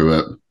just sick of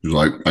it. She was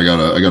like, I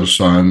got a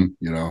son,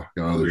 you know,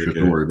 got other shit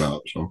to Yeah. worry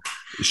about. So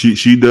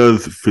She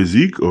does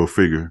physique or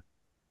figure.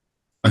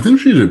 I think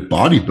she did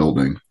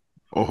bodybuilding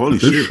Oh, holy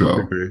at this shit!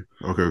 Okay,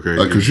 show okay.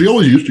 because she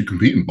always used to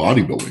compete in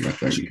bodybuilding. I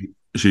think.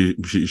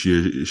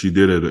 She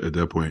did it at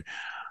that point.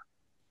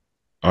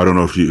 I don't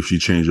know if she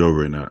changed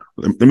over or not.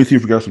 Let me see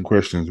if we got some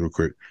questions real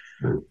quick.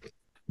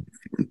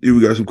 If we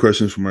got some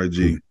questions from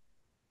IG.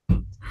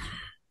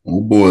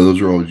 Oh boy,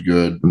 those are always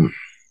good.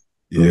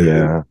 Yeah,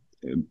 Yeah.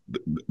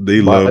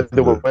 they By love.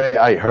 the way,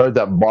 I heard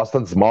that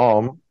Boston's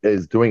mom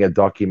is doing a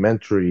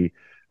documentary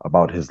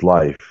about his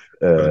life,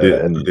 I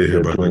and did hear they're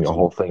about that doing a too.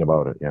 whole thing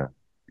about it. Yeah,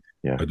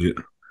 yeah.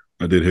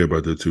 I did hear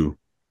about that too.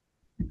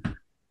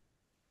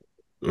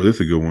 Oh, that's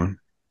a good one.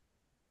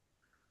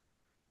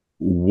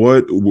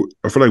 What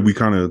I feel like we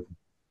kind of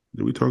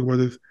did we talk about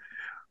this?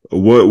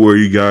 What were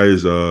you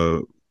guys'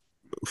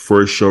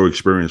 first show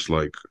experience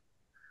like?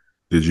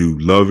 Did you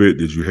love it?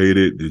 Did you hate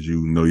it? Did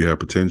you know you had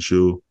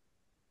potential,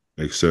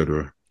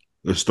 etc.?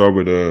 Let's start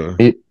with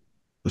It,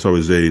 let's start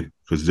with Zaid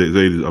because Zaid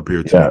is up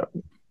here too.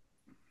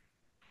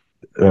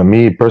 yeah.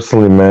 Me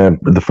personally, man,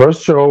 the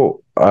first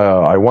show,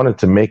 I wanted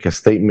to make a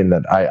statement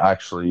that I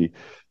actually,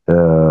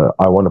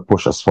 I want to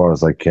push as far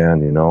as I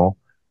can, you know,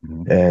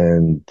 Mhm.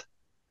 and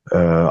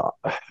uh,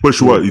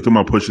 Push what? You talking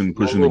about pushing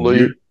the slowly.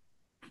 gear?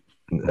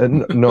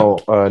 No,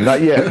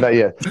 not yet, not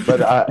yet.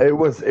 But it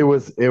was,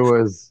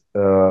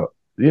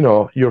 you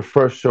know, your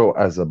first show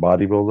as a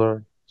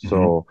bodybuilder, Mhm.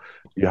 so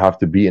you have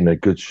to be in a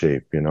good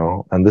shape, you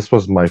know. And this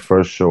was my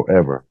first show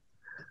ever,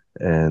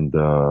 and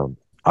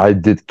I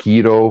did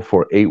keto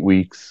for 8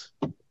 weeks,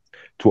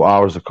 2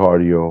 hours of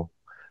cardio,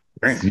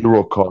 Damn,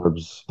 zero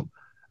carbs,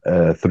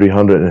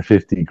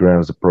 350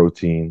 grams of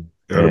protein,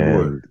 got a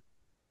boy.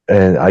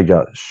 and I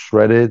got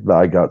shredded, but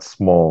I got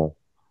small,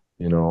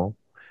 you know.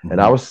 And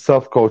I Mhm. was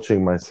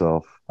self-coaching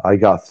myself. I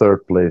got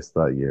third place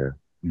that year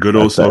Good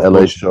old at the self LA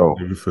coaching. show.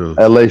 Never fails.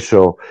 LA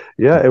show.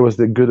 Yeah, it was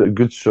a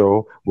good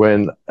show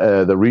when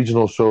the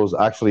regional shows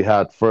actually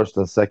had first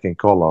and second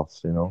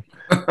call-offs, you know.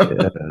 Yeah.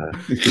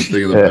 Good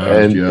thing of the past,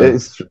 And yeah.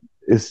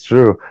 it's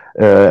true.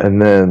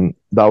 And then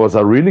that was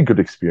a really good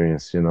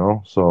experience, you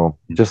know. So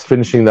just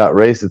finishing that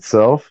race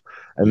itself,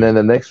 and Yeah. then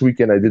the next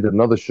weekend I did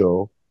another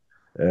show.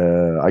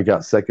 I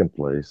got second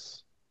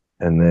place,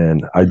 and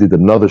then I did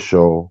another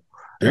show.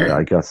 I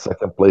Damn. got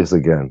second place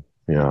again.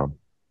 Yeah,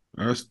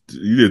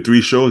 You did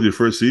 3 shows your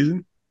first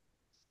season?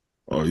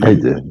 Oh, I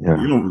did. you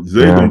Yeah, don't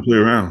Zay yeah. don't play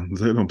around.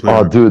 Zay don't play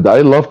Oh, around. dude, I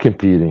love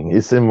competing.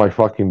 It's in my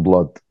fucking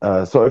blood.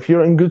 So if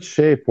you're in good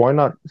shape, why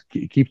not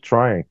keep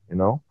trying? You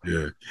know.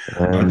 Yeah.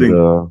 I And think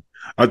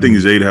I think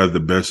Zayd has the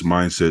best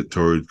mindset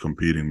toward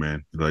competing,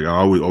 man. Like I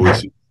always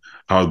see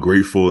how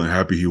grateful and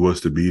happy he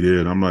was to be there.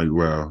 And I'm like,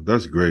 wow,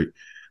 that's great.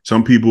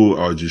 Some people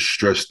are just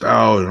stressed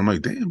out. And I'm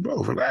like, damn,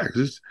 bro,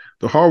 relax.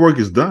 The hard work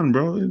is done,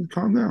 bro.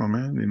 Calm down,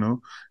 man. You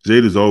know,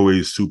 Zayd is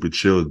always super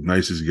chill,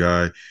 nicest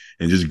guy,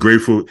 and just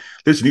grateful.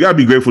 Listen, you gotta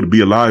be grateful to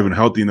be alive and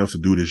healthy enough to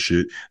do this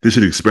shit. This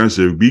shit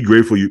expensive. Be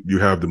grateful you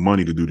have the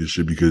money to do this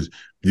shit because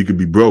you could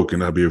be broke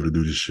and not be able to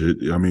do this shit.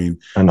 I mean,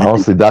 And you could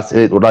honestly, that's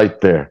it right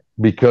there.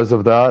 Because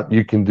of that,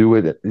 you can do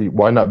it.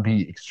 Why not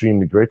be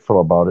extremely grateful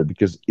about it?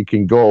 Because it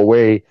can go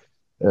away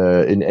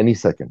in any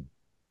second.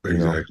 You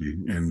know, exactly.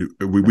 And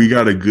we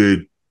got a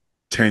good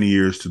 10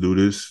 years to do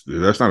this.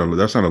 That's not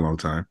a long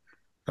time.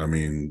 I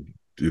mean,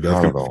 dude,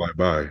 that's not gonna at all. fly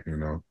by, you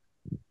know.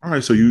 All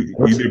right, so you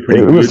did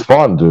pretty It was good.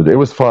 fun, dude. It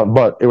was fun,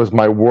 but it was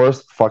my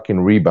worst fucking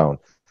rebound.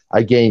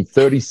 I gained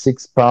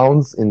 36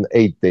 pounds in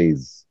 8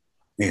 days.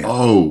 Damn.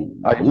 Oh,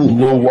 I ooh.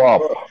 blew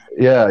up.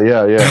 Yeah,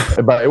 yeah,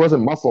 yeah. But it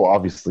wasn't muscle,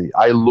 obviously.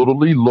 I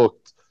literally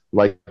looked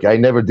like I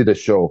never did a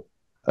show.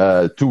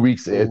 2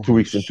 weeks, two Holy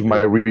weeks into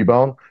my shit.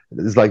 rebound,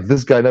 it's like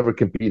this guy never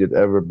competed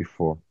ever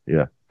before.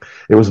 Yeah,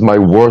 it was my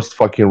worst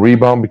fucking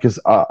rebound because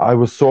I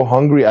was so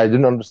hungry. I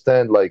didn't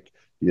understand. Like,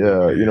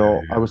 yeah, you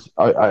know,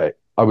 Yeah.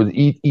 I would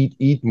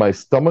eat. My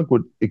stomach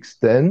would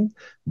extend,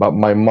 but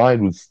my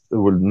mind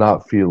would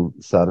not feel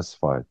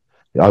satisfied.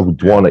 I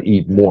would Yeah. want to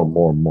eat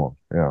more.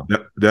 Yeah.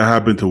 That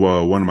happened to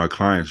one of my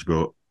clients,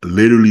 bro.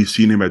 Literally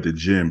seen him at the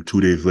gym 2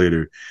 days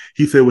later.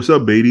 He said, "What's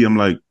up, Beatty?" I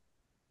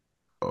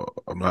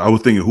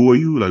was thinking, "Who are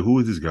you? Like, who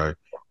is this guy?"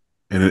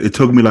 And it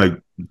took me like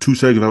 2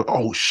 seconds. I was,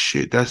 oh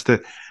shit, that's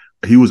that.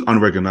 He was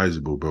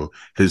unrecognizable, bro.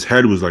 His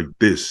head was like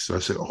this. I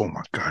said, "Oh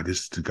my god,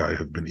 this the guy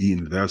has been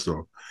eating that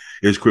stuff."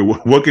 It's crazy.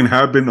 What can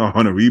happen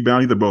on a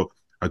rebound? He said, "Bro,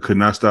 I could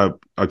not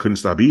stop. I couldn't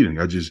stop eating.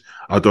 I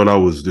thought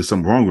there's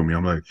something wrong with me."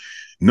 I'm like,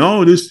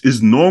 "No, this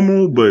is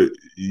normal, but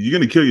you're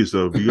gonna kill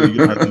yourself. You're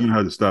gonna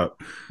have to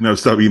stop. You have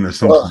to stop eating at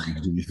some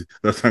point.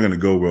 That's not gonna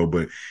go well."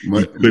 But he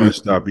my couldn't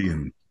stop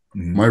eating.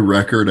 my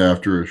record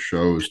after a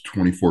show is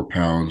 24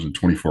 pounds in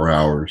 24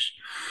 hours.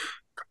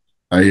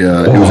 It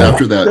was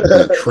after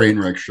that train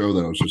wreck show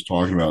that I was just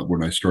talking about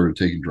when I started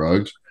taking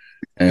drugs,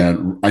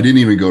 and I didn't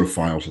even go to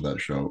finals of that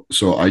show.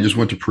 So I just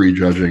went to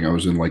prejudging. I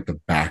was in like the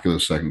back of the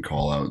second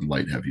call out, and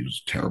light heavy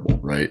was terrible,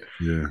 right?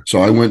 Yeah. So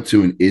I went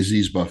to an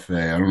Izzy's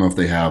buffet. I don't know if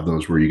they have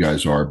those where you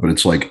guys are, but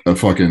it's like a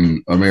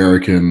fucking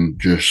American,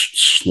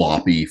 just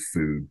sloppy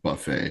food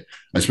buffet.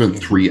 I spent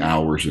 3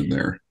 hours in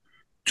there,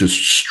 just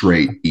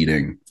straight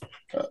eating.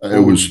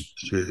 It was,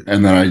 shit.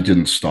 and then I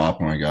didn't stop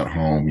when I got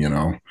home.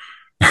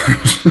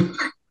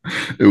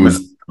 It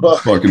was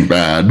fucking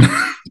bad.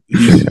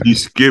 He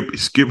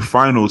skipped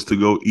finals to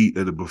go eat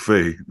at a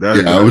buffet.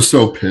 I was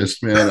so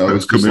pissed, man. I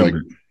was just like,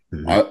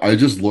 yeah. I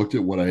just looked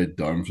at what I had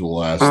done for the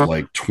last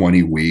like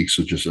 20 weeks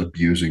of just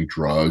abusing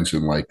drugs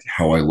and like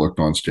how I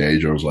looked on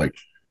stage. I was like,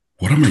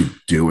 what am I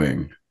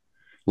doing?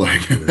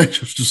 Like, I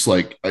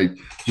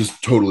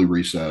just totally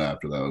reset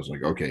after that. I was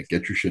like, okay,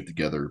 get your shit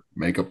together,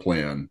 make a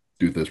plan,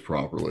 do this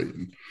properly.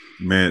 And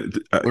man,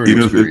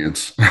 learning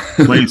experience.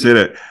 When you say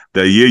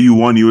that year you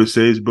won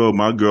USA's, bro,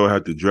 my girl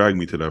had to drag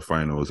me to that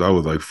finals. I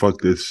was like,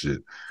 fuck this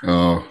shit.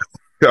 Oh,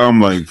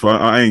 I'm like,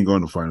 I ain't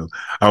going to finals.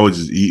 I was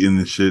just eating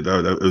and shit.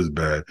 It was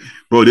bad,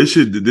 bro. This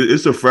shit,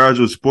 it's a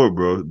fragile sport,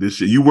 bro. This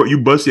shit,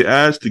 you bust your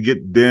ass to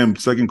get damn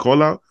second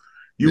call out.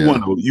 You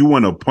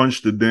want to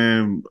punch the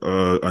damn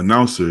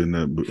announcer in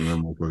that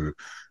motherfucker.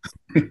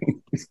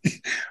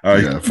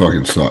 Yeah, it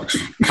fucking sucks.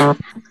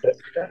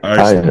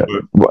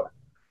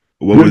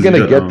 You're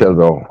gonna get there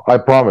though. I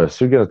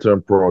promise. You're gonna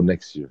turn pro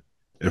next year.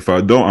 If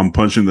I don't, I'm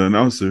punching the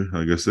announcer.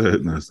 Like I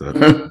said, that's that.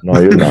 No,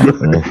 you're not.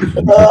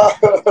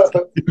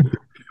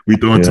 We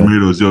throwing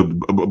tomatoes, yo.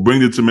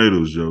 Bring the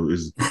tomatoes, yo.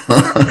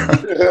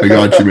 I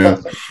got you,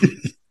 man.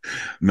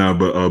 Nah,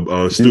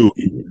 but Stu,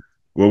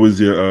 what was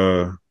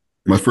your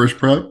my first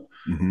prep?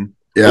 Mm-hmm.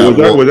 Yeah,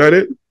 was that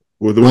it?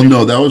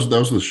 No, that was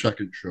the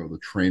second show, the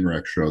train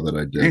wreck show that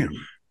I did. Damn.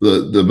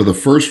 But the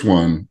first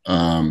one,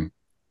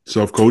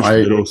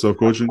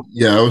 self-coaching.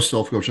 Yeah, I was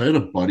self-coached. I had a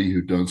buddy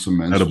who'd done some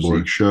men's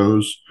physique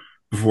shows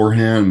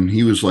beforehand, and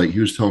he was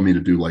telling me to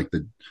do like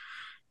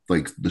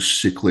the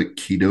cyclic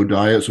keto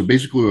diet. So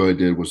basically what I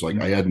did was like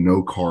I had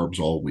no carbs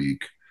all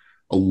week,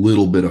 a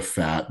little bit of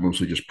fat,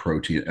 mostly just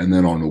protein, and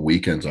then on the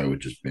weekends I would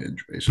just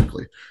binge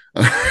basically.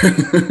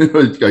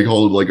 I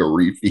call it like a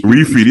refeed.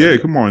 Refeed, yeah,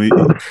 come on.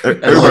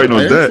 Everybody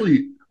knows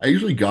that. I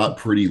usually got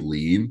pretty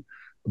lean,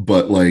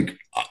 but like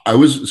I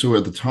was, so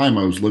at the time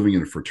I was living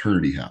in a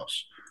fraternity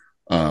house.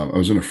 I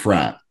was in a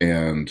frat,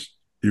 and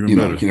you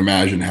can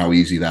imagine how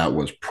easy that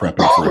was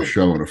prepping for a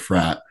show in a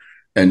frat.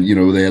 And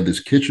they had this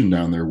kitchen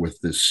down there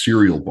with this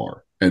cereal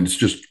bar, and it's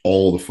just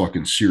all the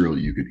fucking cereal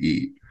you could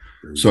eat.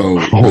 So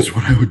that's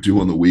what I would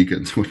do on the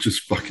weekends. I would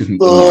just fucking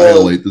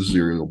annihilate the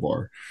cereal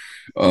bar.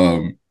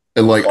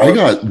 And like I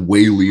got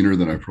way leaner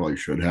than I probably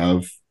should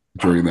have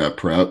during that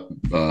prep.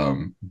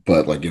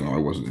 But like, I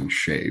wasn't in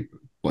shape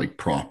like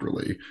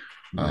properly.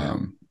 But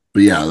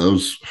yeah, I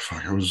was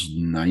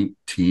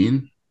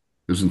 19.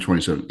 It was in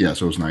 27. Yeah,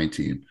 so I was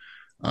 19.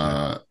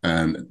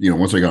 And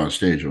once I got on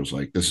stage, I was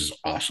like, this is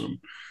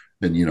awesome.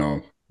 And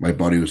my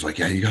buddy was like,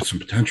 yeah, you got some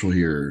potential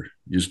here.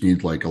 You just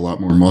need like a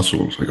lot more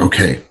muscle. I was like,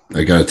 okay,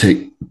 I gotta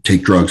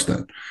take drugs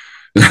then.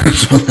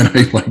 So then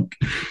I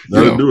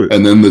do it.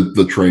 And then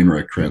the train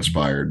wreck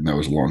transpired, and that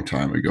was a long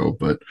time ago.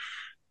 But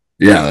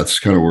yeah, that's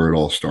kind of where it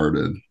all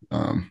started.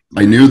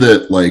 I knew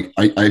that like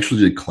I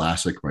actually did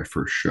classic my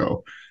first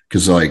show,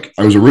 because like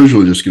I was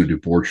originally just going to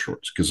do board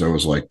shorts, because I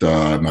was like,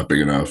 I'm not big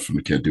enough and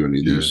I can't do any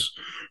of these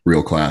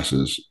real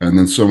classes. And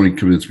then somebody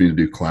convinced me to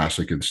do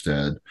classic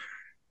instead.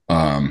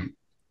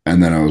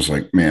 And then I was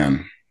like,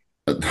 man,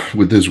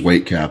 with this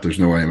weight cap, there's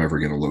no way I'm ever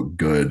going to look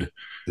good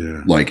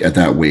like at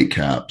that weight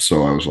cap.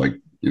 So I was like,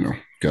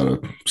 gotta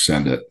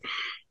send it,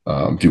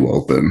 do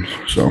open.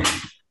 So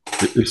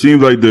it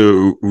seems like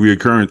the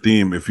recurring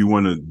theme, if you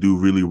want to do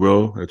really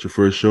well at your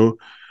first show,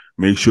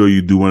 make sure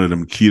you do one of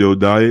them keto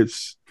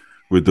diets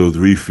with those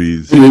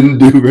refeeds. You didn't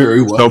do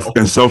very well.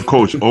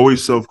 Self-coach.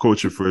 Always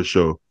self-coach your first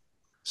show.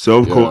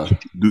 Self-coach.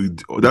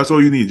 That's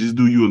all you need. Just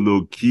do you a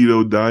little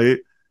keto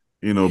diet,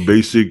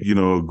 basic,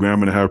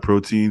 gram and a half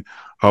protein.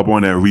 Hop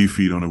on that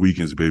refeed on the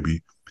weekends,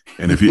 baby.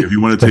 And if you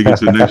want to take it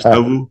to the next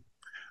level,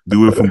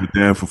 Do it from the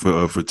damn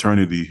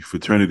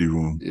fraternity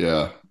room.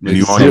 Yeah, And make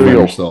you it on sound like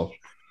your yourself.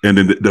 And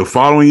then the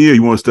following year,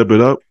 you want to step it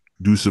up,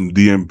 do some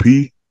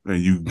DMP,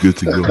 and you good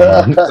to go. You're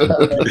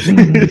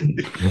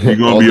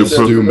gonna All be a the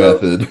pro. stew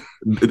method.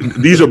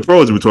 These are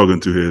pros we're talking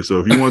to here.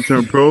 So if you want to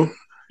turn pro,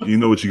 you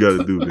know what you got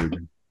to do, baby.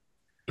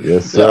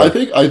 Yes, Yeah, sir.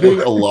 I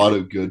think a lot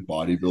of good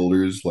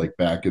bodybuilders, like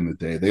back in the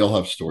day, they all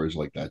have stories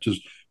like that.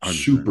 Just 100%.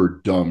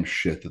 super dumb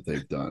shit that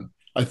they've done.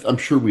 I'm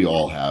sure we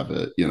all have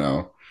it, you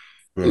know.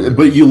 Bro.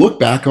 But you look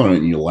back on it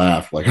and you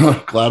laugh, like,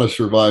 "Oh, glad I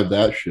survived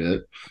that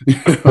shit." You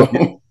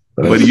know?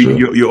 But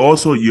you're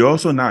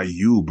also not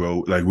you,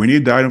 bro. Like when you're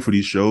diving for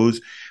these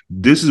shows,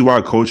 this is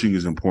why coaching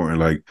is important.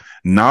 Like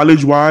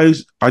knowledge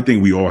wise, I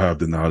think we all have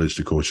the knowledge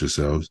to coach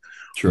ourselves.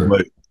 Sure.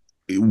 But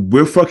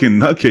we're fucking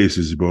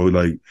nutcases, bro.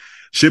 Like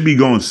should be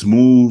going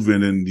smooth,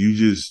 and then you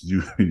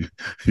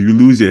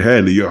lose your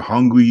head. Like, you're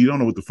hungry. You don't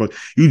know what the fuck.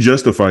 You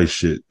justify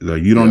shit.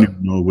 Like you don't even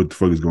know what the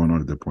fuck is going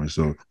on at that point.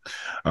 So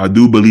I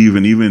do believe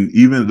in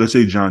even let's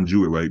say John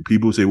Jewett, right?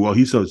 People say, well,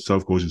 he's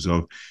self-coaching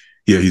himself.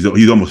 Yeah,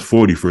 he's almost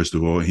 40, first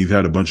of all, and he's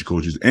had a bunch of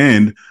coaches,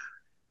 and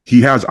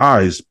he has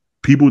eyes.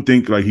 People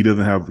think like he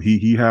doesn't have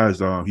he has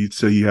he'd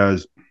say he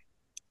has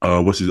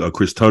what's his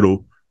Chris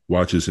Tuttle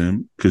watches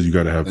him because you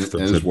got to have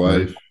and his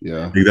wife,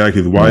 yeah,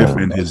 exactly, his wife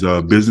and his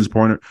business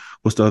partner.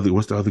 What's the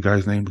other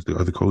guy's name? What's the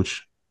other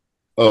coach?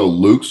 Oh,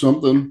 Luke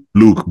something.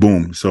 Luke,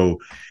 boom. So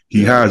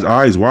he has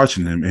eyes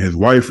watching him, and his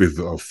wife is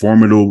a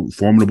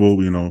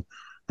formidable, you know,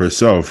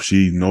 herself.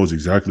 She knows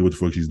exactly what the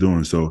fuck she's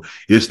doing. So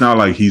it's not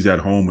like he's at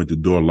home with the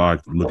door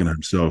locked looking at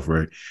himself,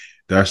 right?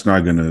 That's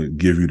not gonna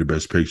give you the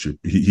best picture.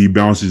 He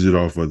bounces it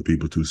off other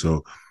people too.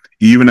 So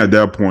even at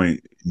that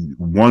point,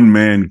 one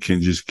man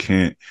can't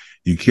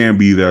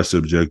be that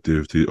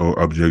subjective to or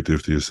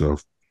objective to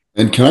yourself.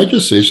 And can I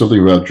just say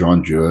something about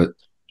John Jewett?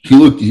 He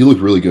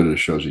looked really good at his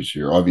shows this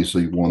year.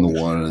 Obviously, he won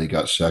the one, and he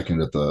got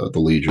second at the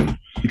Legion.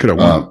 He could have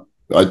won.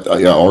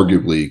 Yeah,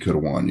 arguably he could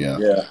have won. Yeah,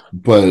 Yeah.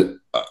 But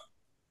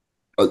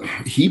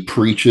he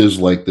preaches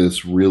like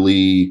this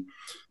really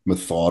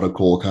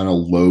methodical kind of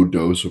low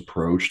dose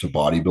approach to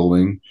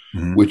bodybuilding,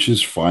 which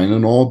is fine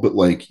and all. But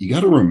like, you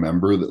got to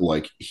remember that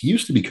like he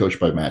used to be coached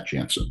by Matt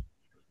Jansen.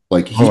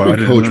 Like he's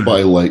been coached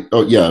by like,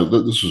 oh yeah,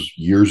 this was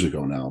years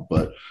ago now.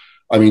 But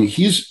I mean,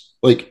 he's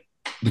like,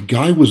 the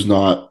guy was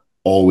not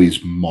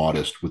always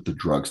modest with the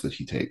drugs that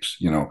he takes.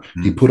 You know,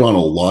 he put on a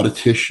lot of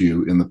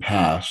tissue in the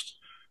past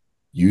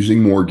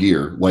using more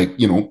gear, like,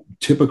 you know,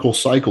 typical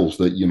cycles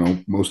that, you know,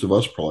 most of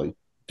us probably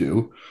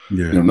do.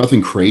 Yeah. You know,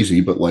 nothing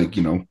crazy, but like,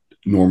 you know,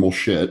 normal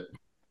shit.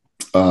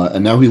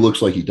 And now he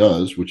looks like he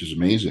does, which is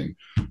amazing.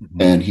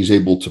 And he's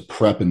able to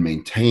prep and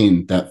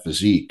maintain that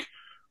physique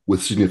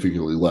with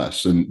significantly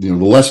less. And, you know,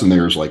 the lesson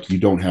there is like, you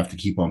don't have to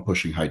keep on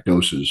pushing high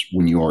doses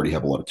when you already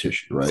have a lot of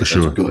tissue, right? That's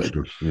good.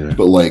 For sure. Yeah.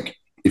 But like,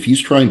 if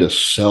he's trying to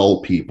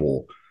sell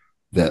people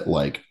that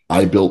like,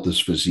 I built this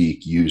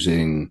physique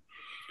using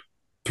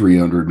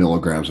 300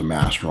 milligrams of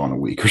Masteron a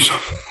week or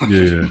something.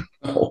 Yeah.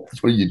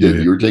 That's what you did.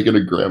 Yeah. You were taking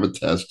a gram of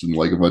test and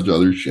like a bunch of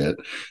other shit,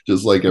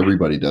 just like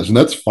everybody does. And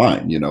that's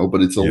fine, you know,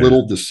 but it's a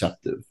little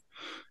deceptive.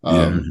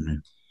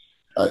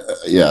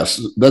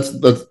 Yes, that's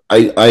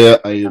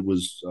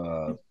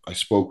I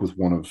spoke with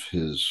one of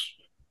his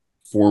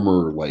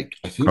former, like,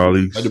 I think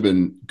colleagues. Might have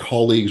been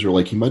colleagues, or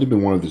like he might have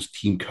been one of his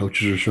team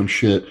coaches or some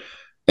shit.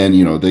 And,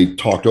 you know, they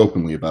talked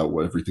openly about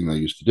everything they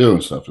used to do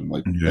and stuff. And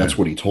like, that's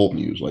what he told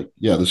me. He was like,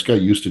 yeah, this guy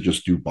used to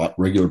just do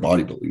regular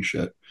bodybuilding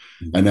shit.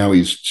 And now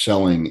he's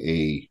selling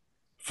a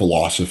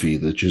philosophy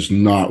that's just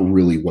not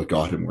really what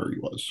got him where he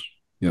was,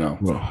 you know?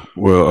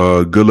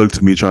 Well, good luck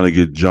to me trying to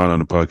get John on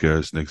the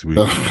podcast next week.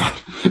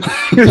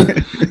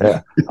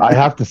 Yeah. I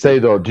have to say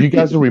though, do you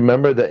guys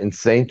remember the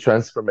insane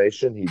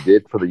transformation he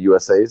did for the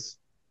USAs?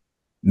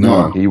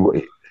 No.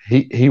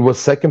 He was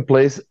second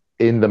place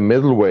in the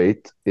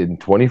middleweight in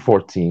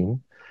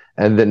 2014,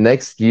 and the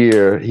next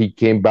year he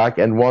came back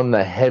and won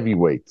the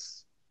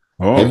heavyweights.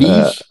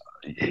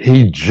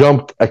 He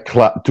jumped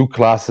two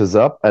classes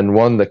up and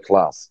won the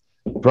class.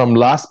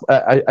 From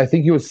I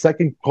think he was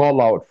second call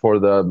out for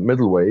the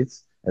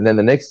middleweights, and then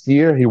the next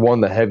year he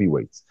won the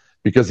heavyweights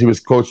because he was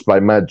coached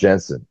by Matt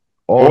Jansen.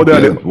 All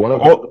that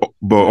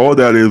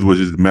is was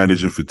just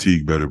managing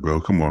fatigue better, bro.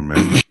 Come on,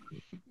 man.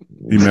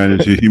 He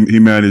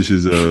managed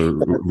his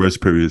rest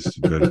periods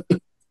better.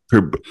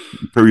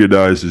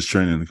 Periodized his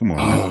training. Come on.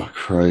 Oh,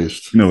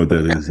 Christ. You know what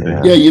that is.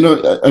 Yeah, you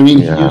know, I mean,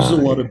 he uses a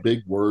lot of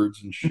big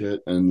words and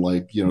shit, and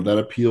like, you know, that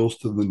appeals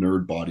to the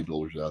nerd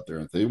bodybuilders out there.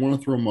 If they want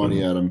to throw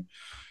money at him,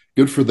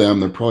 good for them.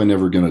 They're probably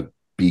never going to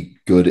be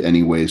good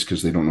anyways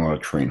because they don't know how to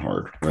train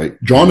hard, right?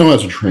 John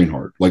knows how to train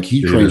hard. Like,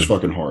 he trains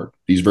fucking hard.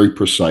 He's very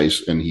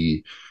precise, and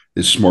he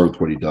is smart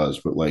with what he does.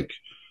 But like,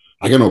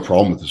 I got no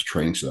problem with his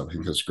training stuff. I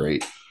think that's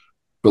great.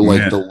 But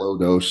like the low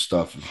dose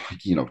stuff,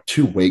 like, you know,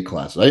 2 weight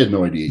classes. I had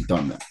no idea he'd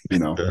done that. You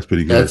know, that's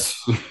pretty good.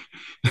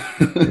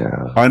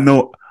 I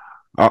know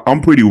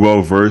I'm pretty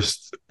well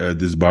versed at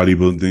this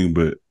bodybuilding thing,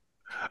 but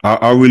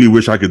I really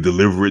wish I could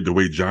deliver it the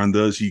way John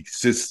does. He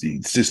sits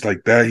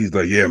like that. He's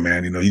like, yeah,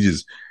 man, you know,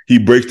 he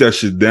breaks that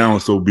shit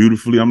down so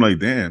beautifully. I'm like,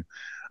 damn,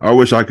 I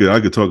wish I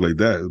could talk like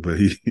that, but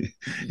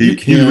You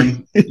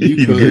can, you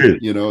he's could, good.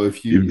 you know,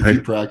 if you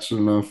practice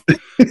enough.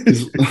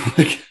 He's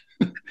like,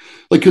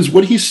 because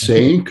what he's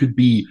saying could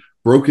be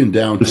broken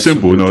down It's to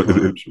simple, simpler no,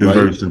 terms, it's right?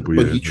 very simple,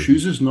 But yeah. he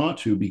chooses not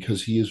to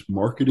because he is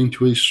marketing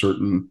to a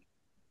certain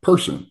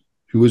person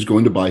who is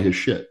going to buy his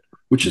shit,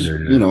 which is, Yeah,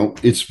 you know,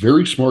 it's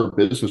very smart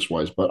business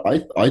wise, but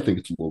I think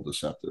it's a little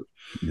deceptive.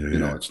 yeah, You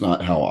know, yeah, it's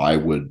not how I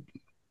would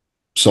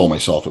sell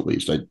myself, at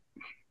least.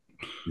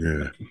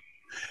 yeah.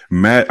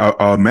 Matt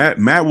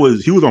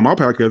was on my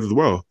podcast as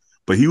well,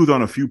 but he was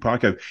on a few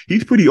podcasts.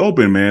 He's pretty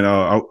open, man.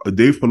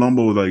 Dave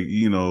Palumbo was like,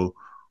 you know,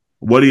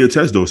 what are your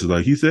test doses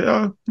like? He said,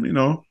 you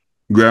know,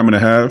 gram and a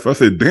half. I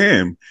said,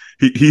 damn.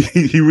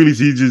 He really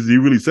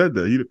said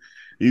that.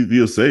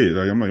 He'll say it.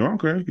 Like, I'm like,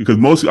 okay, because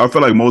I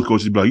feel like most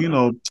coaches be like, you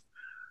know,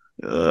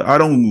 I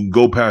don't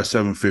go past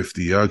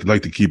 750. I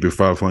like to keep it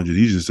 500.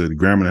 He just said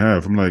gram and a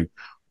half. I'm like,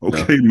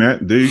 okay, Yeah.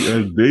 Matt, there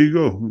you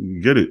go,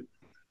 get it.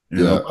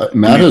 You Yeah, know,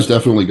 Matt has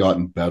definitely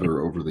gotten better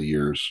over the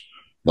years.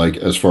 Like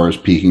as far as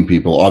peaking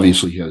people,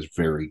 obviously he has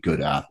very good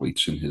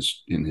athletes in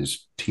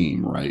his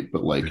team, right?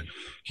 But like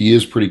he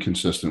is pretty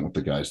consistent with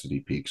the guys that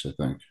he peaks, I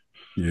think.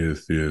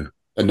 yes, yeah.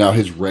 And now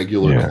his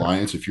regular Yeah.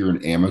 clients, if you're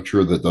an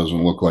amateur that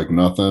doesn't look like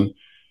nothing,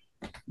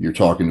 you're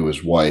talking to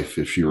his wife.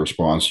 If she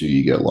responds to you,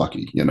 you get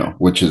lucky, you know,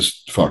 which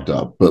is fucked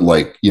up. But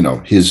like, you know,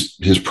 his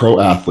pro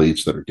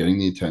athletes that are getting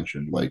the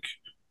attention, like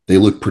they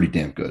look pretty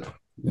damn good.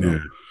 You know? Yeah.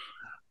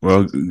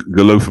 Well,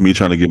 good luck for me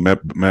trying to get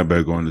Matt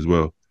back on as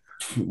well.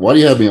 Why do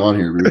you have me on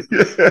here, dude?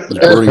 Just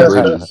burning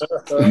bridges.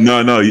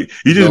 No, you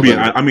just No, being.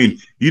 but I mean,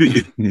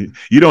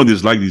 you don't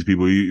dislike these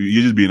people.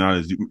 You're just being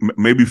honest.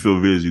 Maybe Phil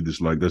Viz you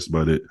dislike. That's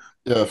about it.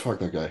 yeah, fuck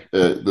that guy.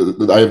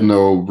 I have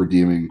no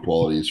redeeming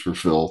qualities for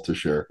Phil to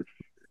share.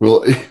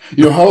 Well,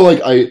 you know how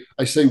like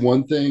I say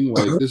one thing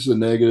like this is a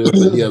negative,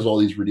 but he has all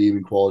these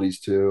redeeming qualities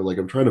too. Like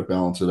I'm trying to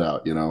balance it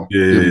out, you know,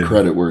 Yeah, give yeah, him yeah.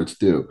 credit where it's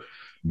due.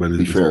 But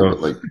Be it's fair, tough.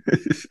 but like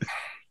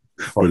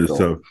But fuck it's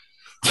Phil. tough.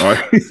 All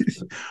right,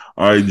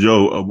 all right,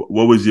 Joe.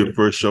 What was your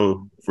first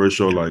show? First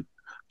show like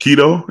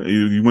keto?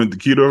 You went the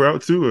keto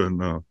route too, or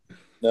no?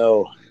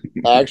 No,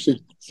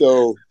 actually,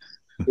 so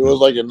it was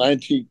like a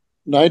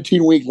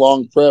 19 week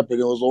long prep, and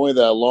it was only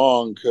that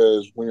long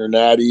because when you're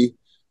natty,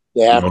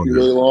 they have to Oh, be yeah.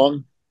 really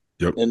long.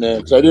 Yep. And then,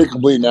 because I did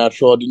complete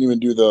natural, I didn't even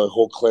do the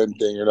whole cleanse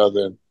thing or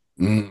nothing.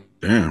 Mm.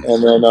 Damn.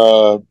 And then,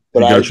 but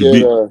He I got you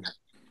did. beat.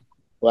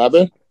 What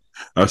happened?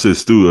 I said,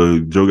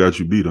 Stu, Joe got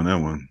you beat on that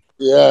one.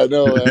 Yeah,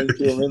 no, I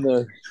threw him in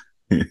there.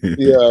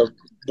 Yeah,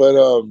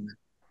 but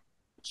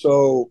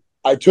so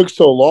I took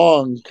so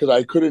long because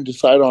I couldn't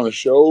decide on a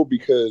show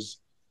because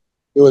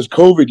it was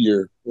COVID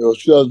year. It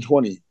was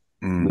 2020,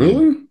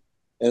 Really?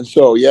 and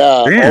so yeah,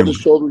 all the Damn.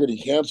 shows were getting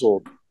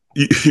canceled.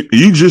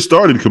 You just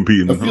started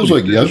competing. That feels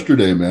Holy like shit.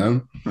 yesterday,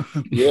 man.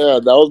 Yeah,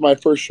 that was my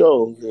first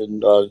show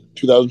in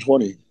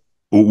 2020.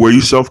 Were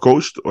you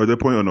self-coached at that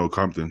point or no,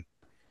 Compton?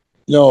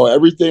 No,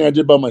 everything I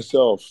did by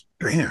myself.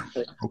 Damn.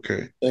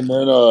 Okay. And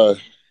then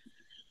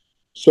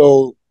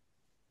so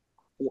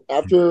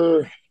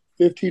after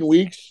 15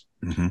 weeks,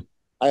 Mm-hmm.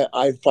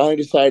 I finally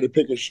decided to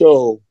pick a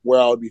show where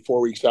I would be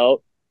 4 weeks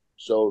out.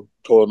 So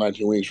total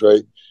 19 weeks,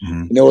 right?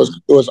 Mm-hmm. And it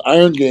was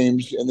Iron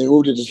Games, and they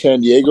moved it to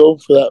San Diego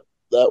for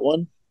that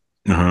one.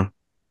 Uh-huh.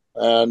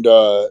 And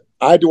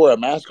I had to wear a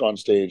mask on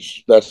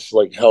stage. That's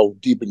like how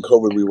deep in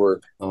COVID we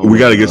were. Oh We my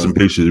got to get God. some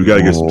pictures. We got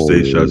to get some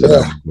stage shots of Yeah.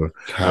 that one.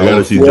 But I got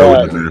to see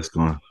Joe with the mask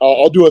on.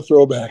 I'll do a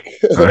throwback.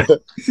 All right.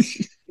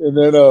 And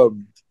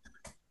then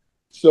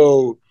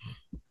so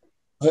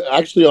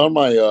actually on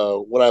my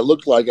what I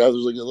looked like, I was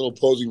like a little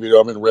posing video.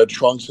 I'm in red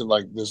trunks and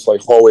like this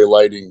like hallway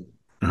lighting.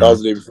 That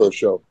was the day before the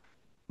show.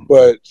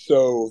 But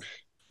so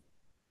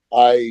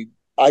I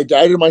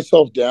dieted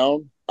myself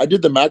down. I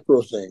did the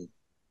macro thing.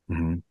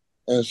 Mm-hmm.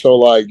 And so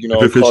like, you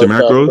know, If it fits your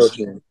carb, fat, macros,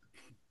 protein.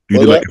 you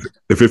What did was like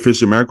if it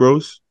fits your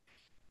macros.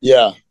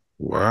 Yeah.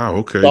 Wow.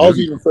 Okay. So I was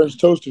eating French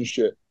toast and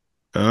shit.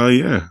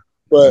 Yeah.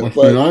 But Must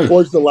be nice.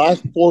 towards the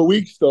last 4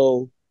 weeks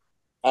though,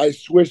 I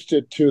switched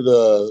it to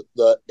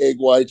the egg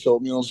whites,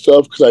 oatmeal and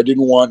stuff because I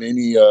didn't want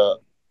any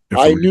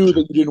I knew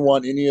that you didn't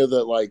want any of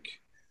the like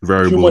too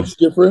much Variables.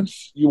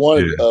 difference. You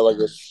wanted Yeah. like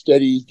a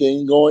steady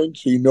thing going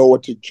so you know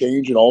what to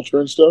change and alter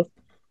and stuff.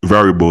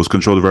 Variables.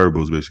 Control the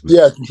variables, basically.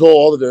 Yeah, control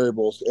all the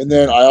variables. And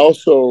then I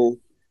also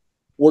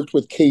worked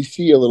with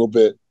KC a little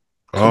bit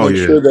to Oh make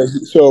yeah. sure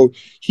that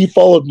he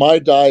followed my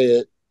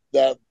diet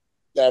that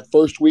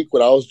first week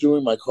when I was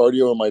doing my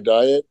cardio and my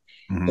diet,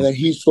 Mm-hmm. and then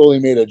he slowly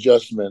made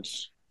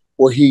adjustments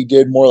where he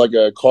did more like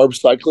a carb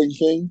cycling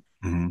thing.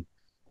 Mm-hmm.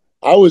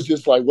 I was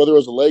just like, whether it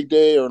was a leg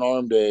day or an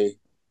arm day,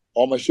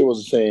 all my shit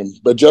was the same.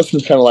 But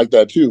Justin's kind of like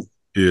that too.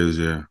 He is,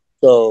 yeah.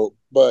 So,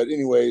 but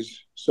anyways,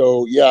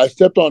 so yeah, I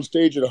stepped on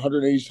stage at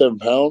 187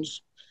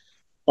 pounds.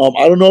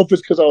 I don't know if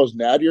it's because I was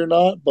natty or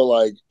not, but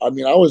like, I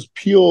mean, I was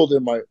peeled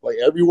in my like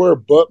everywhere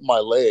but my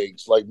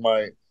legs, like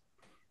my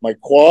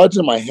quads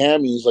and my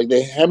hammies. Like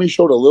the hammies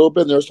showed a little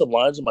bit. And there were some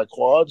lines in my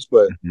quads,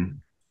 but Mm-hmm.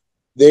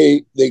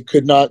 they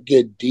could not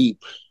get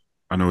deep.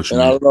 I know what you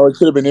And I mean. don't know. It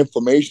could have been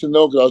inflammation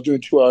though, because I was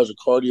doing 2 hours of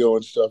cardio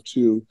and stuff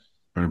too.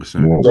 100%.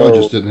 Yeah. Probably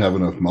just didn't have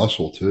enough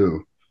muscle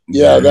too.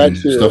 Yeah, that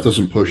Stuff too.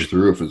 doesn't push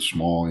through if it's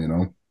small, you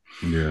know.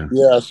 Yeah.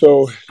 Yeah,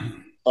 so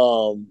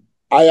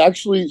I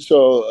actually,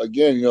 so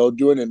again,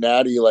 doing a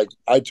natty, like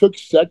I took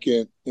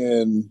second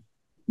in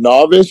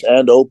novice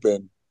and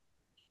open.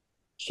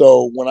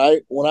 So when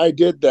I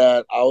did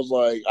that, I was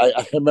like,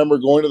 I remember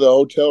going to the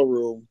hotel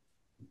room.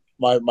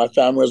 My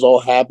family was all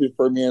happy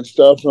for me and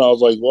stuff, and I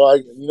was like,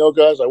 well,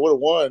 guys, I would have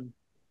won,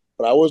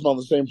 but I wasn't on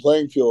the same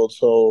playing field.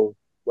 So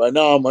right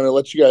now, I'm gonna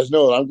let you guys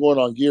know that I'm going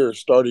on gear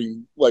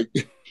starting like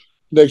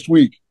next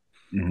week.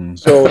 Mm-hmm.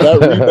 So that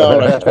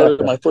rebound, I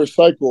started my first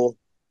cycle,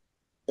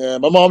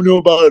 and my mom knew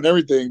about it and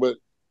everything, but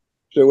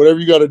she said, whatever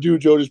you got to do,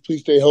 Joe, just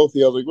please stay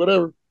healthy. I was like,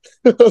 whatever.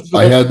 I So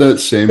had that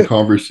same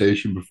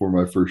conversation before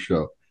my first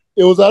show.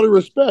 it was out of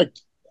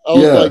respect. I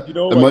was Yeah, like,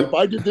 and like if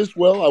I did this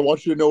well, I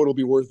want you to know it'll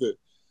be worth it.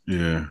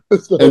 Yeah.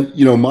 So and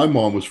you know, my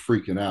mom was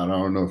freaking out. I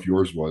don't know if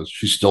yours was.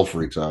 She still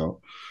freaks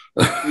out.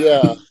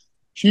 yeah,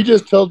 she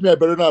just tells me I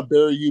better not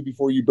bury you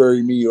before you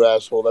bury me, you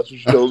asshole. That's what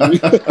she tells me.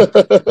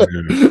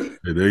 Yeah.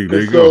 Yeah, there And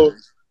you go.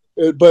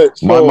 so,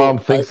 but My so mom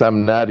thinks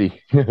I'm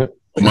natty.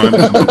 My,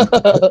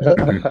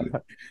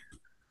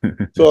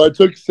 so I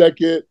took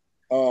second,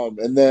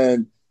 and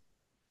then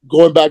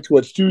going back to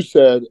what Stu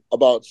said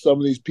about some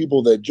of these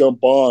people that jump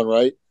on,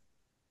 right?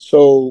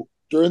 So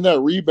during that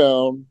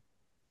rebound,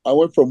 I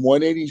went from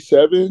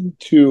 187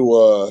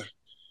 to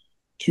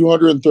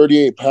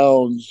 238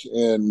 pounds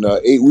in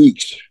 8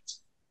 weeks.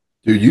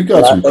 Dude, you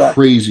got some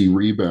crazy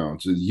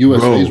rebounds. The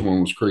USA's bro,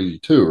 one was crazy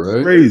too,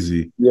 right?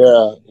 crazy.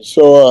 Yeah.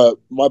 So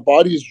my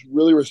body's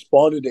really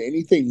responded to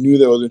anything new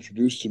that was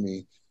introduced to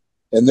me.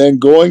 And then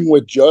going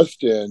with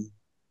Justin,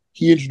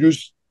 he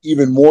introduced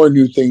even more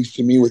new things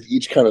to me with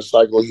each kind of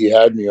cycle he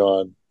had me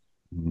on.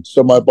 Mhm.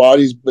 So my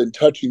body's been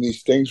touching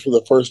these things for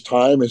the first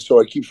time, and so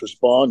it keeps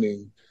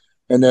responding.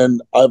 And then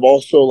I've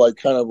also like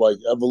kind of like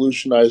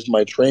evolutionized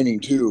my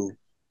training too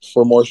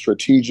for more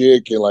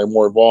strategic and like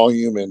more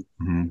volume and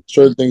Mhm.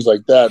 certain things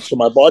like that. So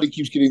my body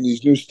keeps getting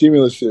these new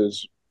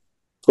stimuluses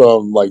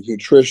from like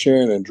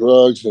nutrition and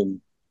drugs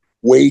and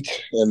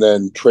weight and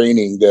then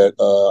training that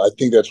I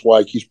think that's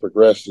why it keeps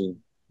progressing.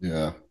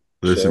 Yeah.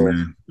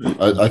 Listen, So man.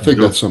 I think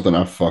Joe, that's something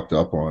I fucked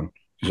up on.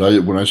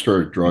 Because when I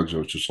started drugs, I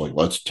was just like,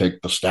 let's take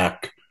the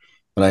stack.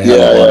 And I had a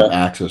yeah, lot of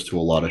yeah. access to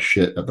a lot of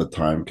shit at the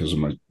time because of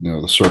my,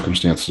 the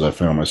circumstances I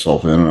found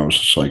myself in. And I was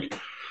just like,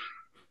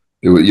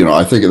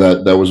 I think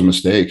that was a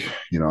mistake.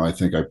 I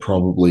think I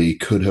probably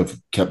could have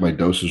kept my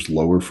doses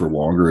lower for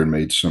longer and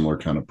made similar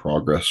kind of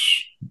progress.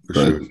 for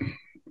But,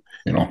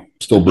 sure.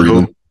 still Joe,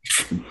 breathing.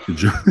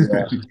 Joe,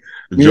 Yeah.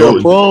 Being a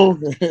Joe, pro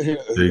there you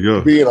could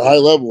go. be at a high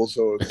level,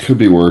 so It could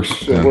be worse.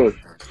 it Yeah. work.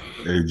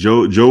 Hey,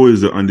 Joe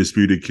is the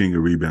undisputed king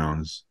of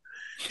rebounds.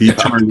 He Yeah.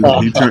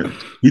 turns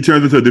he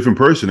turns into a different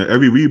person at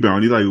every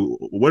rebound. He's like,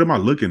 what am I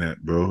looking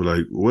at, bro?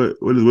 Like,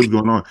 what's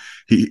going on?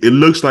 It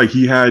looks like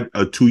he had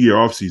a 2-year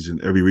off season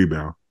every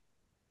rebound.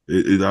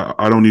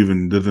 I don't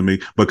even doesn't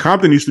make. But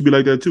Compton used to be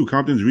like that too.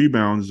 Compton's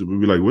rebounds would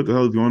be like, what the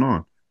hell is going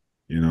on?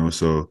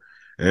 So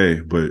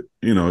hey, but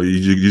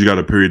you just got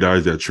to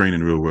periodize that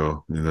training real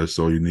well. That's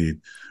all you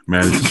need.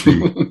 Manage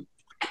fatigue,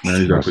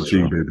 manage that That's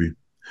fatigue, true. baby.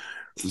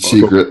 It's a So,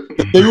 secret.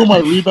 The thing with my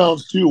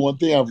rebounds too, one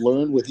thing I've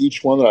learned with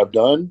each one that I've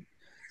done.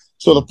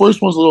 So the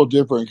first one's a little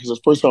different because it's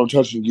the first time I'm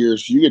touching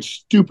gears. So you get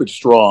stupid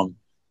strong,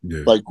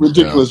 yeah, like Yeah.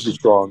 ridiculously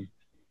strong.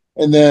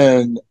 And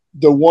then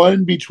the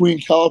one between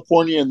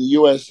California and the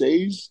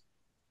USA's,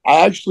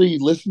 I actually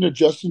listened to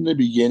Justin in the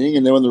beginning,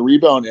 and then when the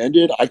rebound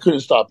ended, I couldn't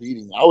stop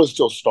eating. I was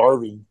still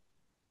starving.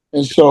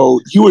 And so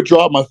he would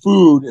drop my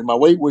food and my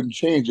weight wouldn't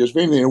change. If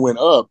anything, it went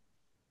up.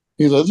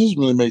 He's like, this doesn't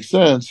really make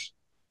sense.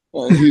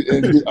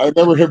 I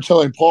remember him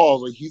telling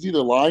Paul, like, he's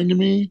either lying to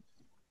me,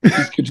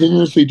 he's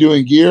continuously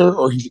doing gear,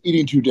 or he's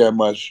eating too damn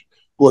much.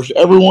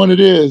 Whichever one it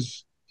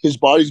is, his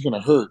body's going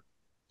to hurt.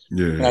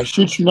 And yeah, I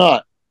shit you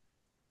not,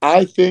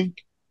 I think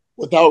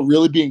without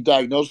really being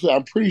diagnosed with it,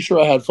 I'm pretty sure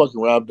I had fucking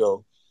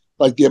rhabdo.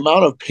 Like the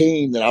amount of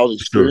pain that I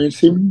was for sure,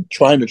 experiencing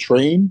trying to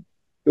train,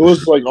 it for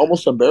was sure. like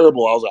almost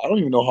unbearable. I was like, I don't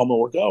even know how I'm gonna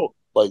work out.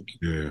 Like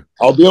Yeah,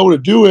 I'll be able to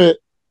do it,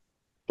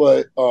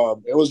 but I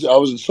was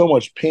in so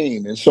much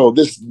pain. And so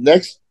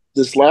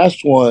this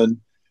last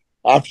one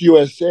after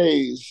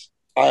USA's,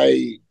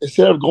 I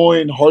instead of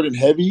going hard and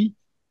heavy,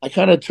 I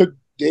kind of took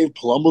Dave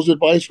Palumbo's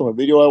advice from a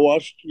video I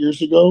watched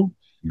years ago,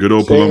 good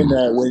old saying Palumbo.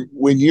 that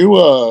when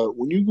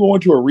you go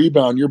into a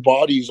rebound, your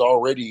body's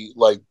already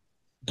like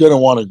gonna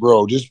want to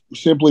grow just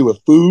simply with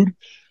food.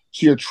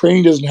 So your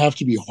training doesn't have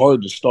to be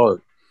hard to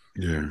start.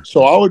 Yeah,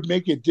 So I would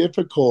make it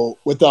difficult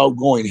without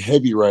going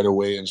heavy right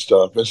away and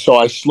stuff. And so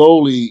I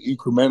slowly,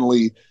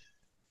 incrementally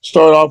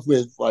start off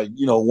with like,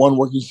 one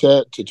working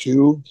set to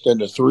two, then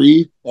to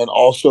three. And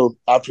also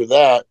after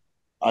that,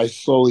 I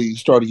slowly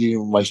started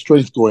getting my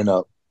strength going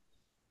up.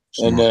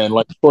 And smart. then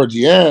like towards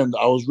the end,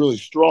 I was really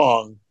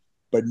strong,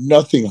 but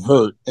nothing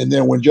hurt. And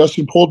then when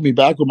Justin pulled me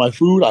back with my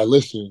food, I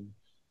listened.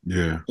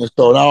 Yeah, And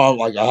so now I'm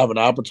like, I have an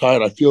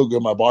appetite. I feel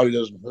good. My body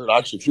doesn't hurt. I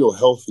actually feel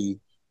healthy.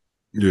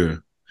 yeah.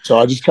 So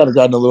I just kind of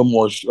gotten a little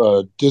more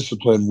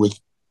disciplined with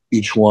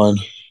each one.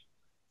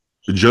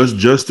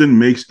 Justin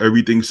makes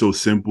everything so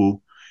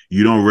simple.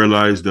 You don't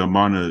realize the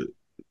amount of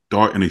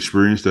thought and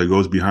experience that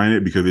goes behind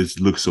it because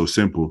it looks so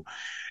simple.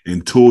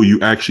 Until you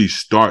actually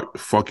start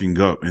fucking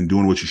up and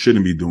doing what you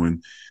shouldn't be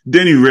doing,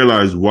 then you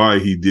realize why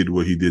he did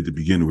what he did to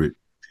begin with.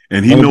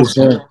 And he knows,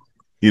 100%.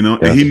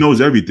 and he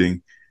knows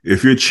everything.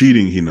 If you're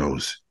cheating, he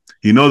knows.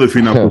 He knows if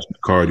you're not pushing the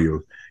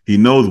cardio. He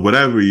knows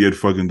whatever you're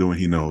fucking doing,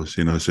 he knows.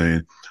 You know what I'm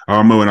saying? I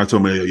remember when I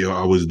told him, yo,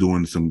 I was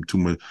doing some too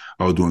much,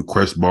 I was doing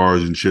Quest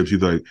bars and chips.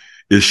 He's like,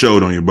 it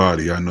showed on your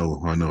body. I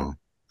know.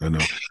 I'm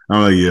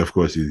like, yeah, of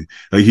course. He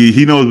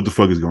knows what the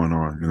fuck is going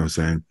on. You know what I'm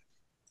saying?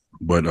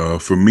 But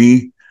for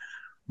me,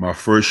 my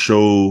first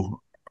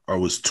show, I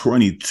was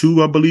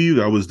 22, I believe.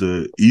 I was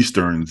the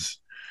Eastern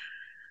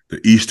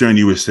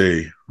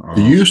USA.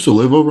 You used to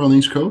live over on the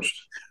East Coast?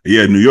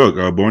 Yeah, New York.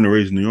 Born and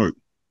raised in New York.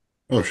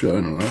 Oh shit, I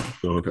know that.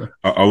 So okay.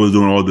 I was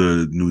doing all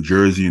the New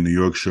Jersey and New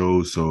York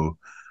shows. So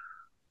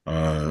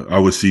I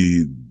would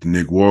see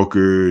Nick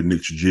Walker,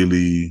 Nick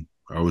Trigili.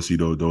 I would see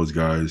those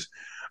guys.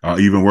 I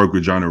even worked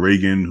with John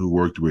O'Regan, who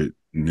worked with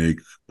Nick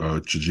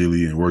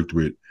Trigili and worked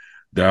with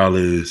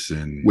Dallas.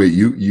 And wait,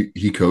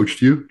 he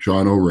coached you,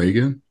 John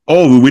O'Regan?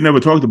 Oh, we never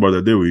talked about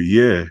that, did we?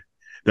 Yeah,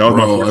 that was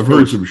my. I've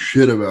heard some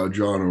shit about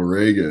John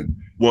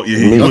O'Regan. Well,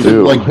 yeah,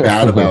 nothing like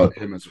bad about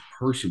him as a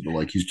person, but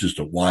like he's just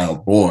a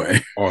wild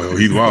boy. Oh,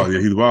 he's wild. Yeah,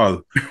 he's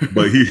wild.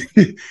 But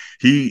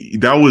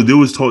that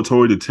was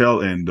toward the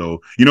tail end though.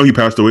 You know, he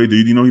passed away. Do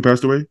you know he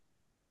passed away?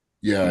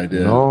 Yeah, I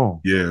did. No.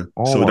 Yeah.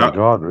 Oh my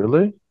God,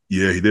 really?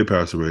 Yeah, he did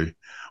pass away.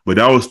 But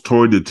that was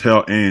toward the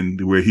tail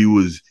end where he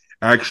was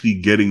actually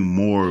getting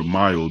more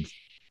mild.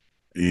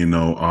 You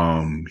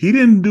know, he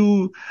didn't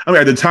do. I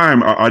mean, at the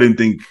time, I didn't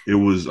think it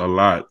was a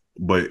lot,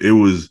 but it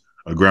was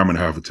a gram and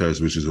a half a test,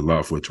 which is a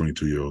lot for a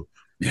 22-year-old.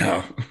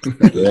 Yeah,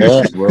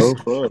 yeah,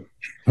 bro.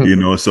 You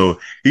know, so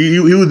he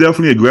was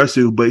definitely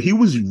aggressive, but he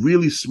was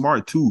really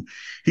smart too.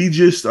 He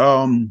just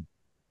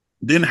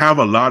didn't have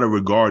a lot of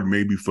regard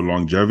maybe for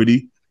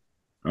longevity.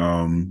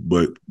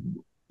 But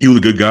he was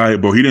a good guy,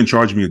 bro. He didn't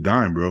charge me a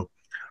dime, bro.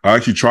 I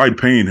actually tried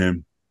paying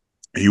him.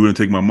 He wouldn't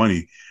take my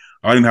money.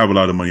 I didn't have a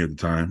lot of money at the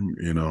time,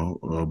 you know,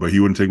 but he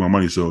wouldn't take my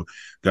money. So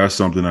that's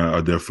something I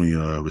definitely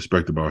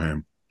respect about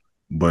him.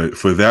 But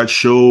for that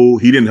show,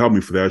 he didn't help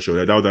me for that show.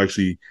 That was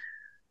actually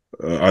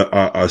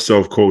I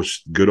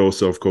self-coached, good old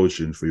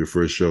self-coaching for your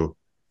first show.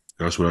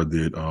 That's what I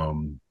did.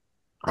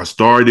 I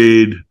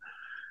started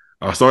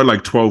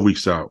like 12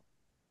 weeks out,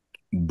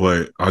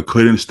 but I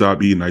couldn't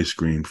stop eating ice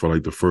cream for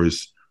like the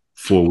first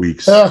 4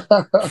 weeks.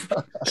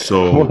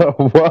 So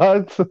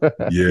what?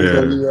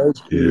 Yeah.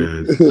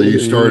 So you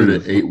started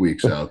at 8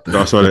 weeks out there.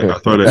 I started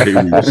at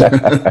 8 weeks.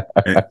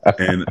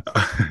 and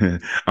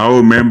I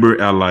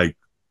remember at like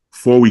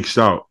 4 weeks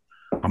out,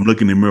 I'm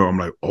looking in the mirror, I'm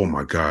like, oh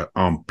my God,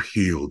 I'm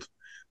peeled.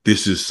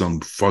 This is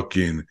some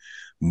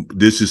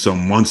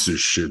monster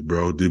shit,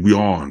 bro. Did we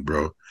on,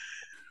 bro?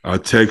 I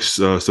text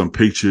some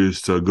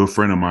pictures to a good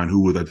friend of mine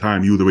who was at the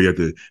time, he was already at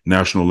the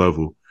national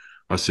level.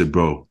 I said,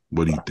 bro,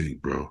 what do you think,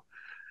 bro?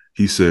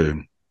 He said,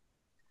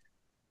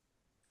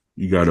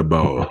 you got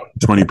about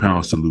 20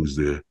 pounds to lose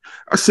there.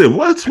 I said,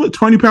 what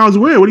 20 pounds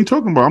where? What are you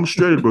talking about? I'm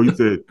straight, bro. He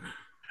said,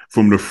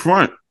 from the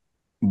front,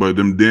 but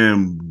them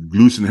damn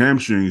glutes and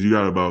hamstrings, you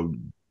got about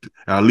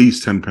at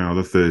least 10 pounds.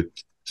 I said,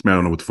 this man, I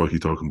don't know what the fuck he's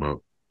talking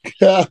about.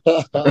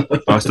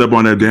 I stepped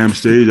on that damn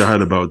stage, I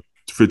had about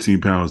 15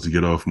 pounds to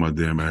get off my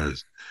damn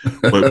ass.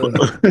 But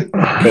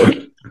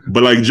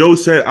like Joe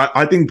said,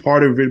 I think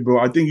part of it, bro,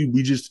 I think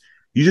you just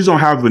don't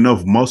have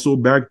enough muscle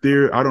back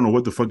there. I don't know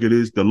what the fuck it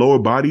is. The lower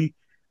body,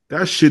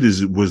 that shit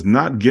was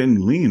not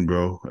getting lean,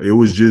 bro. It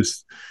was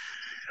just,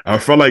 I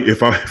felt like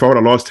if I would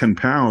have lost 10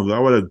 pounds, I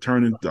would have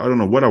turned into, I don't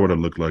know what I would have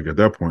looked like at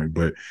that point.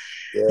 But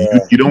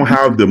you don't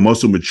have the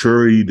muscle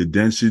maturity, the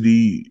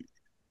density.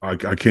 I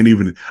can't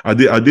even. I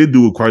did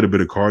do quite a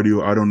bit of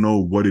cardio. I don't know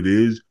what it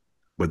is,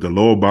 but the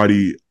lower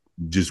body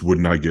just would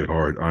not get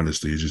hard.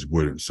 Honestly, it just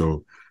wouldn't.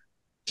 So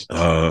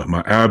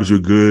my abs were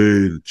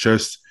good.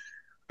 Chest.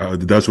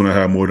 That's when I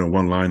had more than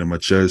one line in my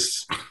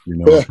chest. You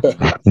know.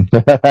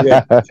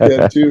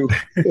 yeah, too.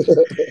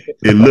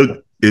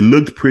 It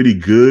looked pretty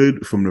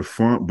good from the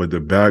front, but the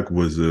back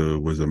was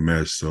a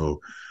mess.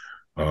 So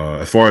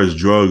as far as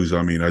drugs,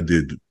 I mean, I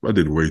did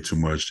way too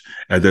much.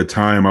 At that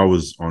time, I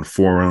was on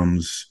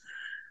forums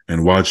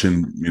and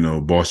watching, you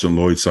know, Boston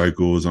Lloyd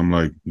cycles. I'm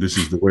like, this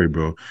is the way,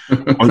 bro.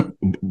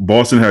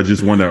 Boston had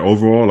just won that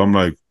overall. I'm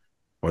like,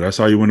 well, that's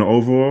how you win the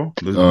overall?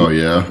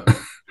 Yeah.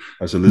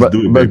 I said, let's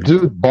do it, but baby.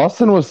 Dude,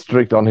 Boston was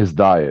strict on his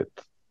diet.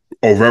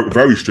 Oh, very,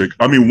 very strict.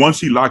 I mean,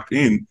 once he locked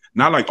in,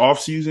 not like off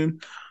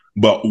season,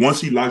 but once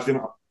he locked in,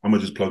 I'm gonna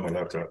just plug my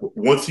laptop.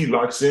 Once he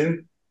locks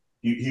in,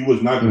 he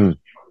was not going to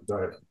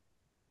diet.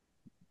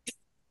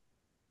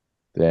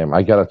 Damn,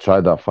 I gotta try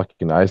that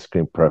fucking ice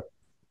cream prep.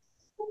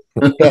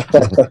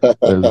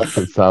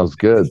 It sounds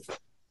good.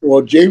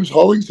 Well, James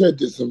Hollingshead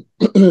did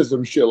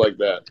some shit like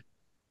that.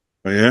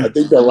 Oh, yeah? I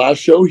think that last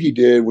show he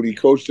did when he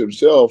coached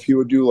himself, he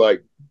would do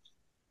like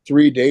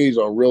 3 days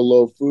on real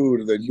low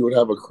food, and then he would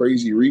have a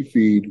crazy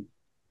refeed.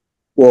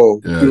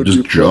 Well, yeah,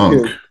 just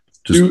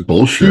just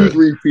bullshit. 2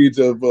 repeats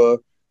of a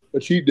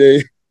cheat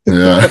day.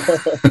 Yeah.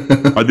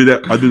 I did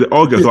that.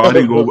 Okay, so I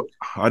didn't go.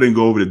 I didn't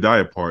go over the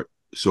diet part.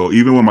 So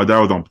even when my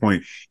diet was on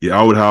point, yeah,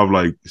 I would have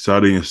like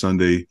Saturday and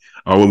Sunday.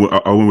 I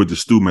went with the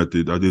STU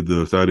method. I did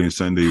the Saturday and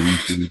Sunday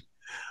weekly.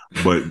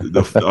 But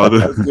the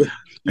other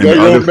you got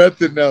your own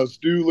method now,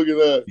 Stu. Look at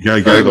that. Yeah,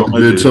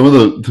 dude, some of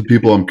the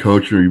people I'm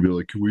coaching, you'd be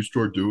like, "Can we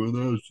start doing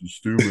that?" It's the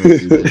Stu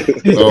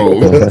method.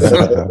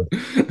 Oh.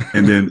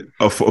 And then,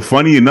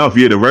 funny enough,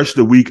 yeah, the rest of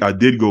the week I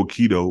did go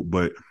keto,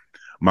 but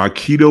my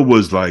keto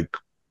was like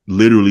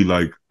literally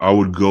like I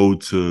would go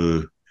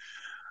to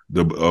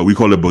the we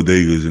call it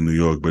bodegas in New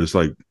York, but it's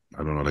like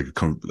I don't know, like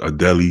a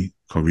deli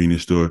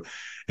convenience store,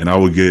 and I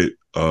would get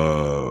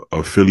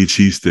a Philly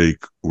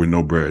cheesesteak with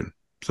no bread.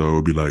 So it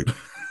would be like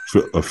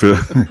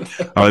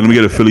let me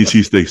get a Philly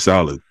cheesesteak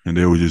salad, and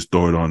they would just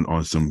throw it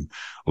on some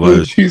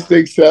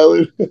cheesesteak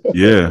salad.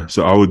 Yeah,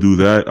 so I would do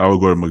that. I would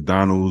go to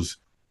McDonald's,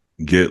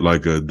 get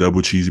like a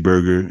double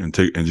cheeseburger, and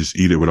just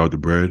eat it without the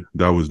bread.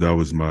 That was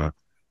my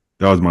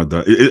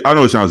diet. I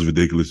know it sounds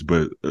ridiculous,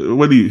 but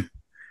what do you?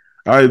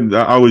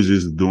 I was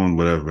just doing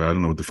whatever. I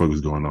don't know what the fuck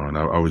was going on.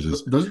 I was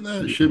just. Doesn't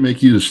that shit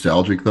make you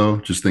nostalgic though?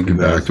 Just thinking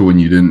back to when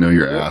you didn't know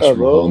your ass was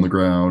on the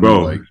ground,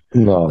 bro. Like,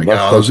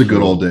 those are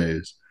good old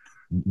days.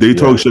 They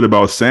talk shit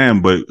about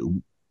Sam, but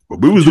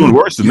we was doing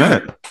worse than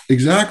that.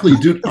 Exactly,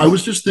 dude. I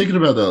was just thinking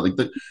about that. Like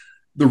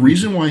the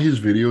reason why his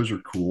videos are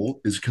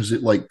cool is because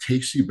it like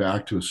takes you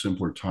back to a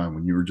simpler time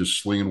when you were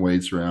just slinging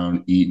weights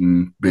around,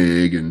 eating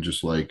big, and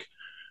just like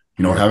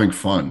having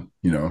fun.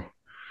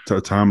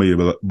 Tommy,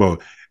 bro,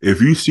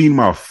 if you seen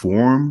my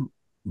form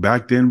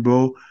back then,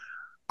 bro,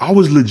 I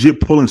was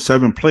legit pulling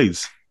 7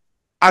 plates.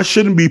 I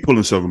shouldn't be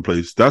pulling 7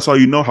 plates. That's how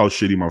you know how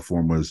shitty my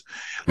form was.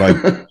 Like,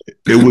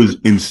 it was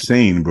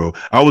insane, bro.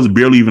 I was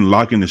barely even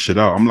locking the shit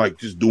out. I'm like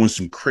just doing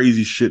some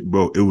crazy shit,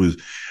 bro.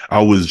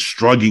 I was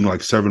struggling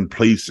like 7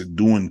 plates and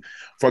doing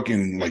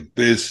fucking like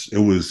this. It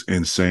was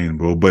insane,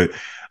 bro. But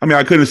I mean,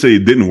 I couldn't say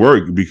it didn't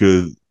work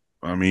because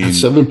I mean,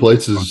 7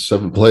 plates is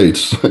 7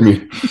 plates. I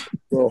mean,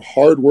 bro,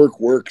 hard work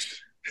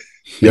works.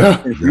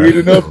 Yeah. If you eat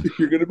enough,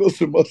 you're gonna build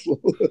some muscle.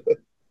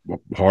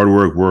 Hard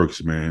work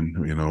works, man.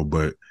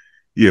 But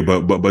yeah,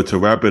 but to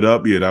wrap it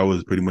up, yeah, that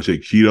was pretty much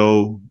it.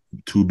 Keto,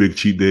 2 big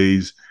cheat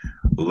days.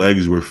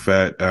 Legs were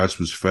fat, ass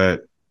was fat.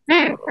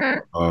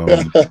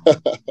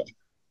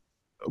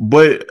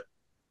 But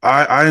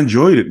I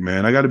enjoyed it,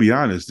 man. I got to be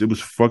honest. It was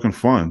fucking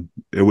fun.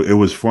 It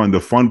was fun. The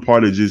fun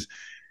part is just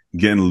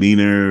getting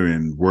leaner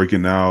and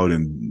working out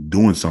and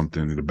doing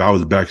something. The I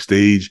was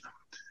backstage.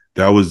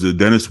 That was the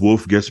Dennis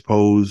Wolf guest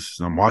pose.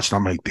 I'm watching.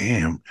 I'm like,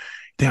 damn,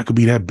 think I could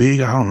be that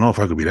big? I don't know if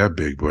I could be that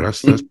big, bro.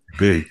 That's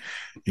big.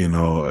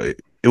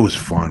 It was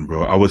fun,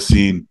 bro. I was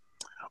seeing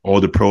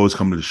all the pros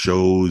come to the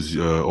shows.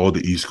 All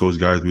the East Coast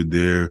guys were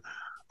there.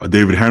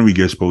 David Henry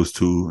guest pose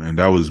too, and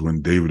that was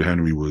when David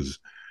Henry was,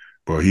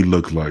 bro. He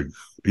looked like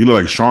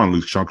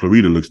Sean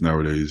Clarita looks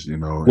nowadays.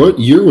 What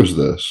year was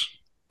this?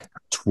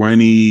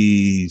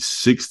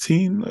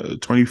 2016,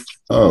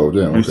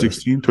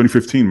 2016,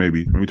 2015,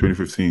 maybe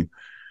 2015.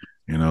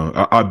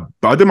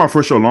 I did my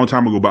first show a long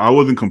time ago, but I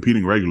wasn't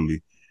competing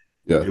regularly.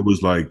 Yeah, it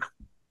was like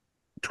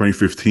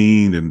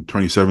 2015 and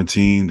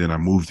 2017. Then I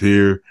moved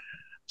here,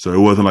 so it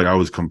wasn't like I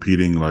was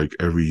competing like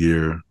every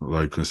year,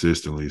 like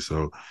consistently.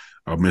 So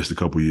I missed a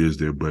couple years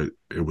there, but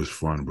it was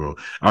fun, bro.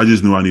 I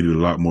just knew I needed a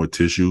lot more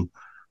tissue,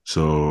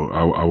 so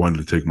I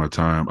wanted to take my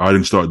time. I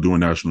didn't start doing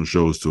national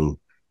shows till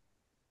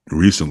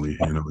recently,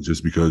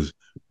 just because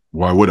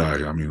why would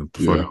I? I mean,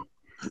 yeah.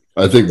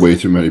 I think way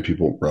too many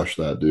people rush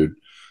that, dude.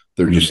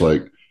 They're just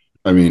like,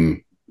 I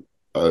mean,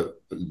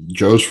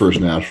 Joe's first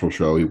national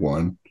show, he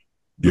won.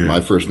 Yeah.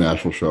 My first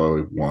national show,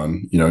 he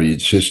won. It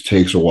just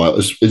takes a while.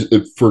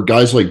 For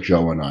guys like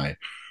Joe and I,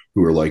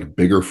 who are like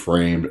bigger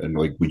framed and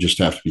like we just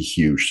have to be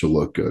huge to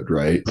look good,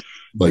 right?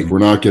 Like we're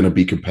not going to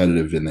be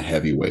competitive in the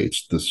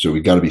heavyweights, so we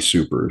got to be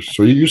supers.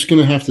 So you're just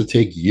going to have to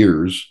take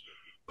years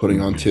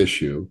putting on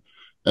tissue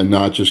and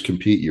not just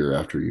compete year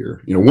after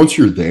year. Once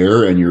you're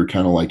there and you're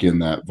kind of like in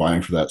that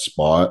vying for that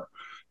spot,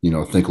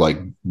 think like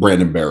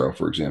Brandon Barrow,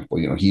 for example.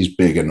 He's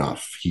big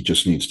enough. He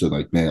just needs to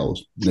like nail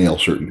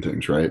certain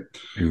things, right?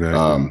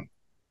 Exactly.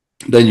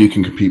 Then you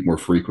can compete more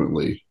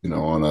frequently,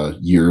 on a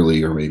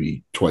yearly or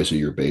maybe twice a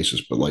year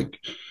basis. But like,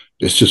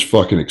 it's just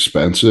fucking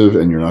expensive,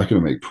 and you're not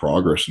going to make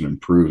progress and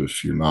improve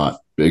if you're not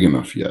big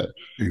enough yet.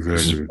 Exactly.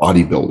 This is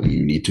bodybuilding.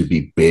 You need to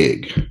be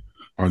big.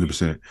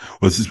 100%.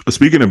 Well,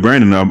 speaking of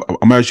Brandon, I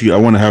want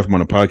to have him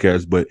on a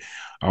podcast, but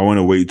I want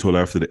to wait until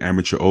after the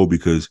amateur O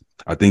because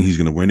I think he's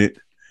going to win it.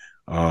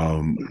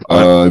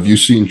 Have you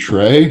seen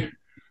Trey?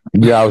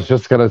 Yeah, I was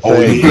just gonna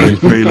say.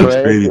 Trey looks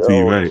crazy to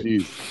you, right?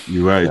 Geez.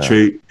 You're right. Yeah.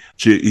 Trey,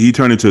 he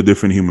turned into a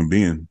different human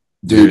being.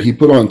 Dude, he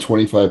put on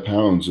 25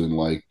 pounds in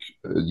like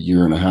a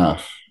year and a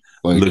half.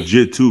 Like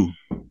legit too.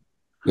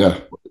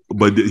 Yeah.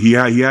 But he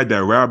had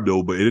that rap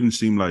though, but it didn't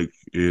seem like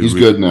he's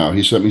good now.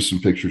 He sent me some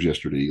pictures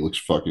yesterday. He looks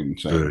fucking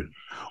insane. Good.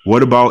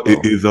 What about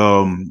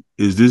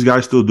is this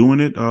guy still doing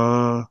it?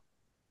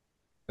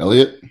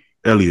 Elliot?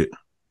 Elliot.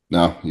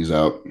 No, he's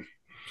out.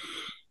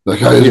 That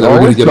guy But is he never going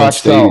to always get on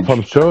backs out stage.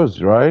 from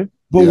shows, right?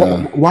 But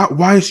Yeah.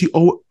 why is he?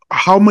 Oh,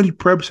 how many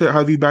preps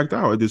have he backed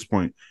out at this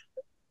point?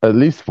 At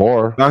least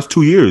 4. Last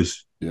 2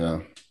 years, Yeah.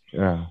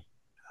 Yeah.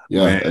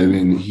 Yeah. man. I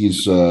mean,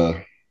 he's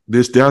There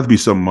has to be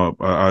something up.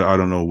 I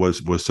don't know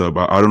what's up.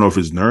 I don't know if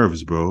it's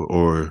nerves, bro,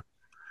 or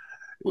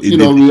you it,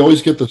 know, we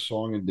always get the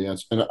song and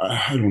dance, and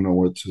I don't know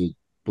what to it's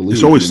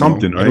believe. always You know,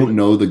 something, I right? don't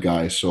know the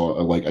guy, so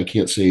like I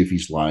can't say if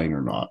he's lying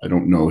or not. I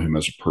don't know him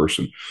as a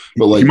person,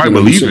 but He like, you might know,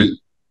 believe it.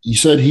 he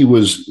said he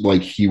was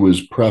like he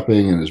was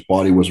prepping and his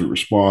body wasn't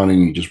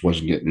responding. He just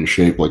wasn't getting in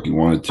shape like he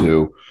wanted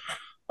to.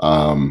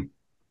 Um,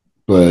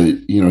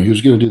 but you know, he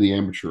was going to do the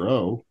amateur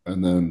O,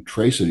 and then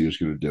Trey said he was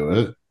going to do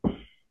it.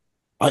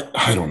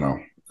 I don't know.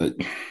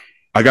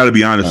 I got to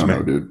be I honest, don't know,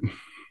 man.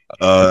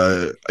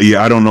 dude.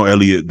 Yeah, I don't know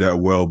Elliot that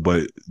well,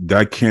 but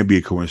that can't be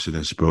a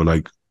coincidence, bro.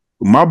 Like,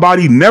 my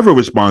body never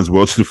responds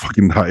well to the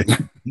fucking diet.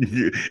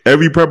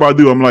 Every prep I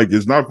do, I'm like,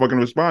 it's not fucking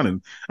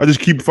responding. I just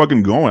keep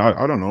fucking going.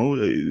 I don't know.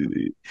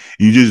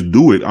 You just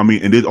do it. I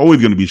mean, and there's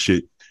always gonna be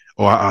shit.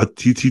 Oh,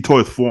 he tore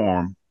his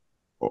forearm.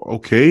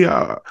 Okay,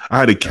 I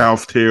had a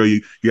calf tear.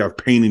 You have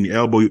pain in the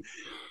elbow.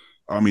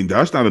 I mean,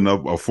 that's not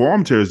enough. A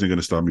forearm tear isn't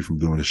gonna stop me from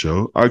doing the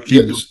show. I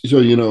Yeah, keep so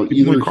you know, doing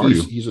either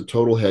cardio. he's a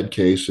total head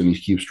case and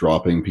he keeps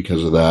dropping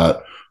because of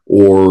that,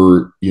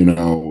 or you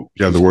know,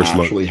 Yeah, the he's worst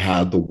luck. actually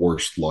had the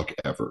worst luck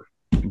ever.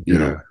 You Yeah,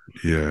 know,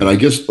 yeah. and I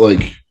guess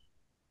like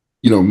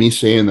you know, me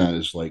saying that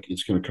is like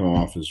it's going to come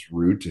off as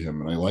rude to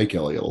him, and I like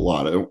Elliot a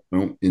lot. I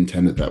don't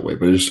intend it that way,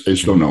 but I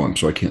just don't know him,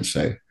 so I can't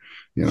say.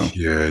 You know,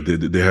 Yeah,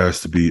 there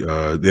has to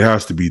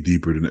be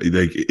deeper than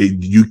like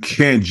you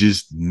can't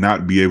just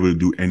not be able to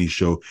do any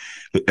show.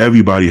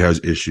 Everybody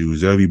has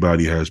issues,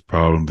 everybody has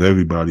problems,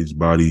 everybody's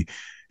body,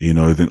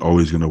 isn't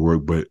always gonna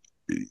work. But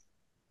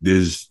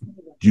there's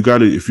you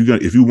gotta if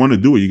you want to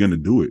do it, you're gonna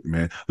do it,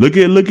 man. Look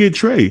at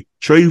Trey.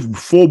 Trey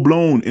full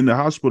blown in the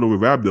hospital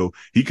with rhabdo.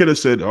 He could have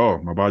said, "Oh,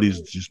 my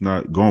body's just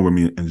not going with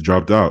me," and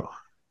dropped out.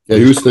 yeah,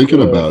 he was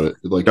thinking about it.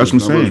 Like That's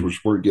his what I'm numbers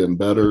saying. weren't getting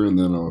better, and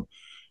then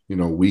you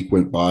know, week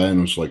went by, and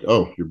it was like,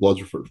 oh, your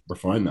bloods are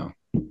fine now.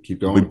 Keep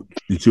But going.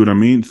 you see what I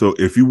mean? So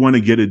if you want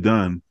to get it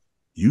done,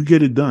 you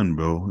get it done,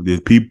 bro.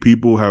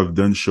 People have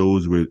done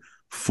shows with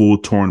full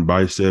torn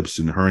biceps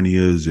and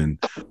hernias and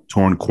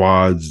torn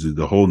quads,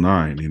 the whole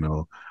nine.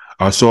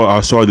 I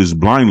saw this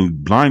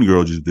blind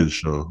girl just did a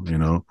show.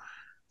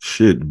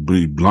 Shit,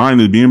 being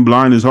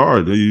blind is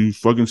hard. You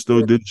fucking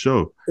still did the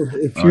show.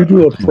 If you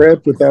do a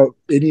prep without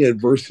any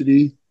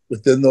adversity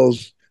within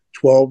those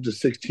 12 to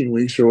 16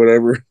 weeks or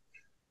whatever,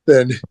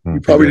 then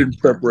you probably didn't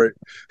prep right.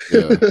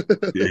 Yeah. Yeah,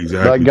 That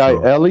exactly. guy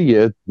So,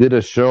 Elliot did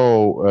a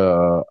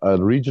show, a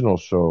regional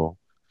show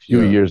a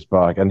few Yeah. years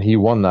back, and he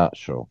won that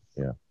show.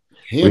 Yeah,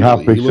 we have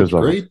Handily, he pictures looked of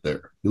him. great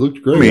there. He looked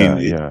I great. mean,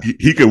 Yeah.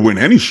 he could win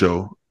any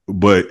show,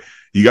 but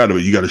you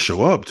gotta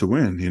show up to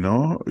win.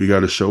 You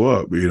gotta show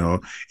up.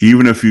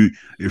 Even if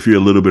you're a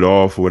little bit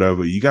off or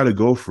whatever, you gotta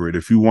go for it.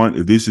 If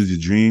this is your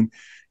dream,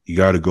 you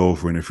gotta go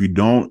for it. And if you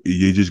don't,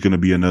 you're just gonna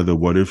be another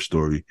what if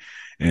story,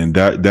 and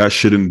that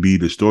shouldn't be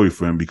the story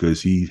for him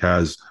because he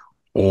has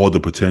all the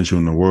potential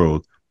in the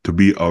world to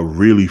be a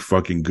really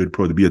fucking good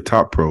pro, to be a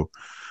top pro.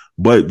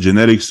 But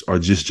genetics are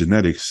just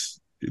genetics.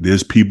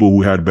 There's people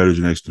who had better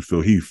genetics than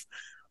Phil Heath,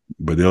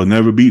 but they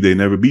never beat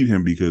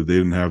him because they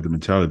didn't have the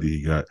mentality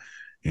he got.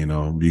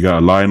 You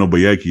got Lionel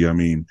Bayeki. I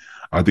mean,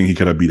 I think he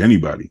could have beat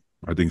anybody.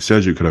 I think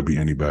Cedric could have beat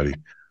anybody.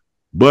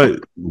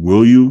 But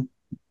will you?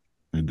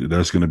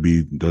 That's gonna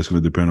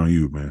depend on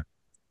you, man.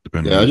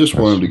 Yeah, I just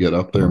want him to get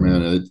up there,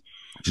 man.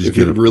 If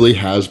it really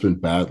has been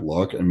bad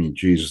luck, I mean,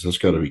 Jesus, that's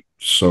got to be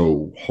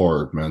so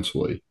hard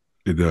mentally.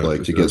 It does.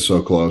 Like to get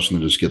so close and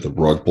then just get the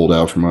rug pulled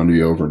out from under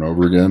you over and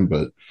over again.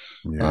 But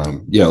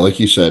yeah, like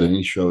you said,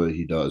 any show that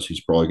he does, he's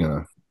probably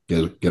gonna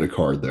get a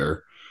card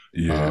there.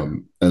 Yeah.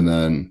 And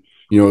then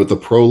at the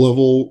pro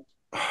level,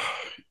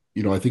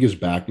 I think his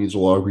back needs a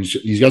lot of.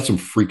 He's got some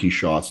freaky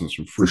shots and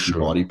some freaky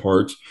body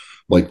parts.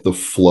 Like the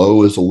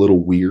flow is a little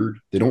weird.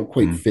 They don't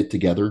quite fit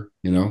together.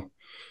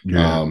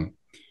 Yeah.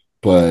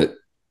 But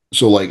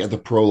so like at the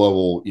pro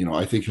level,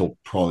 I think he'll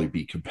probably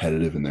be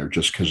competitive in there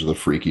just because of the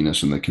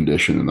freakiness and the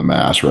condition and the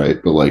mass, right?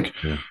 But like,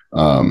 yeah,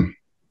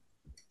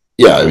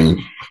 I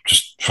mean,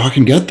 just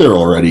fucking get there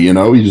already.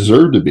 He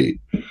deserved to be.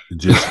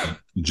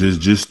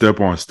 Just step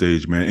on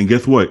stage, man. And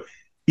guess what?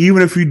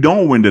 Even if you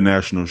don't win the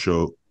national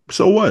show,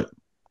 so what?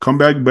 Come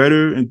back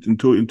better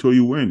until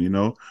you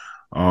win.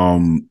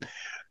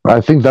 I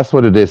think that's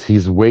what it is.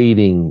 He's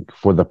waiting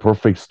for the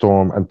perfect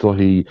storm until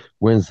he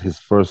wins his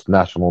first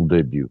national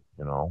debut.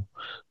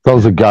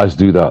 Tons of guys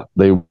do that.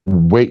 They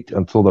wait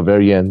until the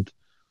very end.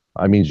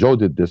 I mean, Joe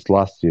did this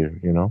last year,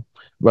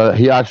 but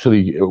he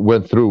actually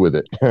went through with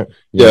it.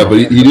 Yeah, but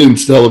he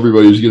didn't tell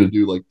everybody he was going to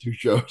do like 2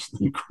 shows.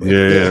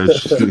 Yeah,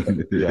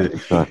 yeah,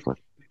 exactly.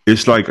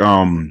 It's like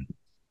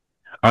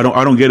I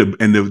don't get it,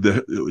 and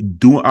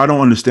I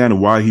don't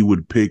understand why he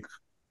would pick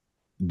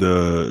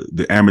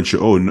the amateur.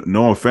 Oh,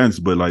 no offense,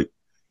 but like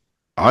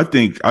I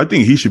think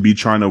he should be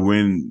trying to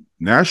win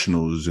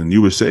nationals and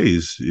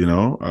USA's.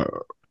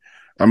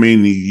 I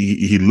mean,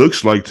 he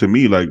looks like to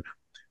me like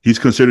he's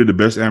considered the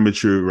best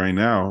amateur right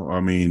now. I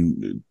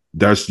mean,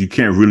 you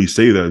can't really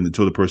say that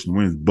until the person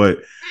wins, but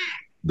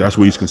that's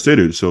what he's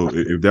considered. So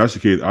if that's the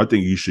case, I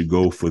think you should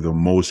go for the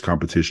most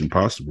competition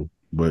possible.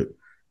 But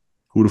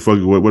who the fuck?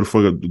 What the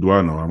fuck do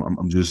I know?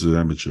 I'm just an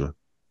amateur,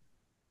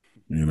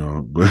 you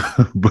know.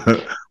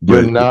 You're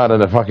But not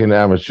a fucking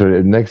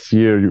amateur. Next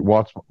year, you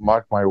watch.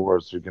 Mark my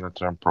words. You're gonna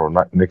turn pro.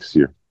 Not next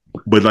year.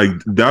 but like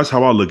that's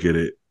how I look at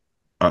it.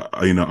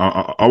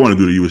 I want to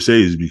do the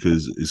USA's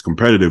because it's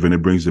competitive and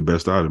it brings the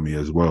best out of me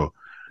as well.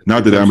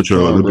 Not that amateur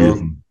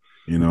Olympian,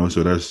 you know.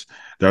 So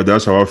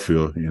that's how I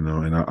feel, you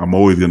know. And I'm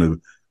always gonna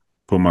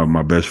put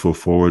my best foot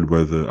forward.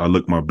 Whether I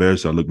look my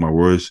best, I look my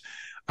worst,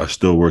 I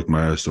still work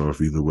my ass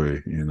off either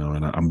way, you know.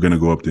 And I'm gonna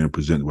go up there and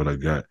present what I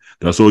got.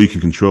 That's all you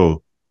can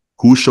control.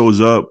 Who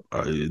shows up,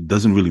 it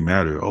doesn't really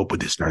matter. Oh, but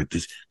this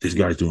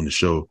guy's doing the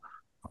show.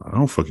 I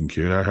don't fucking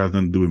care. That has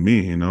nothing to do with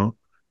me, you know.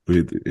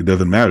 It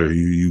doesn't matter.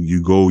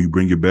 You go, you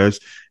bring your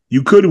best.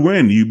 You could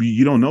win.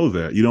 You don't know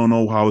that. You don't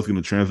know how it's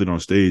going to translate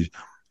on stage.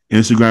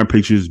 Instagram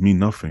pictures mean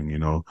nothing, you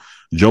know.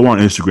 Joe on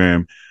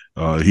Instagram,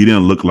 he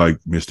didn't look like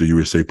Mr.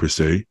 USA per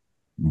se,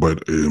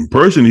 but in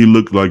person he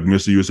looked like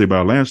Mr. USA by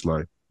a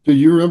landslide. Did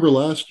you remember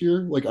last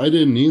year? Like I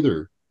didn't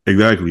either.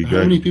 Exactly. How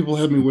many people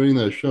had me winning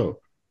that show?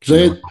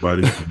 Because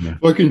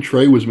fucking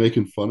Trey was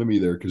making fun of me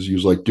there because he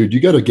was like, "Dude, you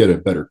got to get a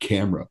better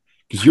camera."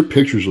 Because your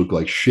pictures look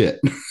like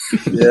shit.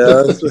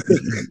 Yeah.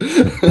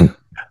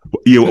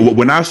 Yeah.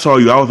 When I saw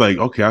you, I was like,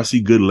 okay, I see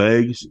good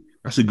legs.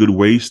 I see good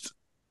waist.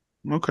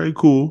 Okay,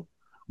 cool.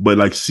 But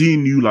like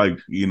seeing you, like,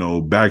 you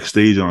know,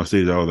 backstage and on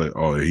stage, I was like,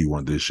 oh, he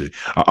won this shit.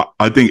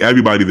 I think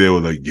everybody there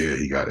was like, yeah,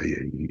 he got it.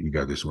 Yeah, he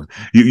got this one.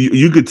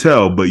 You could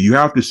tell, but you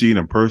have to see it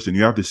in person.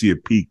 You have to see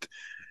it peaked.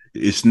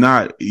 It's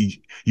not.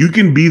 You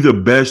can be the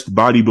best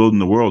bodybuilder in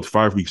the world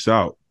 5 weeks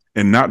out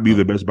and not be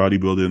the best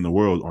bodybuilder in the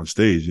world on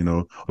stage, you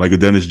know, like a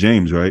Dennis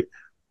James, right?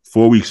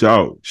 4 weeks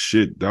out,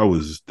 shit, that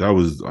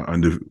was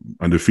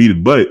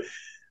undefeated. But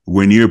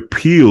when you're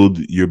peeled,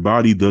 your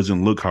body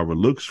doesn't look how it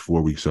looks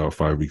 4 weeks out,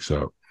 5 weeks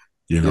out,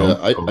 you know?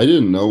 Yeah, I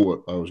didn't know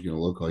what I was going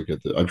to look like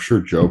I'm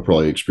sure Joe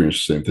probably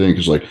experienced the same thing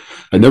because, like,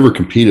 I never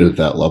competed at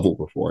that level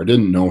before. I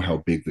didn't know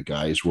how big the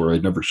guys were. I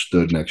never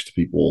stood next to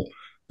people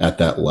at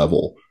that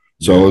level.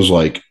 So I was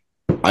like,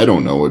 I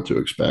don't know what to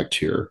expect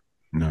here.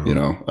 No. You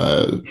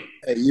know,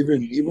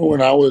 even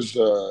when I was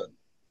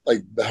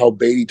like how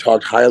Beatty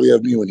talked highly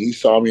of me when he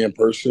saw me in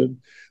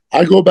person,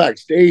 I go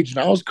backstage and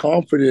I was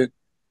confident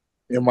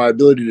in my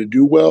ability to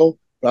do well.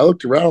 But I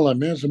looked around like,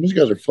 man, some of these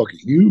guys are fucking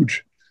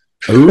huge.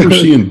 I remember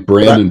seeing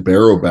Brandon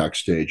Barrow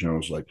backstage, and I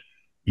was like,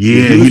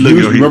 yeah,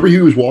 remember he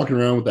was walking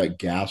around with that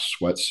gas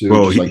sweatsuit,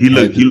 bro, just like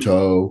head to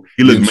toe.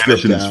 He looked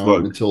menacing as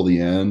fuck until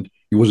the end.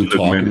 He wasn't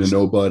talking to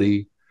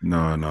nobody. No.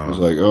 I was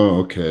like,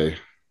 oh, okay.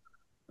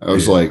 I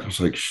was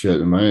like,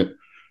 shit, am I?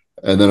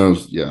 And then I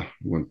was,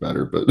 went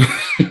better, but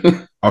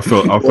I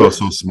felt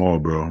so small,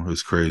 bro.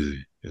 It's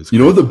crazy. You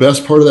know what the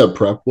best part of that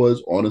prep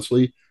was,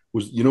 honestly,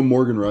 was, you know,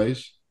 Morgan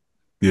Rice?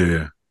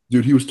 Yeah.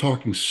 Dude, he was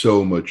talking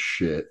so much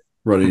shit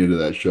running into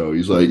that show.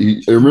 He's like,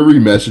 I remember he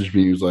messaged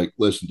me. He was like,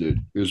 listen,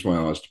 dude, here's my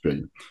honest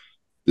opinion.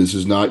 This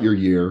is not your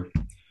year.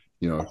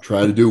 You know,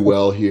 try to do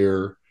well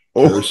here.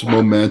 There's some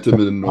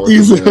momentum in the North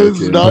America. It's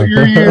not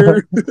your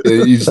year.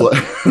 And he's like,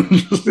 I got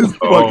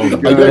a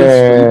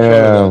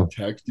screenshot of that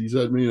text he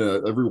sent me.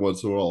 Every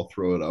once in a while, I'll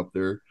throw it up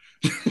there.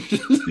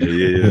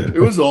 Yeah.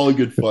 It was all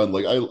good fun.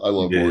 Like, I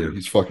love Morgan.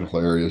 He's fucking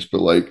hilarious.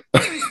 But like,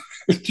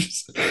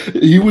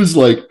 he was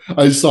like,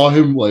 I saw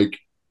him like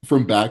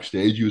from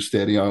backstage. He was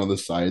standing out on the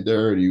side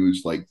there, and he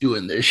was like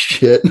doing this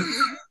shit.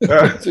 He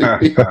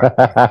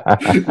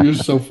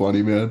was so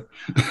funny, man.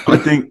 I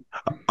think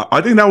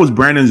that was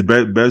Brandon's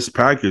best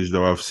package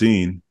though I've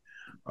seen.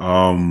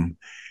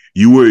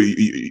 You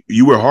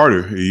were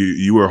harder.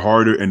 You were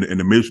harder in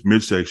the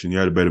midsection. You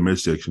had a better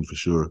midsection for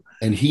sure.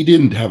 And he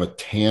didn't have a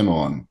tan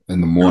on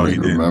in the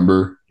morning. No,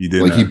 remember? He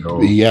didn't.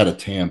 Like he had a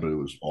tan, but it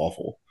was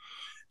awful.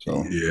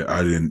 So yeah,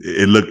 I didn't.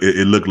 It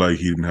looked like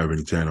he didn't have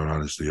any tan on.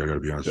 Honestly, I got to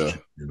be honest with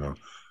you. You know,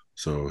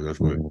 so that's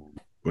what.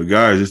 But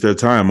guys, it's that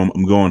time.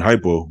 I'm going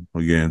hypo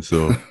again.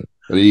 So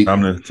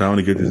time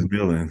to get this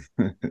meal in.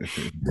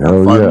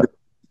 Oh yeah.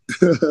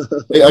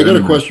 Hey, I got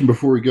a question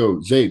before we go.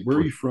 Zayd, where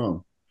are you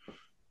from?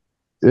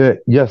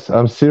 Yes,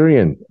 I'm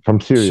Syrian. From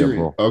Syria,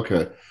 bro.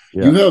 Okay.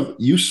 Yeah.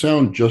 You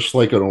sound just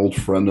like an old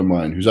friend of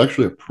mine who's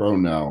actually a pro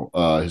now.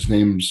 His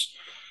name's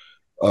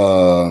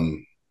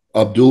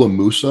Abdullah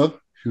Musa.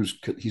 He's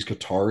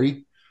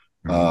Qatari.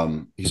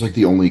 He's like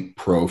the only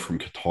pro from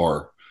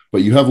Qatar.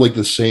 But you have like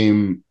the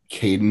same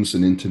cadence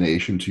and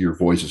intonation to your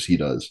voice as he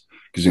does,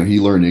 because he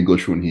learned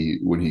English when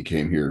he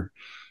came here.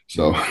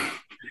 So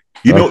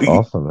that's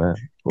awesome, man.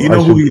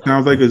 Well, who he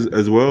sounds like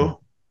as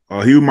well?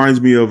 He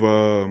reminds me of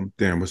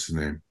what's his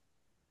name?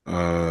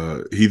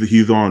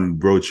 He's on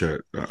Bro Chat.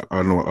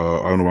 I don't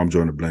know why I'm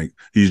drawing a blank.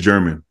 He's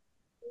German.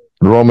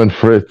 Roman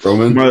Fritz.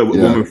 Roman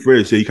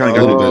Fritz. Yeah, he kind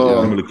of got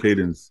a similar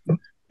cadence,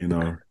 you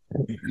know.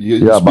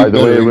 You by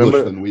the way,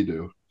 English than we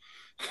do.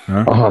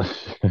 Huh? Oh,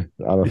 shit.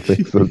 I don't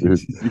think so, dude.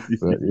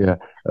 But yeah.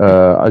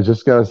 I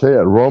just gotta say it.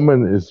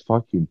 Roman is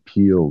fucking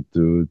peeled,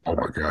 dude. Oh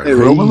my god, Hey, yeah.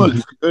 Roman Crazy.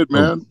 looks good, Oh,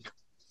 man.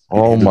 He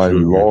oh looks my real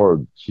good.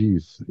 Lord.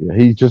 Jeez. Yeah,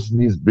 he just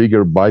needs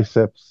bigger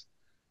biceps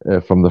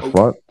from the Okay.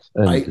 front,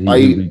 and he'll I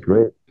be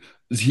great.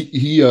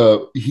 he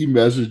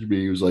messaged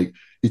me. He was like,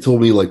 he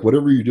told me like,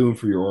 whatever you're doing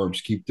for your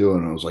arms, keep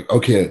doing. I was like,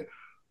 okay.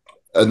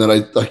 And then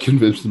I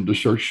convinced him to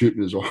start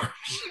shooting his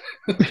arms.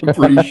 I'm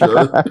pretty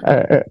sure.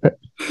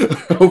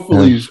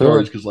 Hopefully Yeah, he starts,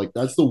 sure. because like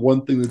that's the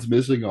one thing that's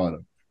missing on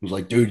him. I was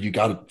like, dude, you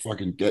gotta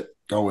fucking get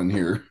going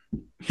here.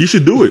 He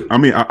should do it. I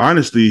mean,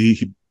 honestly,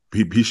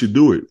 he should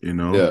do it. You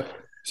know. Yeah.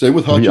 Same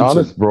with To be Hutchinson.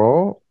 honest,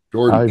 bro,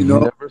 Jordan. You I've know,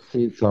 never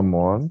seen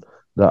someone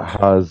that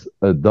has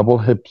a double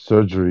hip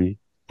surgery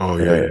Oh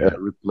yeah, yeah,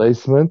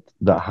 replacement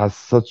that has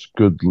such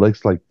good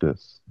legs like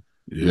this.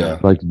 yeah, Yeah.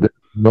 Like, there's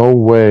no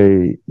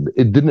way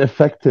it didn't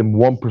affect him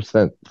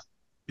 1%.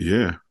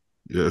 yeah,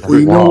 yeah. Like, well,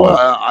 you know what?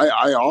 wow.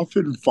 I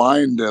often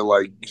find that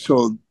like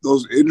so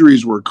those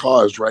injuries were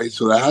caused, right?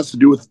 So that has to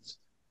do with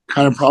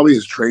kind of probably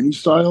his training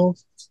style.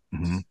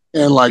 Mm-hmm.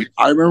 And like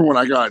I remember when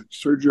I got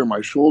surgery on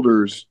my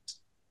shoulders,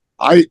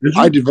 Did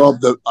I you?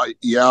 developed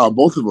yeah,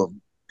 both of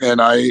them, and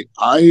I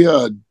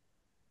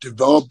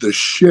developed the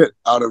shit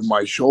out of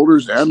my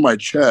shoulders and my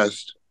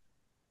chest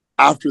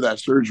after that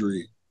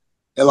surgery.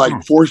 It Oh,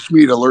 like forced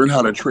me to learn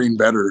how to train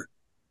better.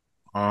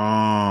 oh,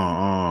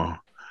 oh.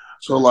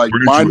 So like Where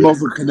did mind you?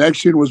 muscle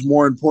connection was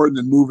more important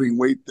than moving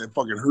weight that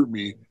fucking hurt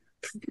me,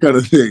 kind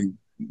of thing.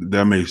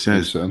 That makes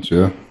Makes sense. sense.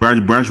 Yeah.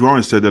 Branch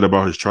Warren said that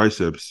about his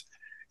triceps.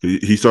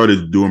 He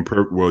started doing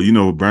perfect. Well, you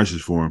know,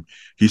 Branch's form.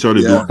 He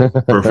started Yeah, doing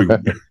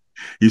perfect.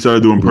 He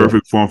started doing Yeah.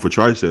 perfect form for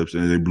triceps,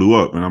 and they blew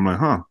up. And I'm like,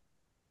 huh,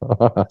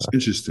 it's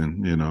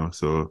interesting. You know,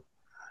 so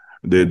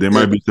there yeah.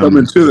 might be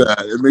Something something to that.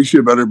 It makes you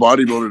a better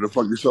bodybuilder to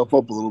fuck yourself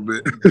up a little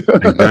bit.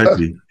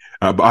 exactly.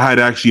 But I had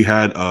actually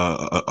had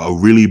a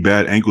really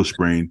bad ankle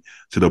sprain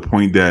to the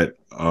point that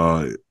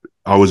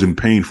I was in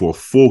pain for a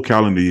full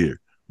calendar year,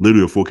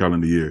 literally a full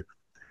calendar year,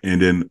 and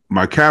then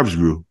my calves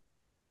grew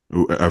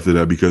after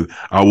that because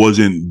I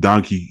wasn't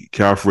donkey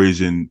calf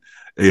raising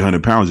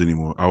 800 pounds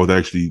anymore. I was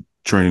actually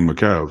training my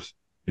calves.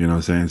 You know what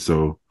I'm saying?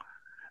 So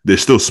they're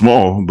still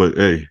small, but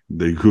hey,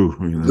 they grew.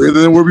 You know, Greater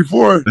so. than we were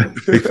before.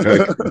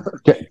 Exactly.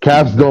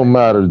 Calves don't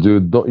matter,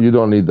 dude. You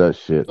don't need that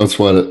shit. Don't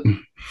sweat it.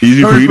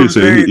 Easy for Coming you to from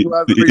say. Zane, who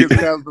has the biggest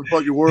calves in the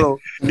fucking world.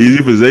 Easy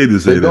for Zay to They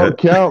say that. don't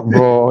count,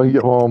 bro.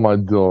 Oh my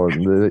God.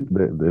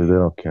 They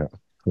don't count.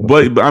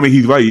 But I mean,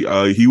 he's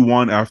right. He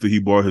won after he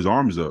brought his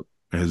arms up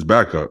and his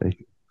back up.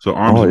 So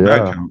arms Oh and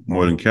back yeah. count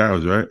more than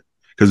calves, right?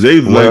 Because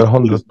Zay's legs,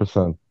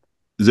 100%.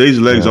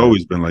 Yeah.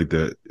 always been like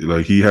that.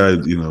 Like he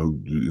had, you know,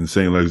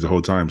 insane legs the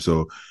whole time.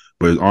 So,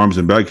 but his arms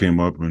and back came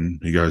up and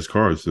he got his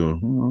cards. So, you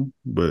know,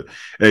 but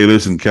hey,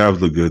 listen,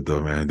 calves look good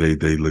though, man. They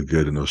look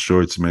good in those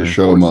shorts, The man.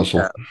 show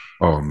muscle.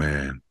 Oh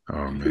man,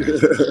 oh man.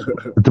 That's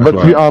But to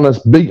why. be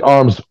honest, big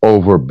arms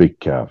over big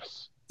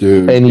calves.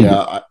 Dude, Any yeah,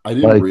 day. I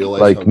didn't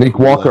realize how Nick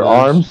cool Walker that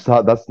is.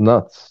 arms, that's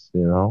nuts,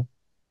 you know?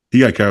 He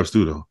got calves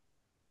too though.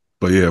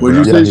 But yeah, What'd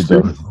but you Yeah, say, he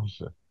Stu? does. what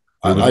was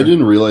I that?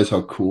 didn't realize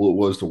how cool it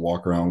was to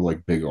walk around with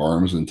like big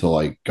arms until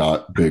I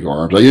got big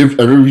arms. I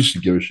never used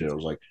to give a shit. I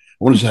was like,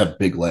 I want to just have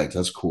big legs.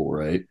 That's cool,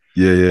 right?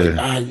 Yeah, Like,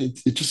 yeah.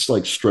 it just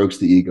like strokes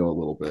the ego a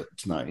little bit.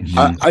 It's nice.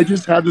 Mhm. I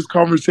just had this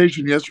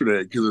conversation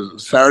yesterday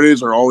because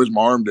Saturdays are always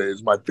my arm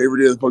days. My favorite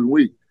day of the fucking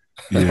week.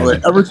 Yeah.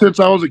 Like, ever since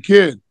I was a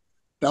kid,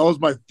 that was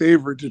my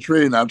favorite to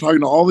train. I'm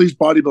talking to all these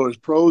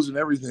bodybuilders, pros, and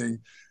everything.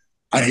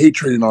 I hate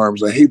training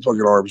arms. I hate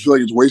fucking arms. I feel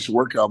like it's a wasted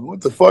workout. But what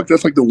the fuck?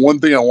 That's like the one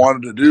thing I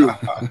wanted to do.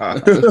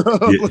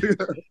 Yeah,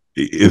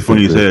 it's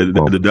funny you It is, said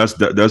bro.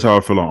 that's how I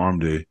feel on arm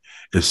day.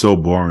 It's so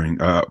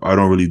boring. I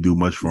don't really do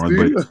much for arms,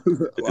 See,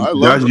 but I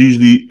love that's it.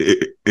 usually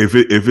if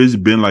it's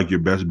been like your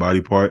best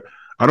body part.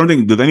 I don't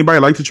think does anybody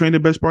like to train their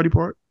best body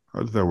part?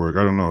 How does that work?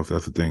 I don't know if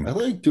that's a I thing.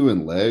 like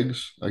doing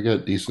legs. I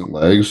got decent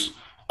legs.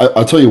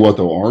 I'll tell you what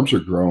though, arms are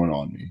growing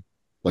on me,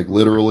 like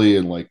literally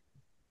and like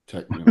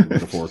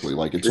metaphorically.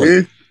 Like it's like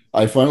See?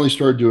 I finally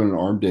started doing an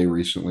arm day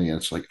recently, and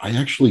it's like I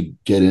actually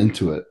get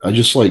into it. I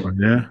just like Oh,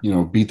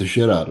 yeah, beat the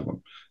shit out of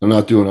them. I'm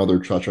not doing other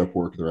touch up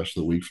work the rest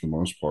of the week for the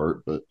most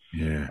part, but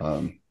yeah.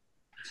 um,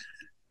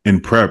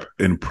 In prep,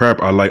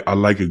 I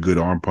like a good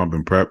arm pump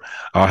in prep.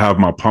 I'll have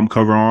my pump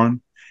cover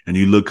on, and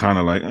you look kind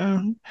of like,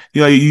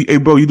 yeah, hey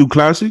bro, you do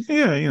classic?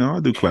 Yeah, you know, I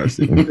do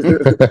classic.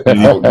 And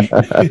ouch.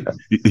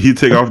 you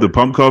take off the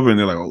pump cover, and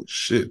they're like, "Oh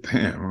shit,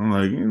 damn!" I'm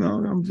like, you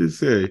know, I'm just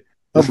saying,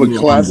 I'm just a a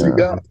little arm. classy Yeah.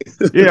 guy.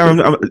 Yeah,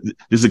 I'm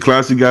just a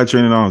classic guy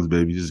training arms,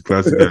 baby. Just a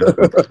classic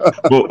guy.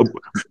 Well,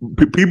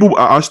 people,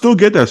 I still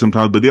get that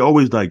sometimes, but they're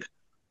always like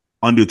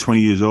under 20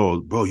 years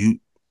old, bro.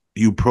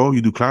 You pro?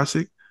 You do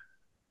classic?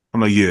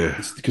 I'm like, yeah,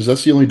 It's because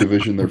that's the only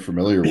division they're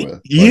familiar with.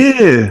 Like yeah.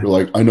 they're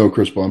like, I know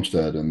Chris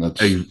Bumstead, and that's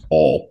Hey,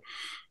 all.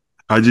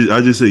 I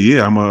just say,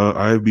 yeah, I'm a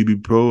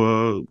IFBB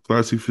pro,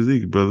 classic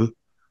physique, brother.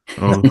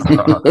 Oh,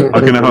 how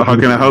can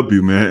I help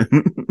you, man?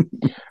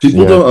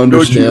 People Yeah. don't Don't you?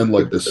 understand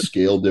like the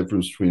scale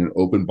difference between an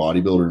open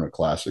bodybuilder and a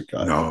classic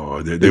guy.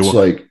 No, they It's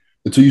were like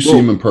until you see well.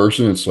 him in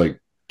person, it's like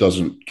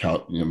doesn't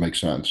count, make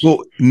sense.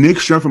 Well, Nick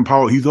Strength and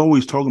Power, he's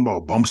always talking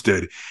about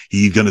Bumstead.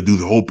 He's gonna do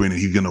the open and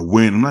he's gonna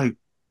win. I'm like,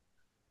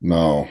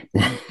 no.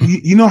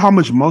 you know how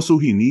much muscle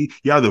he needs?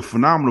 Yeah, the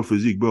phenomenal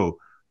physique, bro.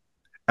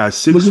 At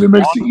 6'1", look at him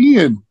next to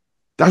Ian.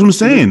 That's what I'm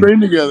saying. They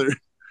train together.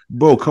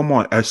 Bro, come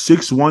on. At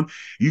 6'1",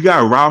 you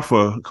got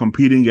Rafa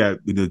competing at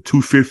the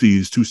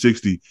 250s,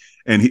 260,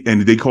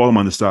 and they call him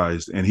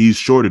undersized, and he's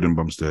shorter than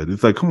Bumstead.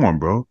 It's like, come on,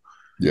 bro.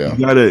 Yeah.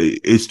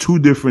 It's two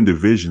different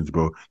divisions,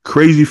 bro.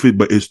 Crazy fit,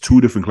 but it's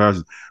two different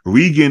classes.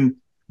 Regan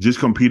just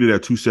competed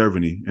at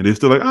 270, and they're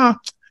still like,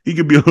 he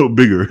could be a little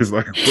bigger. It's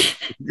like,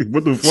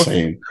 what the fuck?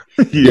 Same.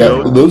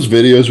 Yeah, those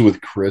videos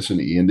with Chris and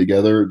Ian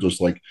together,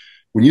 just like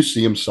when you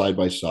see them side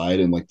by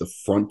side and like the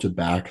front to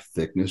back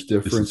thickness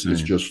difference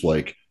is just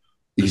like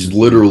he's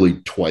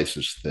literally twice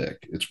as thick.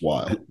 It's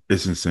wild.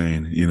 It's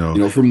insane.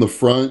 From the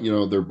front,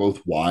 they're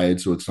both wide,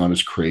 so it's not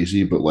as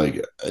crazy, but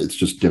like it's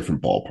just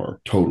different ballpark,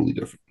 totally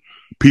different.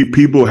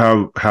 People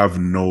have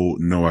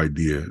no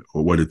idea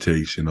what it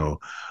takes.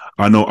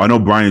 I know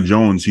Brian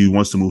Jones. He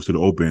wants to move to the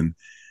Open,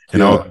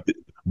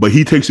 but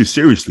he takes it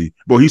seriously.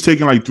 Bro, he's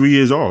taking like 3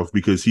 years off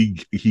because he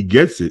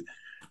gets it.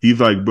 He's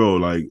like, bro,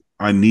 like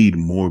I need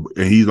more,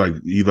 and he's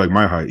like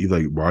my height. He's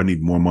like, bro, I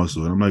need more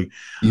muscle, and I'm like,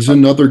 he's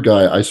another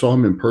guy. I saw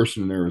him in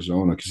person in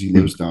Arizona because he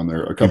lives down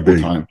there a couple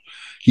of times.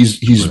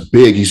 He's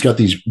big. He's got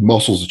these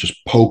muscles that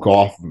just poke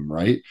off him,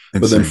 right?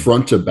 Insane. But then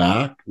front to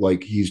back,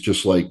 like he's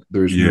just like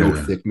there's no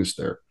thickness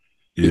there.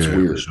 It's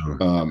weird.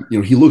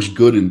 Sure. He looks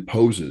good in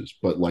poses,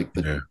 but like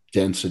the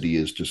density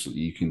is just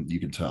you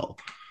can tell.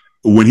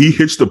 When he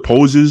hits the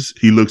poses,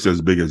 he looks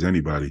as big as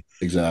anybody.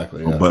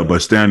 Exactly. Yeah, but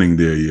standing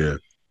there,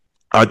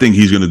 I think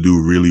he's gonna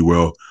do really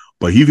well.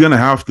 But he's gonna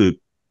have to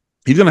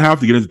get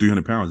into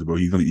 300 pounds, bro.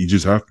 You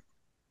just have to.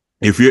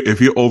 If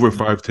you're over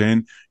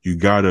 5'10", you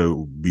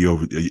gotta be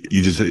over.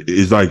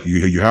 It's like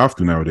you have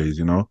to nowadays,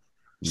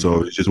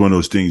 So it's just one of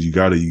those things. You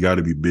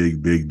gotta be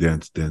big,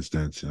 dense,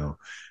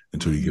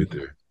 until you get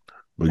there.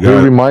 But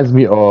it reminds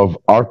me of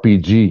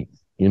RPG.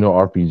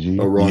 RPG.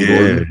 Oh, Ron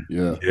Gordon.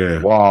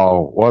 Yeah.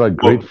 Wow, what a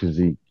great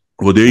physique.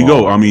 Well, there you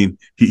go. I mean,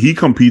 he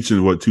competes in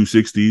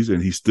 260s,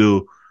 and he's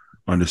still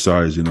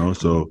undersized,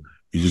 So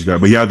you just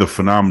but he has a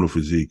phenomenal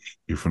physique.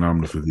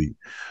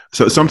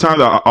 So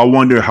sometimes I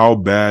wonder how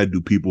bad do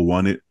people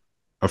want it.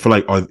 I feel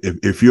like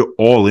if you're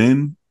all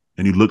in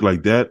and you look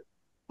like that,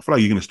 I feel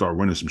like you're gonna start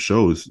running some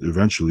shows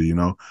eventually,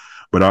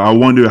 But I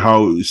wonder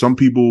how some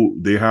people,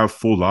 they have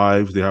full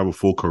lives, they have a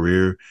full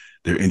career,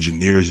 they're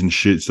engineers and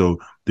shit. So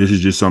this is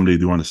just something they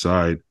do on the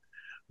side.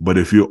 But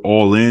if you're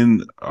all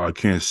in, I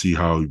can't see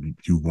how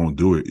you won't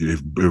do it.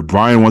 If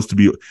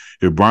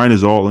Brian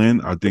is all in,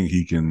 I think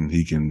he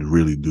can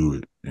really do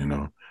it.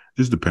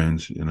 Just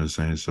depends. You know what I'm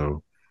saying?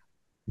 So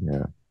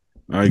yeah.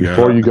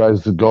 Before you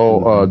guys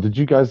go, did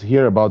you guys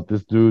hear about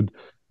this dude?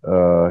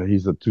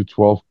 He's a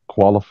 212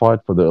 qualified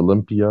for the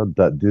Olympia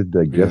that did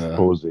the guest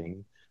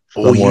posing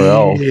somewhere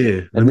else,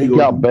 and he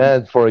got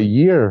banned for a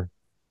year.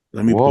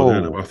 Let me pull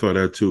that up. I thought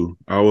that too.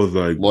 I was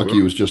like, lucky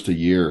it was just a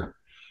year.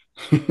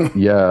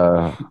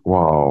 Yeah.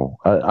 Wow.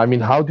 I mean,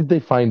 how did they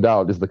find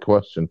out is the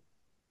question.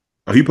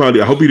 I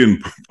hope he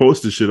didn't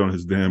post the shit on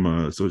his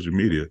damn social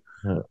media.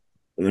 Yeah.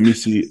 Let me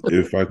see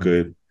if I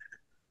could.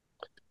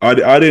 I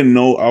didn't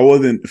know. I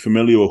wasn't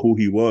familiar with who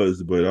he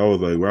was, but I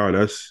was like, wow,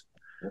 that's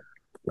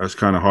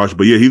kind of harsh.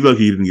 But yeah, he's lucky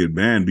he didn't get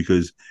banned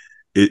because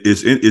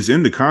it's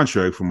in the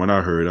contract from what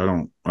I heard. I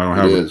don't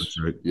have it.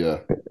 Yeah,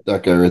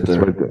 that guy right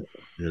there.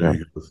 Yeah, there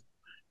he goes.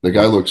 The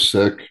guy looks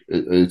sick.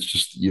 It's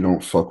just you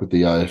don't fuck with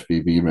the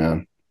IFBB,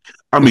 man.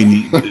 I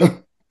mean,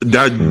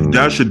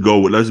 that should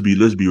go. Let's be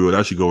real.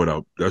 That should go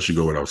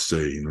without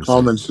saying.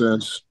 Common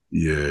sense.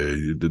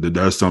 Yeah,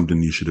 that's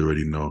something you should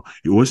already know.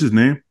 What's his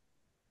name?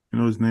 You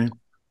know his name?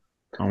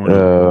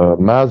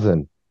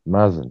 Mazen.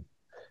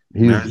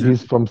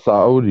 He's from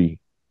Saudi.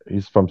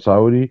 He's from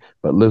Saudi,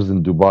 but lives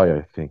in Dubai,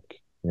 I think.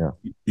 Yeah.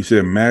 You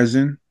said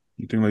Mazen?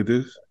 You think like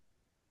this?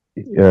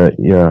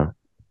 Yeah.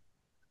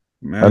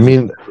 Mazen. I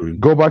mean,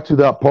 go back to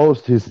that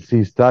post.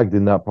 He's tagged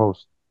in that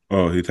post.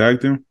 Oh, he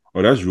tagged him?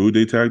 Oh, that's rude.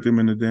 They tagged him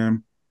in the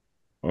damn.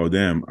 Oh,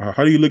 damn.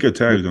 How do you look at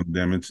tags on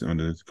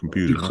the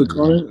computer? You click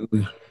on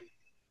it.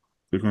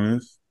 Click on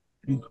this.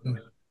 I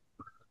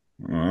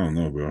don't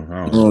know,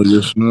 bro. Oh,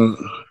 yes, no.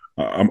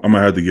 I'm gonna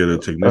have to get a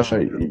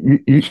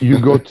technician. You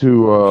go to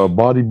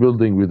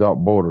Bodybuilding Without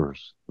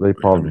Borders. They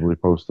probably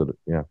posted it.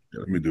 Yeah.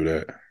 Let me do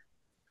that.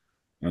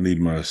 I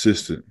need my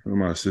assistant. Where's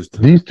my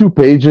assistant? These two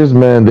pages,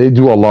 man, they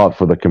do a lot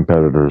for the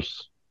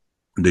competitors.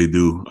 They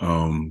do.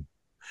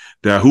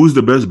 Who's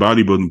the best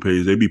bodybuilding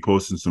page? They be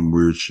posting some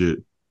weird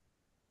shit.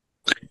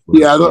 But,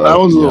 that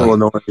was a little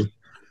annoying.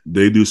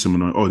 They do some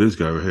annoying. Oh, this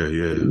guy right here.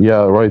 Yeah.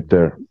 Yeah, right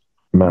there.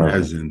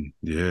 Mazen.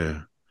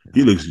 Yeah.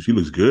 He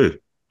looks good.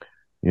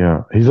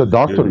 Yeah, he's a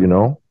doctor,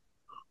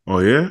 Oh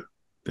yeah,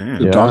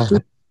 damn. Yeah,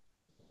 doctor?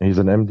 He's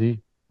an MD.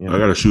 Yeah. I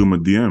gotta shoot him a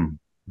DM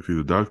if he's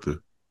a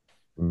doctor.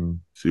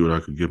 See what I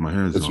could get my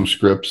hands on. Some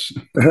scripts.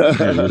 Got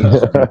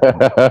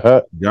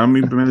me,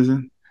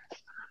 Mazen.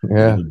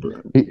 Yeah,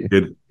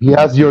 he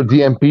has your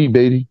DMP,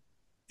 baby.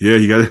 Yeah,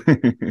 you got.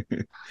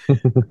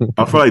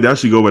 I feel like that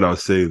should go without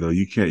saying though.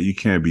 You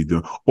can't be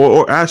doing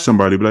or ask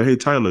somebody, be like, hey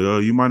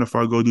Tyler, you mind if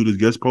I go do this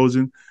guest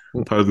posing?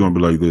 Tyler's gonna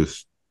be like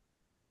this.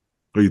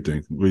 What do you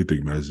think? What do you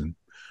think, Madison?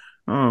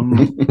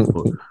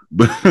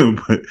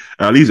 But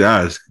at least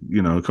ask.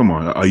 You know, come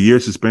on, a year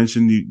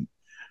suspension.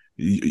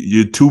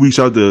 You're 2 weeks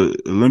out the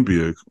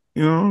Olympia.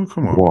 You know,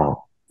 come on, bro.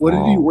 Wow. What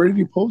did he? Wow. Where did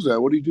he pose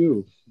at? What did he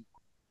do?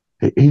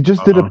 He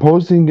just did a Uh,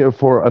 posting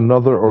for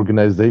another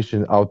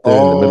organization out there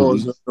in the Middle Oh,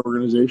 is that East. an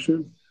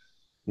organization?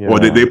 or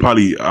they Yeah.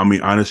 probably. I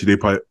mean, honestly, they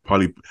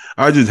probably.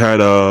 I just had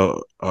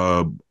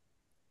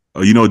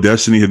you know,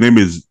 Destiny. His name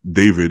is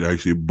David,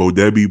 actually, Bo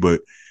Debbie,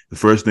 but the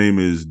first name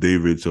is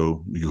David,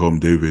 so you can call him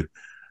David.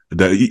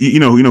 That you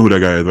know who that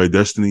guy is, right?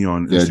 Destiny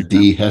on Yeah, Instagram.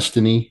 D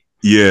Hestiny.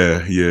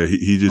 Yeah, yeah.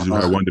 He just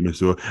had one dimension.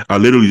 So I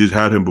literally just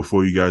had him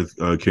before you guys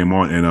came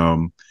on,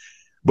 and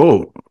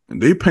Bo,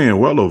 they paying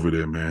well over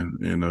there, man.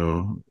 You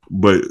know,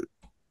 but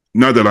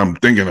not that I'm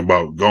thinking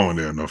about going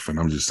there or nothing.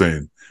 I'm just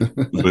saying,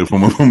 but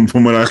from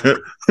what I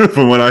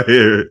from what I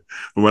hear,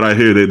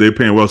 they're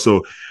paying well.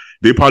 So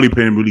they probably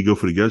paying really good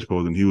for the guest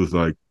post. And he was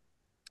like,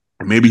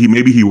 maybe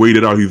he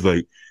waited out. He's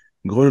like,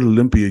 go to the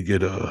Olympia,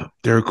 get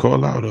Derek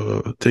call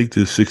out, take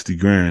this 60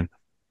 grand.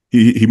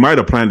 He might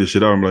have planned this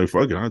shit out. I'm like,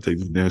 fuck it, I'll take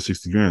this damn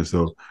 60 grand.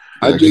 So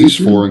Yeah, these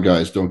foreign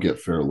guys don't get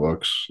fair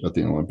looks at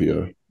the Olympia.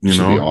 you Just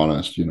to be know,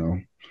 honest, you know,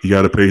 he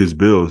got to pay his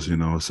bills. You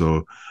know,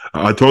 so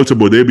I talked to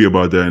Bodebi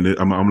about that, and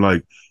I'm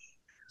like,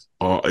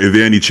 is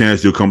there any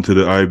chance you'll come to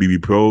the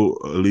IBB Pro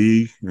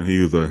League? And he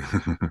was like,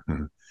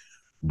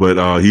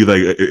 but he's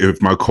like,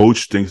 if my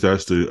coach thinks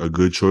that's a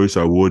good choice,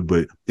 I would.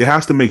 But it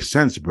has to make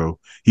sense, bro.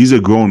 He's a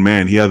grown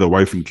man. He has a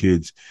wife and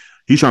kids.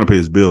 He's trying to pay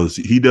his bills.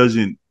 He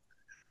doesn't.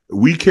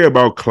 We care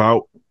about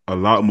clout a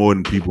lot more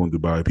than people in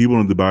Dubai. People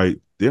in Dubai,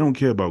 they don't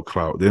care about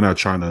clout. They're not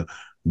trying to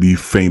be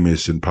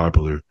famous and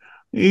popular.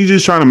 He's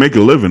just trying to make a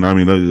living. I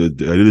mean,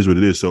 it is what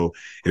it is. So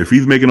if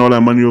he's making all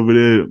that money over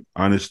there,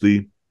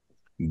 honestly,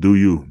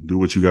 do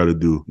what you got to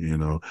do. You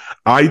know,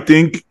 I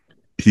think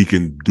he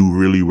can do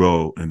really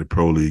well in the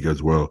pro league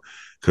as well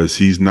because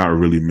he's not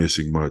really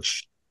missing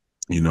much.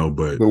 You know,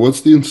 but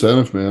what's the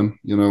incentive, man?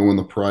 You know, when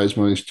the prize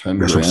money's 10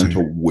 that's what I'm grand to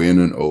saying. win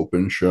an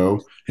open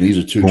show, and he's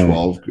a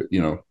 212,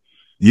 you know,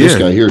 this Yeah,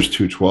 guy here is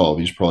 212.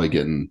 He's probably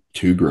getting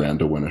 2 grand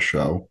to win a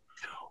show.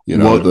 You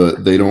know, well,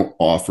 they don't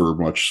offer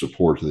much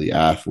support to the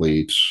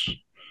athletes.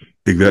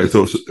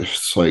 exactly.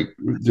 It's like,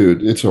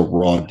 dude, it's a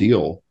raw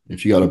deal.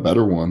 If you got a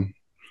better one,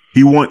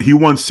 He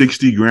won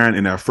 60 grand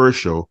in that first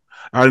show.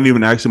 I didn't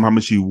even ask him how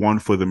much he won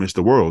for the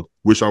Mr. World,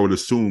 which I would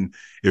assume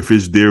if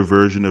it's their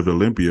version of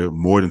Olympia,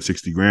 more than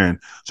 60 grand.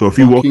 So if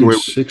he walked away,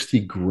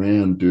 60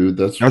 grand, dude,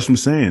 that's what I'm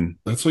saying.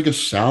 That's like a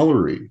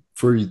salary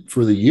for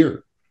the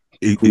year.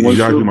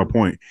 Exactly my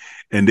point.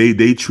 And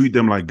they treat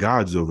them like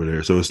gods over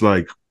there. So it's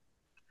like,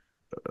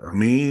 I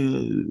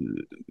mean,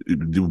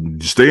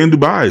 stay in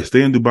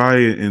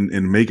Dubai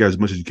and make as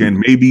much as you can.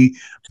 Maybe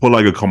put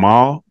like a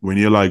Kamal when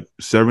you're like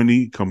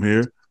 70, come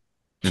here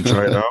and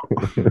try it out.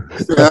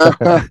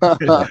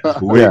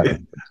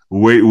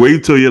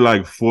 wait till you're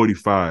like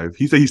 45.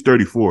 He said he's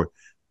 34.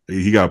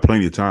 He got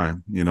plenty of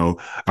time. You know,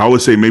 I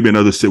would say maybe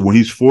another when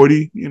he's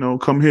 40. You know,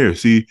 come here,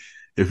 see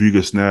if you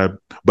can snap.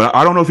 But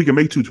I don't know if he can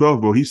make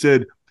 212, bro. He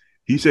said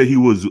he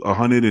was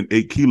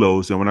 108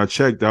 kilos, and when I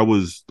checked, that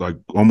was like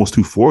almost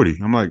 240.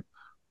 I'm like,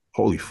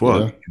 holy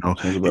fuck, Yeah, you know,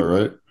 sounds about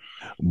right.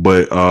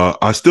 But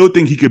I still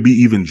think he could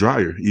be even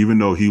drier, even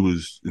though he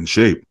was in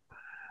shape.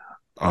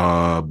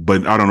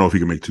 But I don't know if he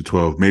can make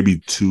 212, maybe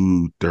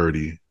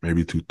 230,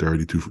 maybe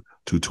 230,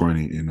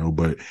 220, you know,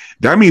 but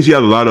that means he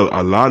had a lot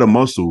of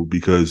muscle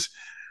because,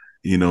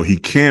 you know, he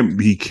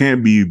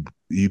probably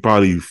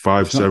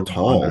 5'7",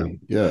 tall.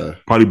 Yeah.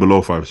 Probably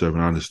below 5'7",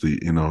 honestly,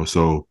 you know,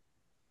 so.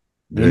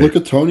 Yeah. Look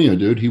at Tonio,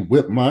 dude. He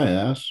whipped my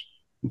ass.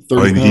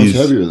 30 pounds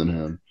heavier than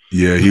him.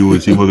 Yeah, he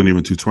wasn't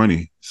even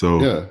 220.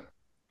 So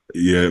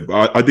yeah,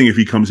 I think if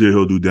he comes here,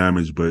 he'll do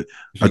damage, but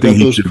I think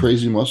those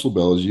crazy muscle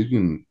bells,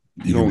 you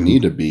don't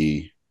need to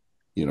be,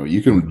 you know,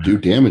 you can do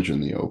damage in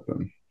the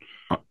open.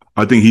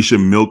 I think he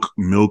should milk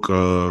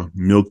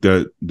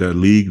that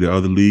league, the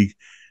other league,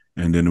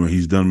 and then when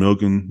he's done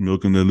milking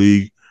the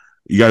league,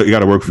 you got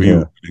to work for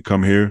you. And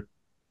come here,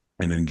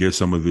 and then get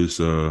some of this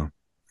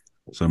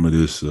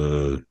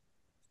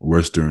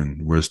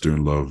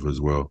Western love as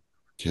well.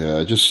 Yeah,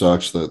 it just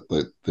sucks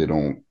that they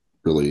don't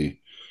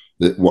really.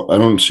 I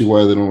don't see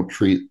why they don't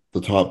treat the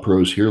top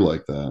pros here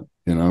like that.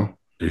 You know,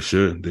 they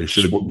should.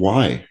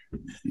 Why?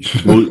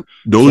 Those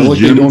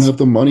gyms, they don't have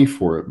the money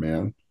for it,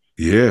 man.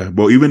 Yeah,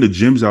 but even the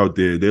gyms out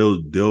there,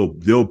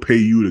 they'll pay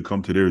you to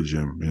come to their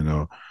gym, you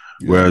know.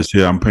 Yeah. Whereas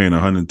here, I'm paying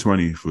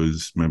 120 for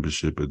his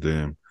membership a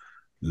damn.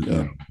 Yeah. You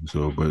know,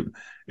 so, but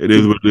it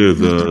is what it is.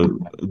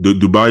 The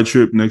Dubai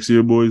trip next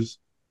year, boys.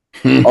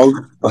 I'm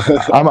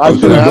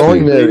actually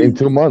going there in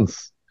 2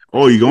 months.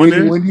 Oh, you going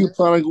there? When do you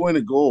plan on going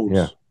to Gold?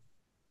 Yeah.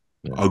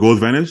 Gold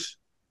Venice?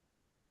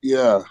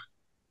 Yeah.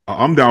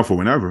 I'm down for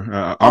whenever.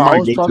 I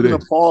was talking to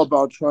Paul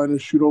about trying to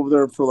shoot over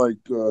there for like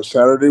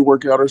Saturday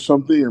workout or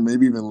something, or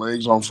maybe even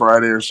legs on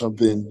Friday or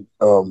something.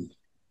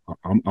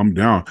 I'm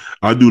down.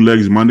 I do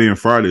legs Monday and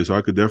Friday, so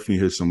I could definitely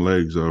hit some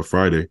legs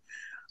Friday.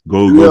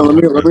 Go.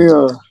 Yeah,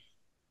 Go.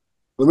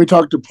 let me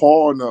talk to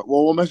Paul and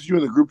we'll message you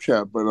in the group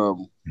chat, but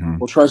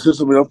we'll try to set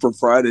something up for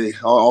Friday.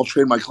 I'll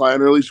train my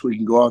client early so we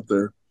can go out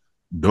there.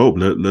 Dope.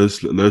 Let's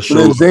show.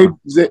 And then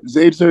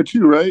Zade's there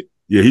too, right?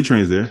 Yeah, he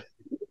trains there.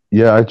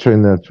 Yeah, I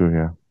train there too.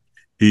 Yeah.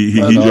 He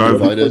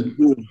drives. Invited.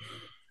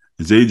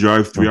 Zay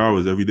drives 3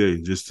 hours every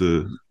day just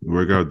to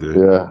work out there.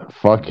 Yeah,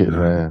 fuck it,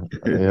 man.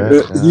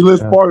 Yeah, you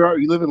live far.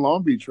 You live in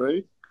Long Beach,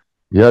 right?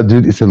 Yeah,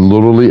 dude, it's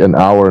literally an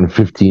hour and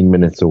 15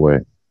 minutes away.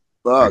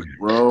 Fuck,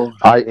 bro.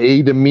 I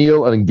ate a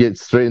meal and get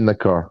straight in the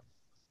car,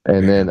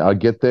 and then I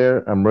get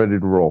there, I'm ready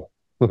to roll.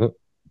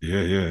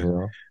 Yeah. You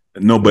know?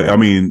 No, but I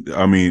mean,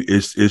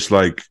 it's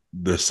like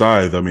the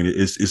size. I mean,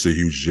 it's a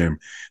huge gym.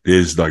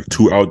 There's like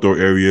 2 outdoor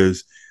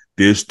areas.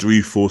 There's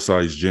 3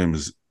 full-size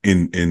gyms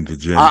in the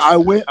gym. I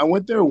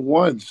went there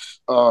once.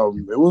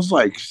 It was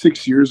like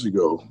 6 years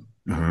ago.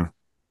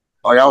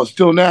 Like I was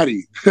still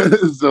natty.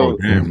 So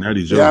damn,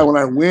 natty Joe. Yeah, when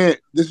I went,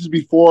 this is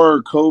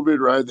before COVID,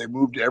 right? They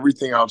moved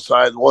everything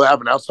outside. Well, they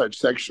have an outside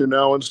section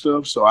now and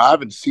stuff, so I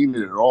haven't seen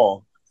it at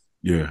all.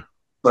 Yeah.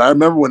 But I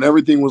remember when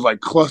everything was like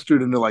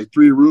clustered into like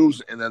 3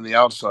 rooms and then the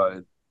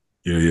outside.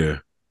 Yeah.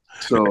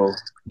 So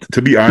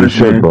to be honest,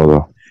 man,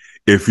 brother.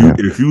 If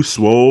you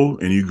swole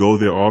and you go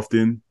there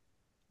often,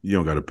 you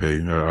don't gotta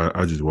pay.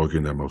 I just walk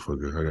in that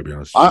motherfucker. I gotta be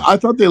honest. I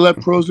thought they let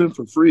pros in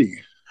for free.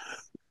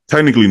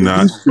 Technically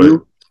not,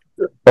 but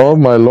oh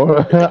my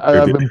lord,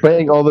 I've been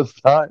paying all this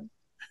time.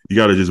 You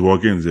gotta just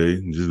walk in, Zay.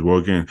 Just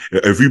walk in.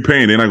 If you're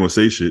paying, they're not gonna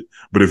say shit.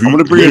 But if you, I'm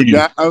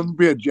gonna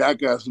be a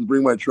jackass and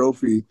bring my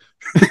trophy.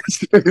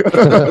 Break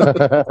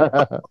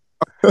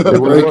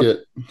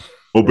it.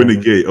 Open the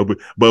gate.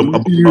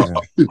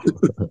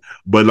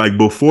 But like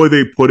before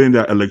they put in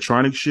that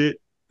electronic shit,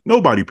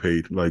 nobody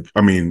paid. Like,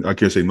 I mean, I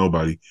can't say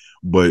nobody,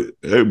 but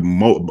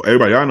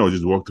everybody I know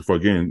just walk the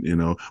fuck in, you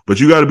know. But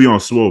you got to be on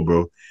swole,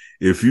 bro.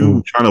 If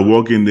you trying to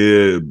walk in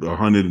there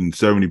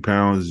 170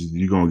 pounds,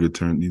 you're gonna get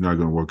turned. You're not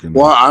gonna walk in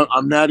there. Well,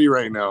 I'm natty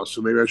right now,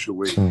 so maybe I should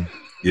wait.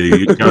 Yeah,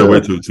 you gotta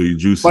wait till you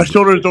juice. My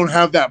shoulders don't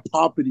have that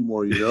pop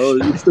anymore, you know.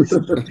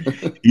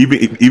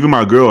 even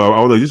my girl,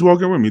 I was like, just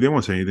walk in with me. They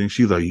won't say anything.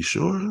 She's like, you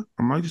sure?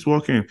 I'm like, just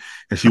walk in.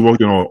 And she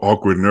walked in all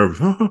awkward, nervous.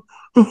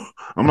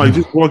 I'm like,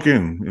 just walk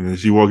in. And then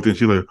she walked in.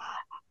 She's like,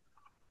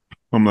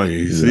 I'm like,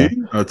 you see,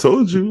 I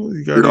told you,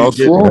 you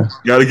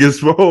gotta get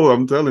swole.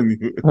 I'm telling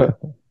you.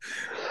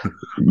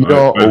 You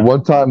know,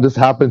 one time this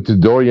happened to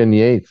Dorian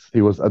Yates.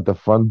 He was at the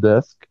front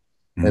desk,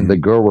 and the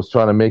girl was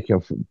trying to make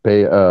him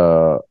pay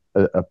a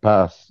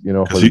pass, you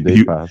know, for the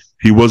day pass.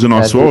 He wasn't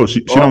on swole.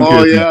 She don't care.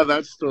 Oh yeah,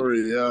 that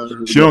story. Yeah,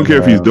 she don't care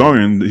if he's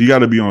Dorian. He got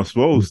to be on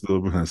swole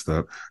still.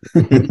 Stop.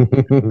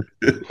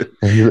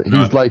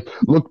 he's like,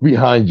 look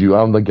behind you.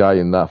 I'm the guy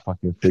in that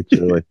fucking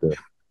picture right there.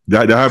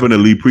 That happened to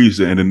Lee Priest,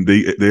 and then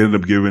they ended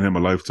up giving him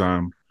a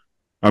lifetime.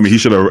 I mean, he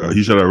should have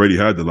already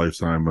had the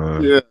lifetime.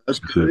 Yeah, that's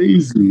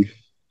crazy.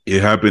 It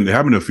happened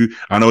a few.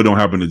 I know it don't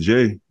happen to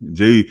Jay.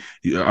 Jay,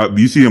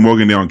 you see him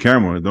walking there on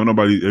camera. Don't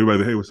everybody,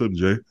 hey, what's up,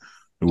 Jay?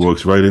 It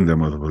walks right in there,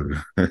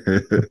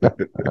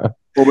 motherfucker.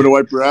 Open to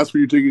wipe your ass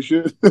when you take your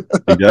shit.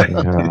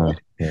 Yeah.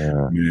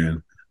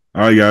 Man.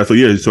 All right, guys.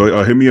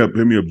 So hit me up,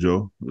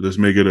 Joe. Let's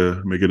make it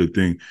a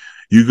thing.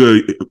 You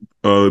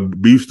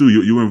could Beef Stew,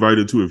 you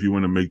invited too if you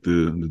want to make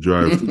the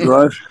drive.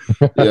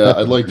 Yeah,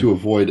 I'd like to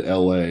avoid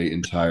LA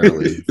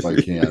entirely if I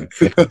can.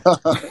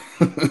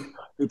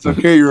 It's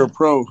okay, you're a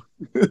pro.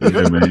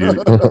 Yeah, man, you're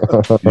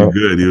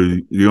good.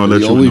 You're gonna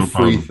let the you only no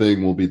free problem.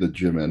 thing will be the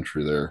gym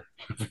entry there.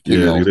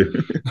 Yeah,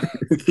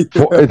 it's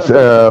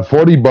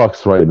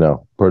 $40 right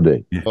now per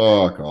day.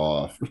 Fuck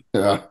off.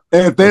 Yeah.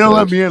 Hey, if they don't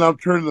let me in, I'm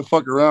turning the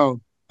fuck around.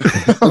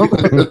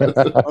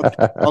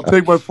 I'll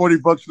take my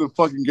 $40 to the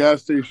fucking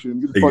gas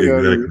station. Get the fuck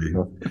out of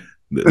here.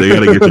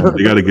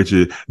 They gotta get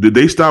you. Did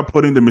they stop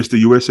putting the Mr.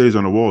 USA's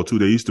on the wall too?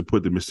 They used to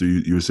put the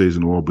Mr. USA's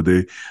on the wall, but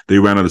they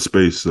ran out of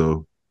space,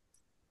 so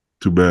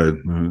too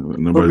bad.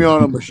 Put me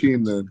on a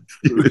machine then.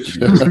 You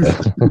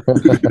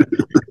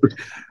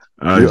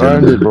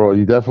earned it, bro.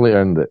 You definitely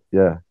earned it.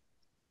 Yeah.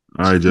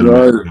 All right,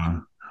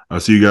 gentlemen. I'll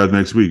see you guys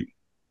next week.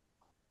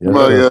 Yeah.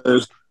 Bye,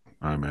 guys.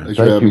 All right, man.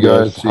 Thank you,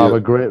 guys. Have a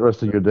great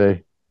rest of your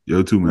day.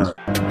 You too, man.